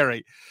will,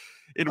 Jerry.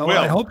 It will.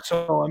 I hope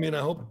so. I mean, I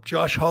hope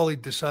Josh Hawley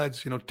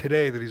decides,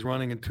 today that he's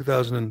running in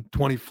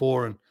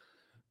 2024,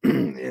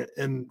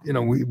 and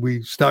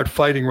we start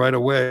fighting right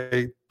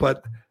away.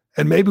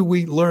 And maybe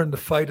we learn to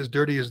fight as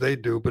dirty as they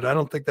do, but I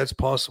don't think that's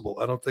possible.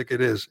 I don't think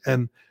it is.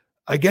 And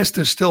I guess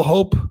there's still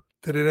hope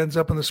that it ends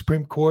up in the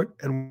Supreme Court,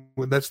 and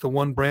that's the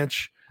one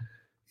branch,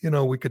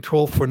 we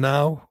control for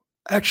now.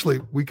 Actually,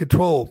 we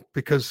control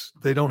because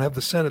they don't have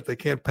the Senate. They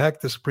can't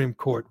pack the Supreme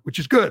Court, which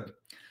is good.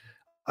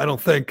 I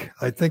don't think.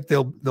 I think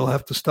they'll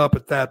have to stop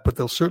at that, but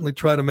they'll certainly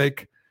try to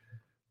make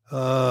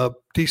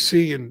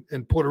D.C.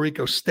 and Puerto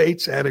Rico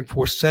states, adding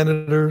 4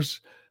 senators.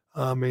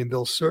 I mean,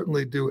 they'll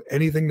certainly do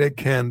anything they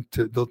can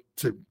to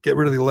get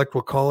rid of the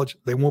Electoral College.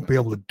 They won't be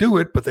able to do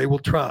it, but they will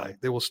try.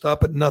 They will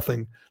stop at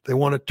nothing. They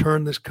want to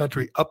turn this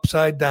country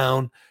upside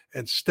down,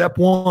 and step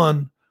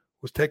one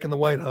was taking the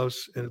White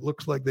House, and it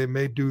looks like they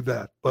may do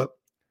that. But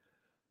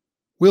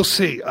we'll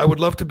see. I would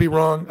love to be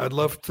wrong. I'd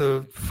love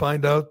to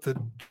find out that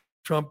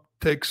Trump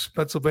takes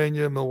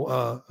Pennsylvania,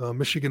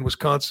 Michigan,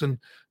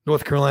 Wisconsin,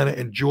 North Carolina,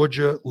 and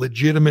Georgia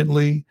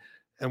legitimately,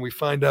 and we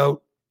find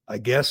out, I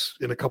guess,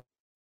 in a couple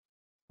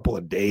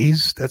of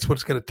days. That's what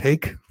it's going to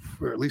take,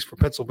 at least for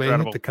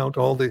Pennsylvania, to count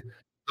all the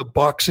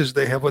boxes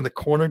they have in the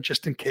corner,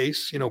 just in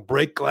case,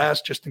 break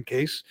glass just in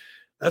case.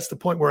 That's the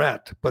point we're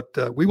at.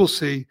 But we will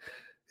see.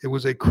 It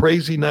was a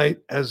crazy night,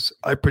 as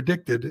I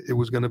predicted. It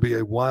was going to be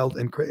a wild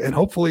and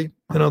hopefully,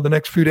 the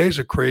next few days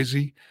are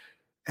crazy,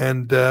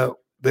 and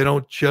they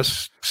don't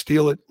just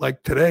steal it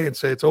like today and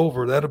say it's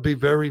over. That'll be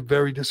very,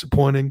 very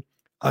disappointing.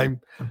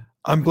 I'm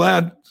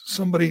glad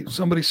somebody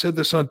said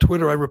this on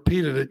Twitter. I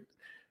repeated it.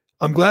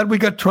 I'm glad we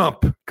got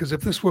Trump, because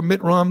if this were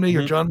Mitt Romney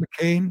or John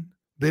McCain,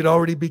 they'd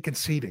already be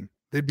conceding.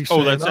 They'd be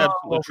saying, that's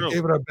absolutely true. We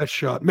gave it our best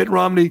shot. Mitt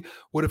Romney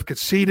would have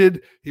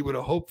conceded. He would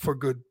have hoped for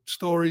good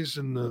stories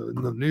in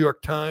the New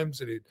York Times,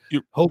 and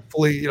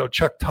hopefully,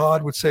 Chuck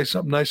Todd would say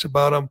something nice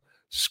about him.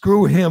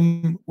 Screw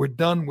him. We're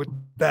done with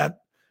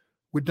that.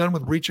 We're done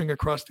with reaching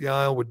across the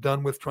aisle. We're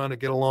done with trying to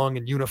get along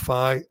and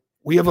unify.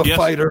 We have a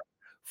fighter.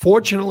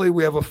 Fortunately,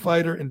 we have a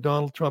fighter in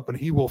Donald Trump, and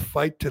he will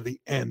fight to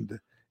the end.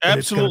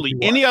 Absolutely.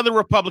 Any other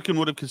Republican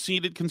would have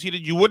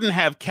conceded. You wouldn't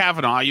have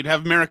Kavanaugh. You'd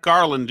have Merrick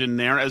Garland in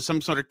there as some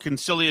sort of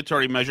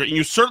conciliatory measure. And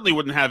you certainly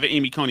wouldn't have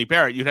Amy Coney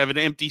Barrett. You'd have an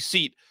empty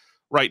seat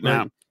right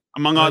now,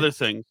 among other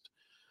things.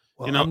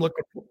 Well, I'm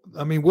looking.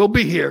 We'll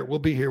be here.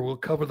 We'll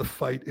cover the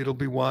fight. It'll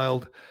be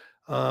wild.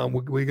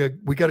 We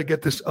got to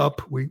get this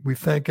up. We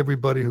thank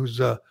everybody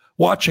who's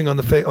watching on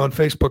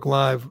Facebook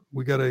Live.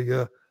 We got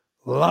a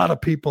lot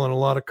of people and a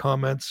lot of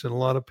comments and a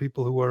lot of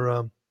people who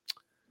are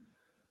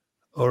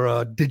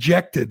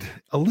dejected,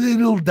 a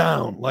little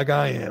down like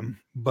I am,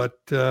 but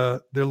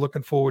they're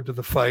looking forward to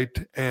the fight,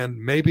 and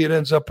maybe it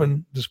ends up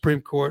in the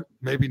Supreme Court,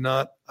 maybe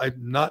not. I'm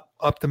not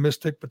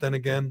optimistic, but then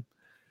again,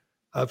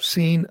 I've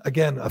seen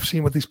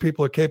what these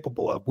people are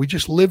capable of. We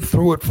just lived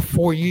through it for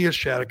 4 years,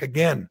 Shattuck.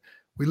 Again,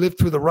 we lived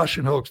through the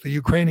Russian hoax, the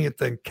Ukrainian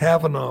thing,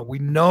 Kavanaugh. We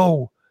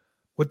know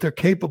what they're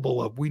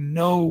capable of. We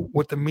know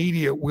what the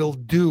media will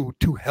do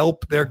to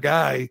help their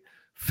guy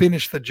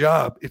finish the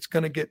job. It's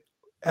going to get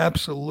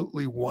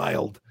absolutely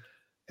wild,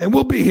 and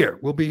we'll be here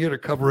to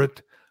cover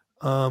it.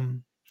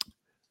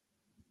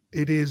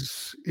 It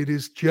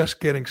is just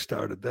getting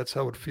started. That's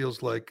how it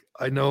feels like.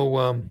 I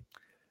know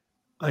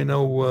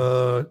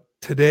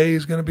today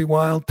is going to be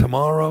wild,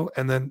 tomorrow,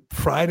 and then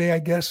Friday, I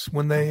guess,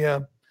 when they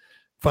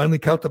finally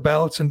count the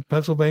ballots in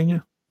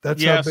Pennsylvania.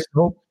 That's our big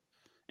hope.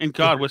 And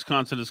God,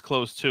 Wisconsin is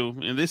close too,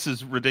 and this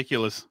is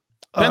ridiculous.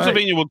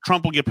 Pennsylvania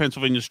Trump will get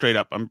Pennsylvania straight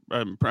up.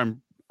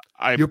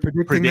 You're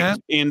predicting that?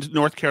 And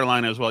North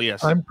Carolina as well,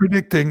 yes. I'm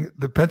predicting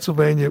that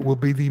Pennsylvania will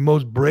be the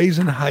most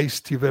brazen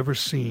heist you've ever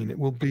seen. It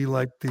will be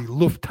like the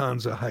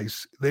Lufthansa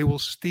heist. They will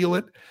steal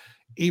it,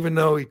 even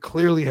though he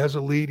clearly has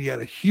a lead. He had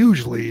a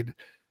huge lead,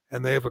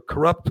 and they have a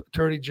corrupt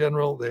attorney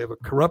general. They have a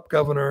corrupt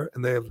governor,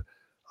 and they have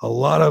a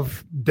lot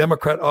of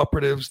Democrat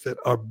operatives that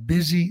are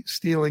busy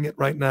stealing it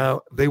right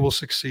now. They will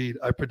succeed,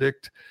 I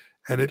predict,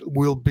 and it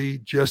will be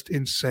just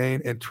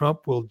insane, and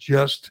Trump will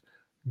just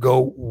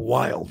go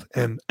wild,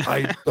 and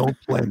I don't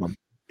blame him.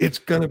 It's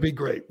going to be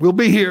great. We'll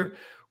be here.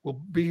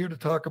 we'll be here to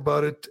talk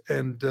about it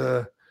and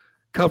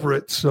cover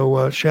it.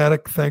 So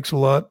Shattuck, thanks a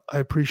lot. I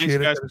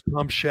appreciate it. That is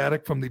Tom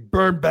Shattuck from the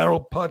Burn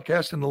Barrel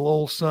podcast in the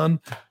Lowell Sun.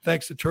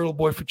 Thanks to Turtle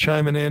Boy for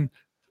chiming in.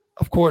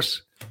 Of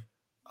course,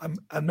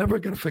 I'm never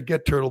going to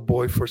forget Turtle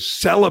Boy for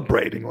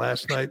celebrating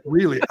last night.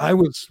 Really, I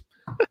was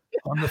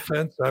on the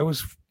fence. I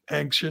was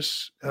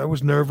anxious. I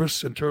was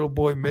nervous, and Turtle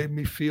Boy made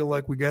me feel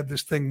like we got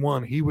this thing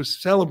won. He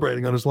was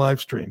celebrating on his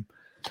live stream.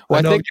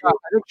 Well, I think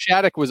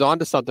Shattuck was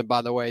onto something,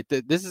 by the way.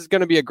 This is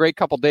going to be a great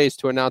couple days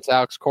to announce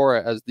Alex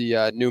Cora as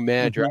the new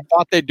manager. I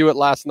thought they'd do it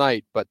last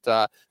night, but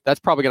that's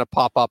probably going to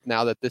pop up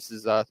now that this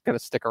is going to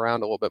stick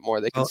around a little bit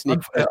more. They can sneak.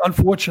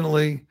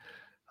 Unfortunately,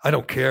 I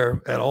don't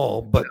care at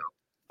all, but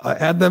I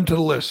add them to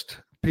the list.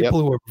 People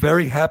who are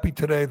very happy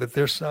today that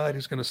their side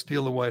is going to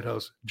steal the White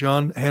House.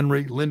 John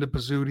Henry, Linda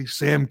Pizzuti,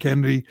 Sam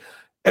Kennedy,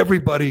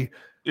 everybody.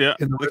 Yeah,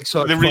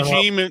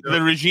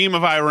 the regime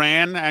of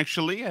Iran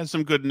actually has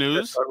some good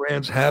news. Yes,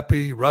 Iran's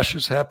happy.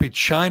 Russia's happy.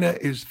 China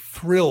is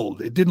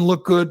thrilled. It didn't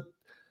look good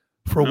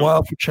for a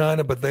while for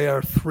China, but they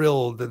are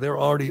thrilled that they're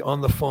already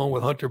on the phone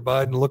with Hunter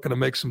Biden looking to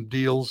make some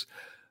deals.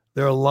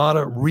 There are a lot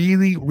of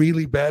really,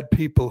 really bad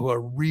people who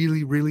are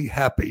really, really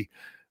happy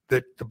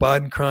that the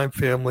Biden crime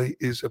family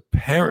is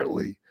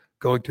apparently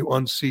going to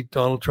unseat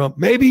Donald Trump.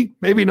 Maybe,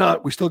 maybe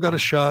not. We still got a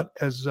shot.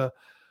 As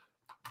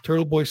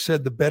Turtle Boy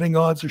said, the betting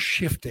odds are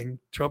shifting.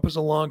 Trump is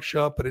a long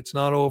shot, but it's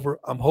not over.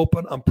 I'm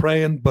hoping, I'm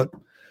praying, but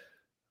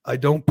I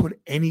don't put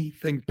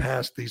anything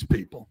past these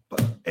people.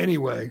 But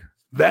anyway,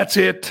 that's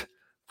it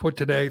for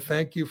today.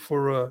 Thank you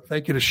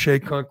to Shea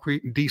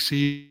Concrete and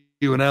DCU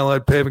and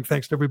Allied Paving.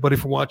 Thanks to everybody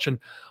for watching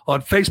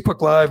on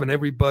Facebook Live and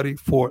everybody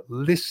for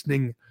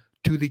listening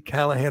to the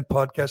Callahan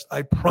podcast.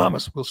 I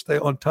promise we'll stay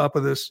on top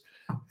of this.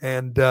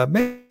 And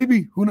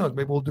maybe, who knows,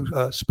 maybe we'll do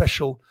a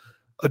special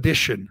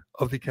edition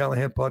of the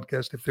Callahan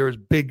podcast if there is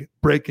big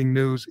breaking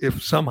news,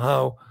 if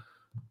somehow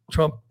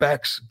Trump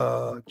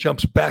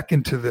jumps back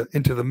into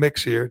the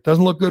mix here. It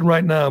doesn't look good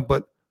right now,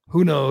 but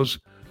who knows?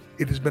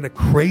 It has been a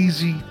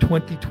crazy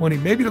 2020.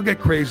 Maybe it'll get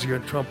crazier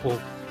and Trump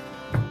will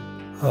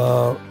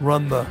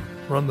run the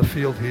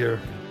field here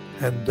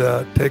and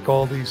take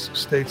all these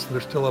states that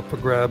are still up for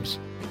grabs.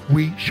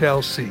 We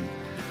shall see.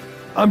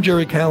 I'm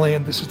Jerry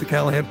Callahan. This is the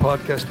Callahan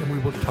podcast, and we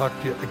will talk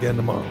to you again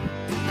tomorrow.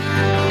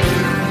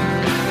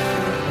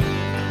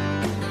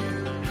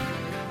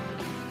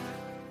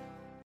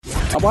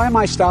 Why am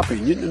I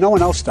stopping? No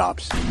one else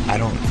stops.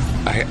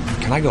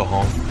 Can I go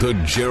home? The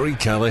Jerry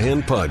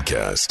Callahan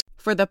Podcast.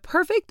 For the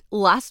perfect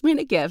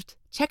last-minute gift,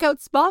 check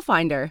out Spa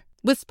Finder.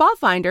 With Spa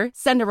Finder,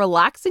 send a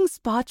relaxing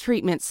spa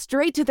treatment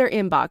straight to their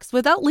inbox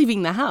without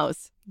leaving the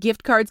house.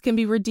 Gift cards can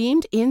be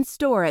redeemed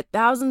in-store at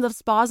thousands of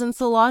spas and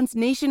salons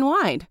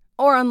nationwide,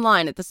 or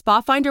online at the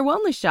Spa Finder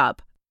Wellness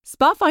Shop.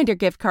 Spa Finder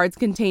gift cards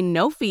contain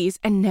no fees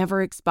and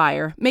never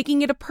expire,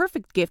 making it a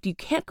perfect gift you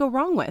can't go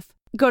wrong with.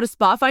 Go to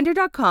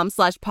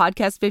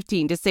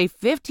spafinder.com/podcast15 to save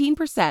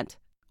 15%,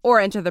 or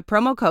enter the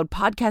promo code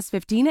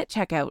podcast15 at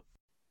checkout.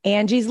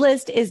 Angie's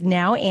List is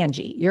now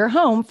Angie, your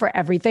home for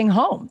everything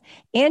home.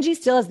 Angie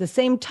still has the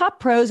same top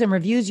pros and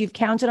reviews you've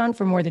counted on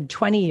for more than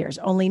 20 years.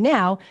 Only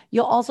now,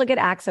 you'll also get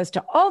access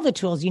to all the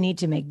tools you need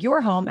to make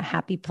your home a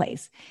happy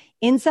place.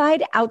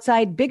 Inside,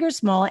 outside, big or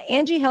small,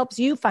 Angie helps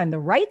you find the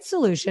right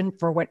solution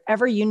for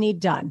whatever you need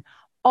done,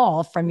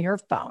 all from your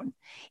phone.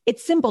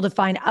 It's simple to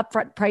find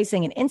upfront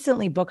pricing and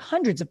instantly book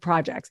hundreds of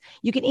projects.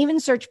 You can even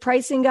search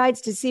pricing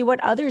guides to see what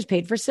others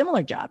paid for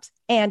similar jobs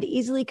and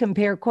easily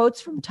compare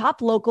quotes from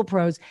top local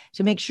pros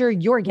to make sure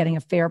you're getting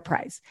a fair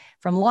price.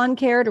 From lawn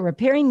care to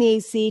repairing the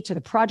AC to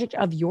the project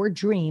of your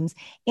dreams,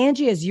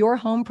 Angie has your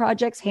home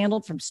projects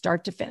handled from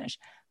start to finish.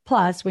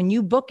 Plus, when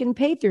you book and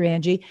pay through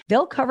Angie,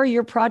 they'll cover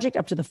your project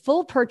up to the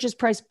full purchase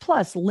price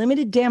plus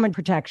limited damage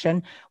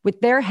protection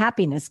with their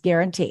happiness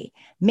guarantee.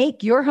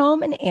 Make your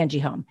home an Angie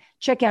home.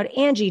 Check out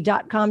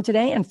Angie.com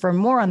today. And for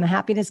more on the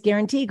happiness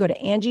guarantee, go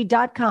to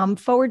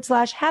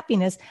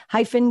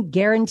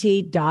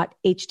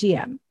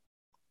Angie.com/happiness-guarantee.htm.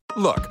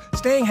 Look,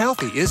 staying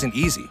healthy isn't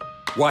easy.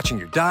 Watching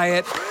your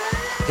diet,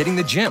 hitting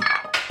the gym,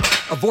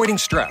 avoiding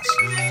stress.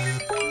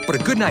 But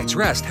a good night's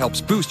rest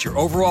helps boost your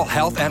overall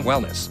health and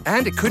wellness.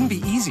 And it couldn't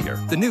be easier.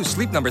 The new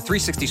Sleep Number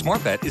 360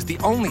 Smart Bed is the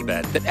only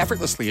bed that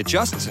effortlessly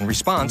adjusts and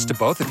responds to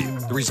both of you.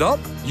 The result?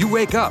 You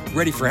wake up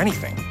ready for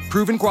anything.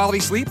 Proven quality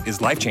sleep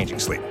is life-changing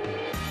sleep.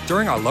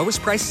 During our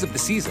lowest prices of the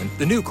season,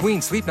 the new Queen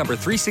Sleep Number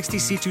 360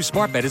 C2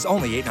 Smart Bed is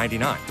only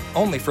 $8.99.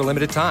 Only for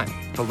limited time.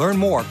 To learn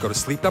more, go to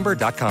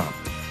sleepnumber.com.